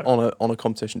 so on a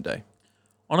competition day?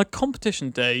 on a competition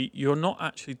day, you're not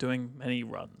actually doing many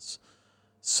runs.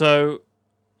 So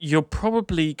you're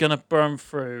probably going to burn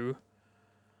through...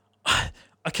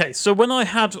 Okay, so when I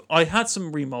had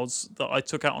some remolds that I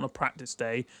took out on a practice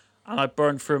day, and I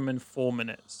burned through them in 4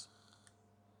 minutes.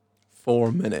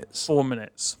 4 minutes. 4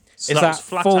 minutes. So Is was that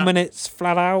flat 4 out. minutes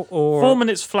flat out or 4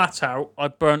 minutes flat out, I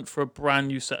burnt for a brand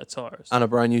new set of tyres. And a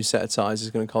brand new set of tyres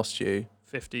is going to cost you.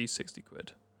 50, 60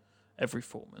 quid every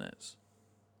 4 minutes.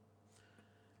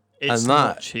 It's and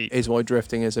not that cheap. is why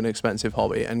drifting is an expensive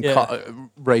hobby and Yeah.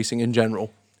 racing in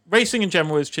general. Racing in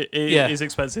general is Yeah. is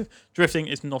expensive. Drifting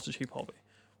is not a cheap hobby.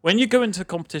 When you go into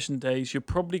competition days, you're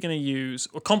probably going to use,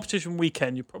 or competition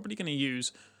weekend, you're probably going to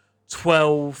use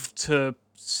 12 to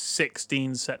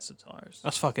 16 sets of tyres.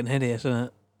 That's fucking hideous, isn't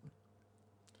it?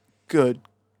 Good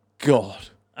God.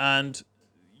 And,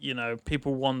 you know,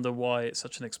 people wonder why it's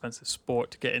such an expensive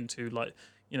sport to get into. Like,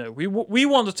 you know, we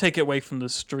want to take it away from the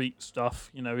street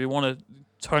stuff. You know, we want to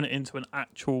turn it into an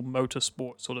actual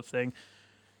motorsport sort of thing.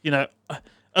 You know, at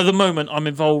the moment, I'm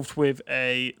involved with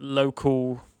a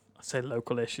local, I say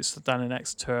local-ish, it's down in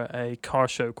Exeter, a car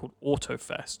show called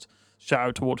Autofest. Shout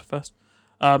out to Autofest.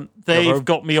 They've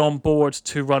got me on board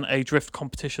to run a drift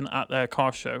competition at their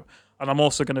car show. And I'm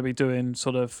also going to be doing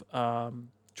sort of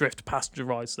drift passenger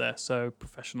rides there. So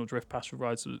professional drift passenger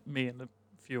rides. Me and a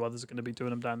few others are going to be doing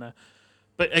them down there.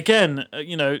 But again,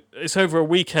 you know, it's over a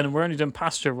weekend and we're only doing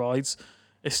passenger rides.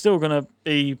 It's still going to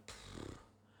be,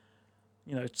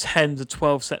 you know, 10 to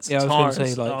 12 sets Yeah, I of was gonna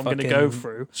tires say, like, that I'm going to go fucking-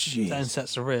 through. 10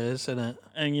 sets of rears, isn't it?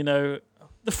 And, you know,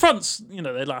 the fronts, you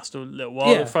know, they last a little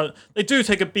while. Yeah. The front, they do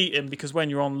take a beating because when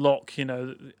you're on lock, you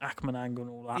know, the Ackerman angle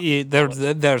and all that. Yeah,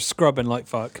 they're scrubbing like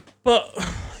fuck. But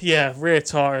yeah, rear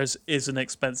tires is an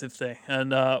expensive thing,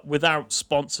 and without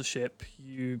sponsorship,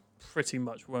 you pretty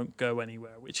much won't go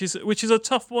anywhere. Which is a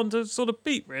tough one to sort of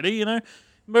beat, really. You know,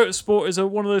 motorsport is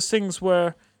one of those things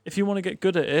where if you want to get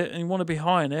good at it and you want to be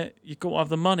high in it, you've got to have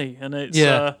the money, and it's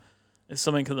it's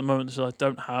something at the moment that I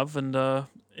don't have, and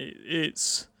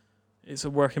it's a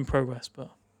work in progress, but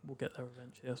we'll get there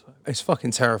eventually. I suppose. It's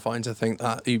fucking terrifying to think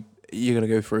that you're going to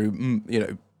go through, you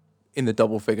know, in the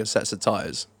double figure sets of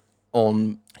tyres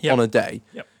on a day.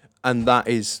 Yep. And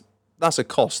that's a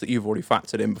cost that you've already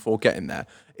factored in before getting there.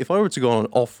 If I were to go on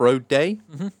an off-road day,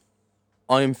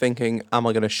 I am thinking, am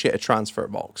I going to shit a transfer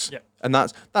box? Yep. And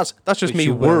that's just Which me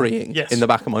you will. worrying Yes. in the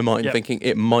back of my mind, Yep. thinking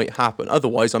it might happen.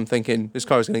 Otherwise, I'm thinking this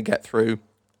car's going to get through.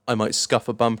 I might scuff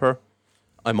a bumper.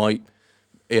 I might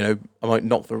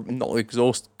knock the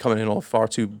exhaust coming in on a far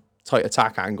too tight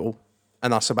attack angle,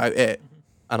 and that's about it.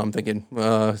 And I'm thinking,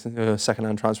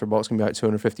 second-hand transfer box can be about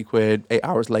 250 quid, 8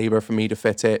 hours labour for me to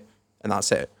fit it, and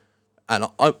that's it. And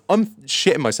I'm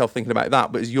shitting myself thinking about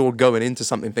that, but as you're going into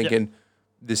something thinking,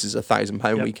 this is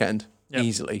 £1,000 Yep. weekend Yep.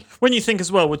 easily. When you think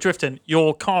as well with drifting,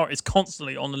 your car is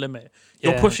constantly on the limit.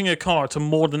 You're Yeah. pushing a car to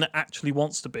more than it actually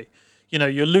wants to be. You know,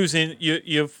 you're losing.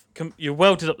 You're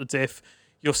welded up the diff.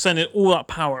 You're sending all that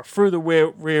power through the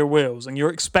rear wheels, and you're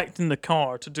expecting the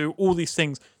car to do all these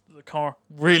things that the car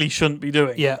really shouldn't be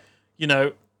doing. Yeah. You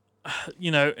know,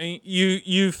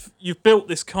 you've built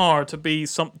this car to be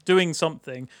doing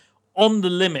something on the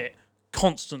limit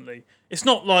constantly. It's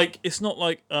not like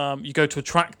you go to a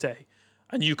track day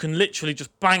and you can literally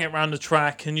just bang it around the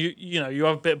track, and you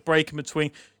have a bit of break in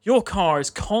between. Your car is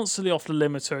constantly off the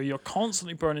limiter. You're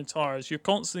constantly burning tires. You're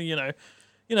constantly,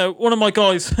 one of my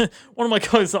guys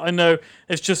that I know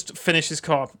has just finished his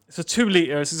car. It's a 2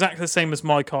 litre. It's exactly the same as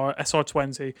my car,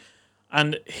 SR20,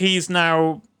 and he's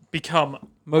now become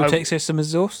Motec system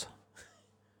exhaust.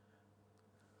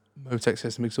 Motec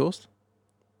system exhaust?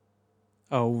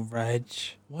 Oh, Reg.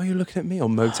 Why are you looking at me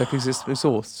on Motec system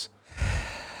exhausts?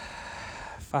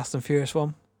 Fast and Furious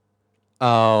one.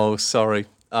 Oh, sorry.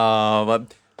 I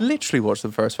literally watched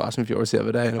the first Fast and Furious the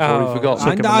other day, and I probably forgot.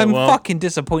 Took him a I'm little while. fucking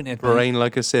disappointed. mate. Brain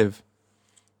like a sieve.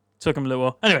 Took him a little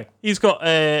while. Anyway, he's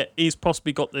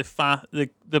possibly got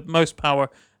the most power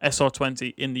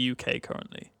SR20 in the UK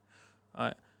currently.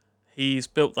 Right, he's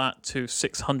built that to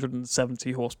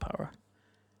 670 horsepower.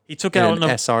 He took In out an in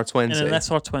SR20. an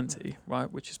SR20, right,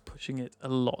 which is pushing it a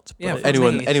lot. Yeah, But fuck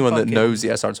anyone me, it's anyone that fucking- knows the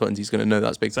SR20 is going to know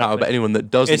that's big power, Exactly. but anyone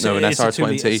that doesn't know an it's a 2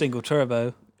 litre SR20 single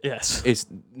turbo. yes,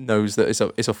 knows that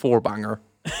it's a four banger.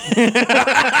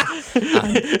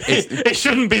 it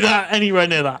shouldn't be that anywhere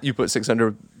near that. You put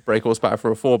 600 brake horsepower for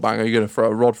a four banger, you're going to throw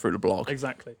a rod through the block.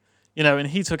 Exactly. And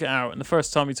he took it out, and the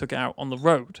first time he took it out on the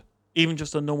road, even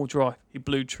just a normal drive, he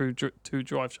blew through 2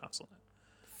 drive shafts on it.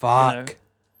 Fuck. You know?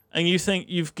 And you think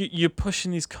you're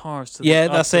pushing these cars to Yeah,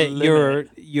 the that's upper it. limit.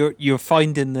 You're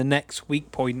finding the next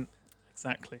weak point.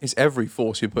 Exactly. It's every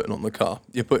force you're putting on the car.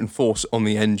 You're putting force on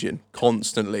the engine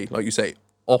constantly, like you say,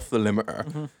 off the limiter.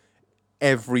 Mm-hmm.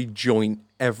 Every joint,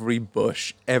 every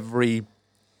bush, everything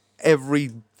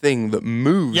that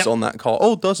moves Yep. on that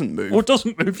car, doesn't move, Or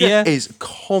doesn't move. Yeah. is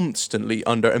constantly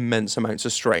under immense amounts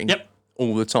of strain. Yep.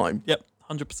 All the time. Yep.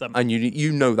 100%. And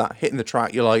you know that hitting the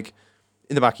track, you're like,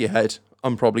 in the back of your head,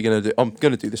 I'm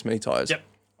gonna do this many tires. Yep.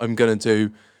 I'm gonna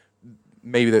do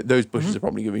maybe those bushes are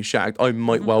probably gonna be shagged. I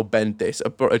might well bend this.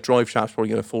 A drive shaft's probably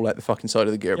gonna fall out the fucking side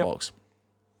of the gearbox.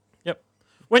 Yep.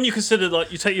 When you consider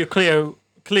you take your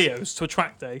Clios to a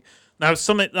track day, now that's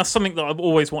something that I've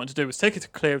always wanted to do is take it to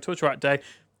Clio to a track day,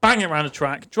 bang it around the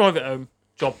track, drive it home,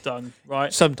 job done.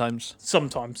 Right. Sometimes.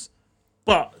 Sometimes,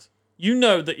 but you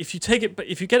know that if you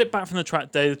get it back from the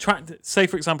track day, say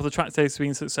for example the track day has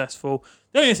been successful,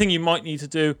 the only thing you might need to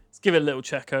do is give it a little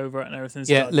check over it and everything's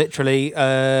Yeah, done. literally.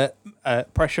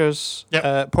 Pressures.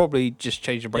 Yep. Probably just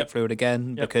change the brake Yep. fluid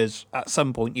again Yep. because at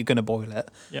some point you're going to boil it.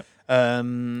 Yep.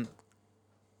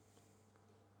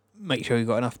 Make sure you've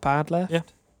got enough pad left. Yeah.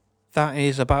 That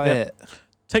is about Yeah. it.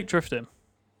 Take drifting.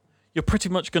 You're pretty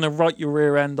much going to write your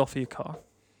rear end off of your car.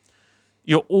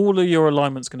 All of your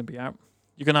alignment's going to be out.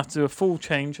 You're going to have to do a full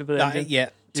change of the engine. Yeah.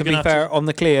 To You're be gonna have fair, on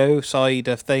the Clio side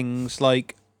of things,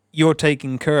 like you're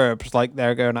taking curbs like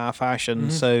they're going out of fashion,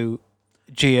 Mhm. so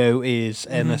Geo is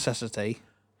a Mhm. necessity.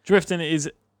 Drifting is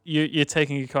you're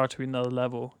taking your car to another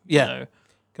level. Yeah. You know.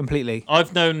 Completely.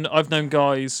 I've known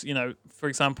guys, for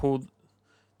example,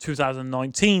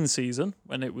 2019 season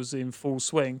when it was in full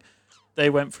swing, they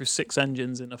went through 6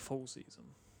 engines in a full season.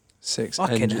 6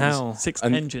 Fucking engines. hell. 6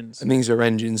 And- engines. And these are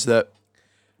engines that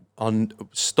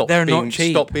They're not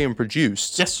cheap. stopped being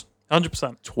produced Yes,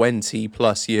 100%. 20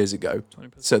 plus years ago.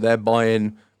 20%. So they're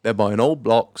buying old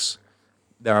blocks,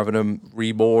 they're having them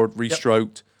rebored,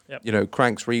 restroked, Yep.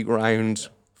 cranks reground,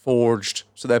 forged.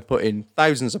 So they're putting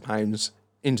thousands of pounds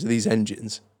into these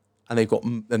engines, and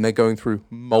they're going through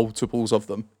multiples of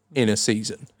them in a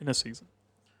season. In a season.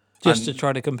 Just And- to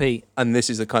try to compete. And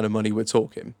this is the kind of money we're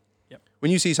talking. Yep.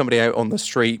 When you see somebody out on the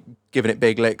street giving it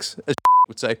big licks, as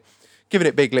would say, giving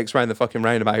it big licks around the fucking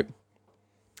roundabout,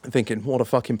 and thinking, what a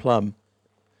fucking plum.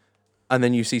 And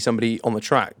then you see somebody on the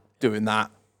track doing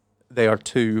that, they are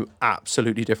two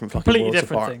absolutely different fucking Completely worlds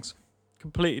different apart. things.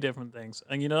 Completely different things.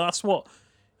 And that's what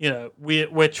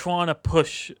we're trying to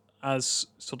push as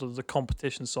sort of the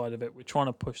competition side of it. We're trying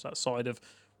to push that side of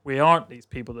we aren't these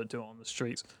people that do it on the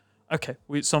streets. Okay,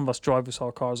 some of us drive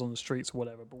our cars on the streets or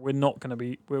whatever, but we're not going to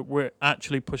be. We're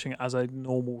actually pushing it as a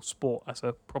normal sport, as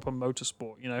a proper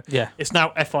motorsport. Yeah. It's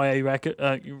now FIA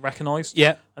recognized,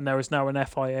 Yeah. and there is now an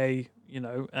FIA,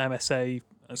 MSA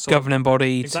sort of Governing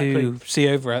body Exactly. to see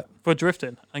over it. for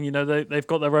drifting, and they've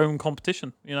got their own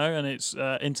competition, and it's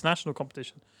international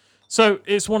competition. So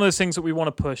it's one of those things that we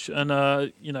want to push,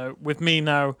 and you know, with me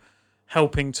now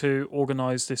helping to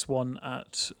organise this one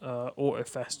at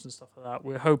Autofest and stuff like that,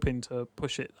 we're hoping to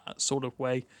push it that sort of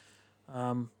way.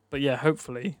 But yeah,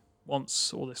 hopefully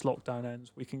once all this lockdown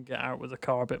ends, we can get out with the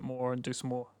car a bit more and do some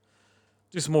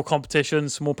more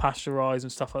competitions, some more pasture rides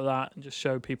and stuff like that, and just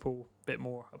show people a bit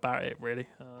more about it, really.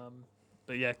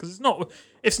 But yeah, because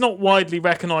it's not widely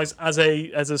recognised as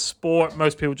a sport.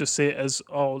 Most people just see it as,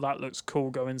 oh, that looks cool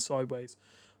going sideways.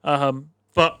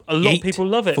 But a lot of people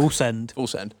love it. Full send. Full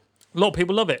send. A lot of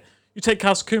people love it. You take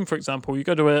Castle Combe, for example. You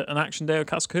go to an action day at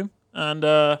Castle Combe,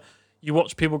 and you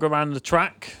watch people go around the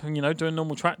track, and, you know, doing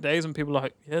normal track days, and people are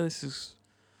like, yeah, this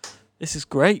is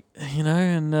great, you know.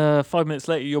 And 5 minutes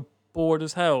later, you're bored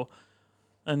as hell,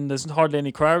 and there's hardly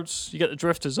any crowds. You get the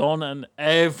drifters on, and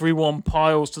everyone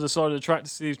piles to the side of the track to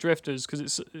see these drifters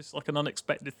because it's like an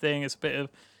unexpected thing. It's a bit of,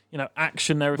 you know,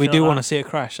 action and everything. We do like want that. to see a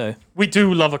crash, though. We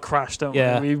do love a crash, don't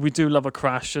Yeah. we? We do love a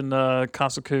crash, and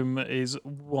Castle Combe is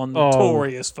one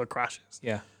notorious for crashes.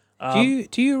 Yeah. Um,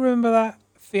 Do you remember that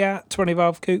Fiat 20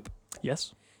 valve coupe?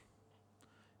 Yes.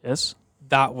 Yes.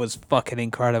 That was fucking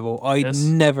incredible. I'd Yes.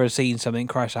 never seen something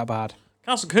crash that bad.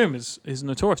 Castle Combe is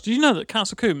notorious. Did you know that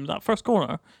Castle Combe, that first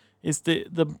corner, is the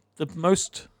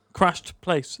most crashed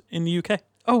place in the UK?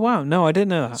 Oh wow, no, I didn't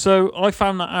know that. So I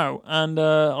found that out, and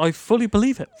I fully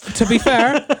believe it. To be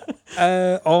fair,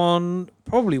 on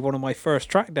probably one of my first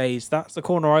track days, that's the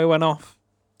corner I went off.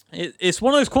 It's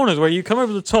one of those corners where you come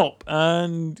over the top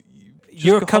and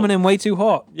You're coming in way too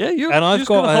hot. Yeah, And I've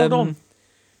got hold on.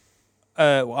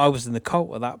 well, I was in the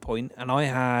cult at that point, and I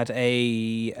had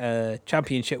a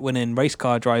championship-winning race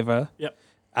car driver Yep.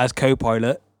 as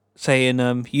co-pilot, saying,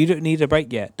 "You don't need a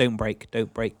brake yet. Don't brake,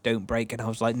 don't brake, don't brake." And I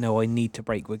was like, "No, I need to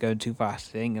brake. We're going too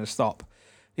fast. It ain't gonna stop."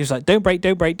 He was like, "Don't brake,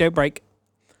 don't brake, don't brake."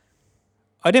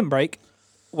 I didn't brake.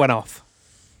 Went off.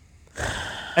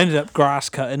 Ended up grass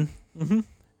cutting. Mm-hmm.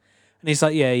 And he's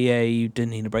like, yeah, you didn't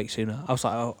need a brake sooner. I was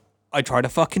like, oh, I tried to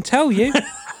fucking tell you.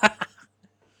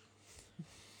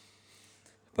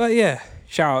 But yeah,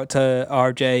 shout out to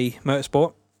RJ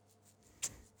Motorsport.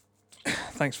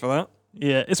 Thanks for that.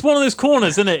 Yeah, it's one of those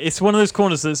corners, isn't it? It's one of those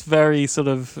corners that's very sort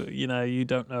of, you know, you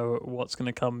don't know what's going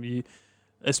to come.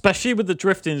 Especially with the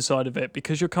drifting side of it,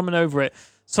 because you're coming over it.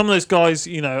 Some of those guys,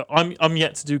 you know, I'm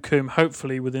yet to do Combe.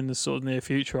 Hopefully, within the sort of near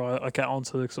future, I get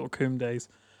onto the sort of Combe days.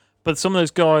 But some of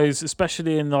those guys,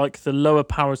 especially in like the lower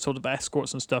powered sort of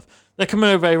escorts and stuff, they're coming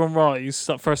over A1 Rise,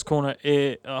 that first corner,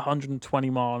 at 120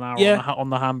 mile an hour on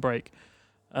the handbrake,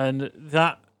 and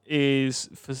that is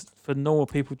for normal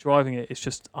people driving it. It's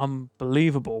just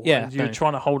unbelievable. Yeah, and you're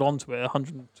trying to hold on to it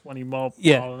 120 mile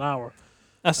an hour.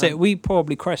 That's it. We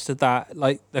probably crested that.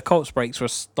 Like the Colts brakes were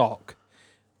stock.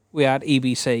 We had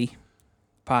EBC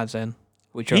pads in,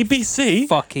 which are EBC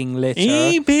fucking litter.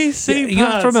 EBC You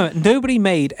have to remember, nobody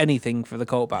made anything for the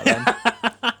Colt back then.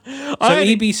 So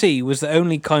EBC was the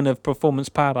only kind of performance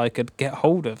pad I could get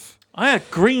hold of. I had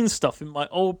green stuff in my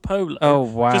old Polo. Oh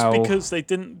wow! Just because they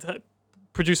didn't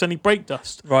produce any brake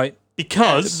dust. Right.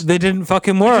 Because they didn't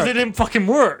fucking work. They didn't fucking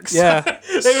work. Yeah.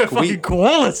 They were fucking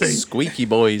quality. Squeaky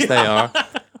boys, they are.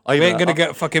 We ain't going to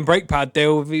get a fucking brake pad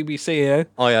deal with EBC, you know?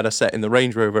 I had a set in the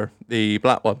Range Rover, the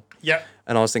black one. Yeah.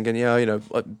 And I was thinking, yeah, you know,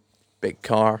 like, big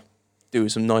car, do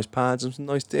some nice pads and some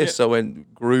nice discs. Yep. So I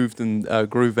went grooved and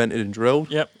groove vented and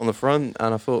drilled on the front.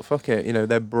 And I thought, fuck it, you know,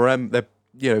 they're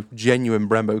genuine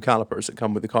Brembo calipers that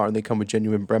come with the car, and they come with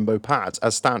genuine Brembo pads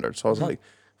as standard. So I was like,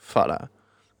 fuck that.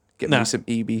 Get me some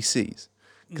EBCs.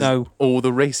 No. All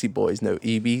the racy boys know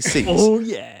EBCs. Oh,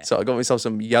 yeah. So I got myself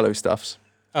some yellow stuffs.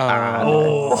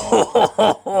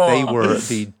 Oh. They were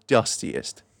the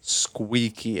dustiest,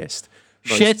 squeakiest,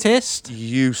 most shittest,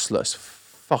 useless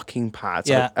fucking pads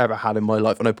Yeah. I've ever had in my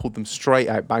life. And I pulled them straight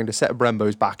out, banged a set of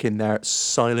Brembos back in there,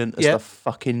 silent as Yeah. the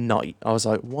fucking night. I was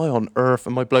like, why on earth?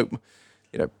 And my bloke,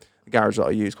 you know, the garage that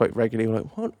I use quite regularly, were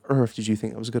like, what on earth did you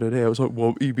think that was a good idea? I was like,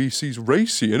 well, EBC's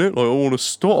racy, innit? Like, I want to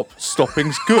stop.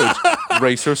 Stopping's good.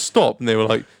 Racer, stop. And they were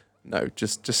like, no,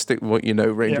 just stick with what you know,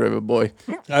 Range Rover boy.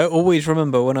 I always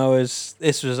remember when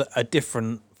this was a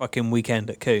different fucking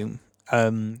weekend at Combe.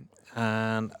 And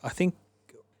I think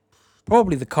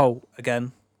probably the Colt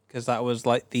again, because that was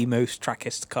like the most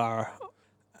trackest car.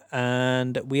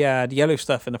 And we had yellow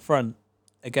stuff in the front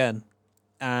again.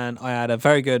 And I had a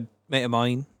very good mate of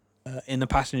mine in the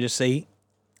passenger seat.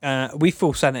 We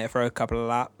full sent it for a couple of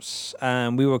laps.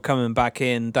 And we were coming back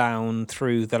down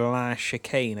through the last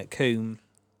chicane at Combe.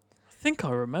 I think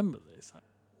I remember this.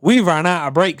 We ran out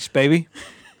of brakes, baby.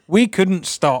 We couldn't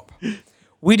stop.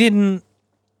 We didn't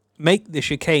make the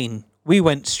chicane. We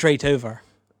went straight over.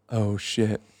 Oh,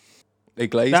 shit. They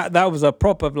glazed. That was a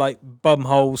proper like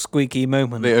bumhole squeaky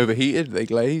moment. They overheated. They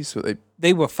glazed. But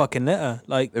They were fucking litter.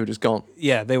 Like, they were just gone.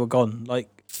 yeah, they were gone. Like,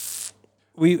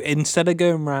 we instead of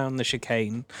going round the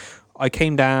chicane, I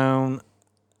came down.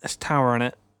 There's a tower in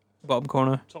it, bottom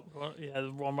corner. Top corner, yeah,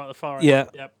 the one right at the far end. Yeah.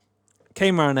 Yep.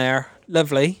 Came around there,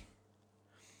 lovely.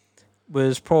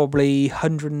 Was probably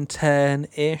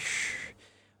 110-ish.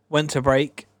 Went to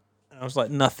brake. I was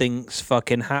like, nothing's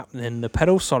fucking happening. The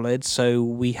pedal's solid, so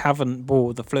we haven't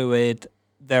bored the fluid.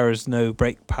 There is no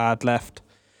brake pad left.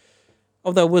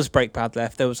 Oh, there was brake pad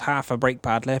left. There was half a brake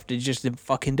pad left. It just didn't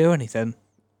fucking do anything.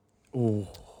 Oh.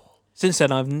 Since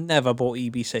then, I've never bought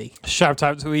EBC. Shout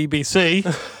out to EBC.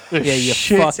 Yeah, you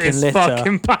Shit fucking is litter.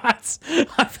 fucking pads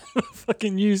I've ever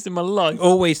fucking used in my life.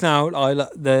 Always now, I like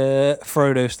the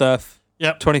Frodo stuff.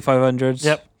 Yep. 2500s.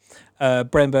 Yep.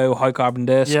 Brembo high carbon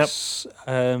discs.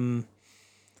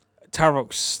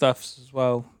 Tarox stuffs as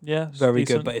well. Yeah. it's Very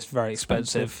decent. good, but it's very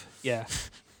expensive. Yeah.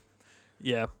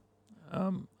 Yeah.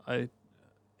 I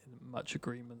much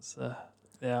agreements there.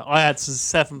 Yeah, I had some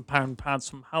 £7 pads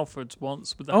from Halfords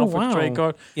once with the Oh, Halford wow. trade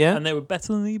guard, Yeah. and they were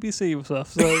better than the EBC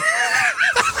stuff. So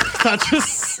that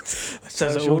just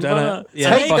Says it all all, doesn't about it? that. Yeah,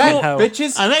 Take fucking that, hell.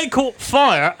 bitches. and they caught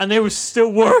fire, and they were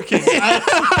still working. Better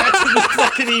than the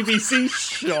fucking EBC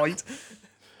shite.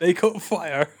 They caught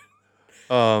fire.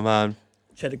 Oh man.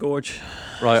 Cheddar Gorge.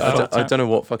 Right. Oh, I don't know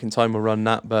what fucking time we'll run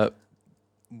that, but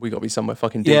we got to be somewhere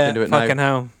fucking deep Yeah, into it fucking now.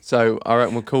 hell. So I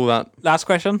reckon we'll call that Last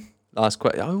question. last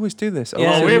question. I always do this.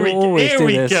 Yeah. Oh, we here we, always here do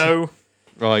we this. go.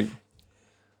 Right.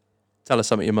 Tell us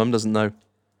something your mum doesn't know.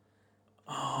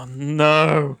 Oh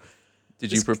no.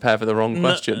 Did you prepare for the wrong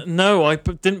question? No, I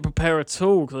didn't prepare at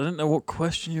all because I didn't know what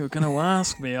question you were going to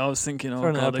ask me. I was thinking, oh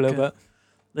Throwing it god, up a little bit.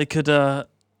 they could. Your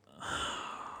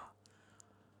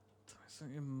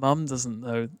mum doesn't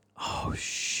know. Oh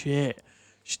shit,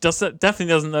 she definitely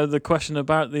doesn't know the question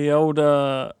about the old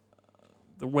the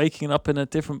waking up in a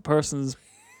different person's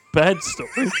bed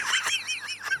story.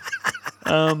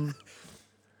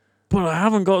 But I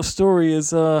haven't got a story. I've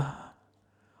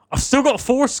still got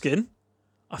foreskin.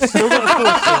 I've still got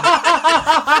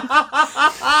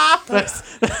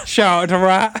foreskin. Shout out to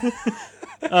Rat.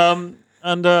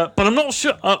 But I'm not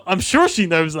sure. I'm sure she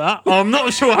knows that. I'm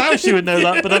not sure how she would know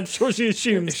that, but I'm sure she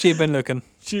assumes. She'd been looking.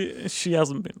 She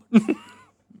hasn't been.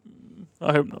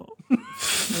 I hope not.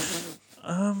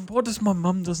 What does my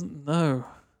mum doesn't know?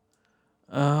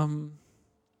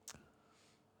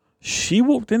 She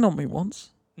walked in on me once.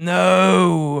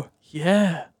 No.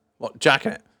 Yeah, What,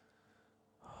 jacking it?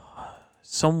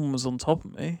 someone was on top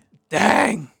of me.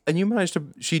 Dang. And you managed to.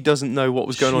 She doesn't know what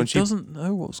was going on. She doesn't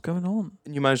know what's going on.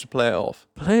 And you managed to play it off.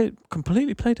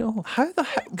 Completely played it off. How the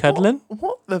heck? Cuddling?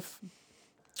 What the?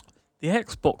 The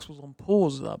Xbox was on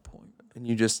pause at that point. And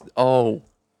you just. Oh.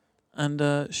 And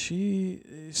a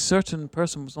certain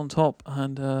person was on top,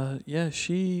 and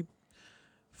she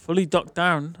fully ducked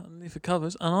down underneath the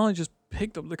covers, and I just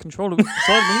picked up the controller beside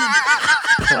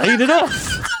me, played it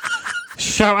off.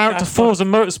 Shout out to Forza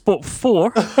Motorsport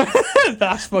 4,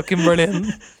 That's fucking brilliant.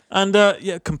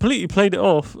 and completely played it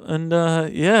off, and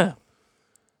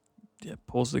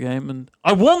paused the game, and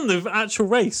I won the actual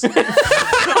race.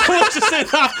 I want to say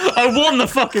that I won the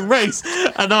fucking race,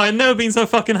 and I had never been so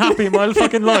fucking happy in my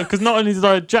fucking life because not only did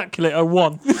I ejaculate, I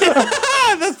won.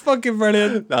 That's fucking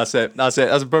brilliant. That's it. That's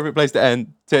a perfect place to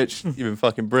end. Titch, you've been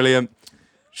fucking brilliant.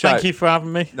 Thank you for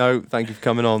having me. No, thank you for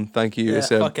coming on. Thank you. Yeah, It's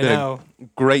fucking hell.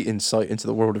 great insight into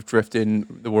the world of drifting,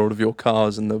 the world of your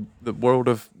cars, and the world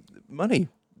of money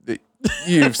that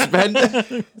you've spent.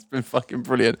 It's been fucking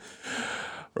brilliant.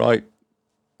 Right.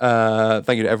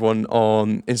 Thank you to everyone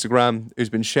on Instagram who's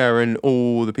been sharing,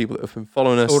 all the people that have been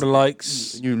following us, All the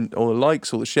likes. all the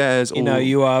likes, all the shares. You know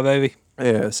you are, baby.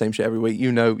 Yeah, same shit every week.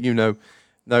 You know.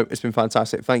 No, it's been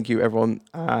fantastic. Thank you, everyone.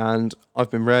 And I've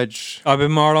been Reg. I've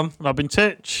been Marlon. And I've been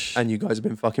Titch. And you guys have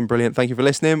been fucking brilliant. Thank you for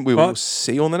listening. We will Fuck.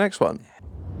 see you on the next one.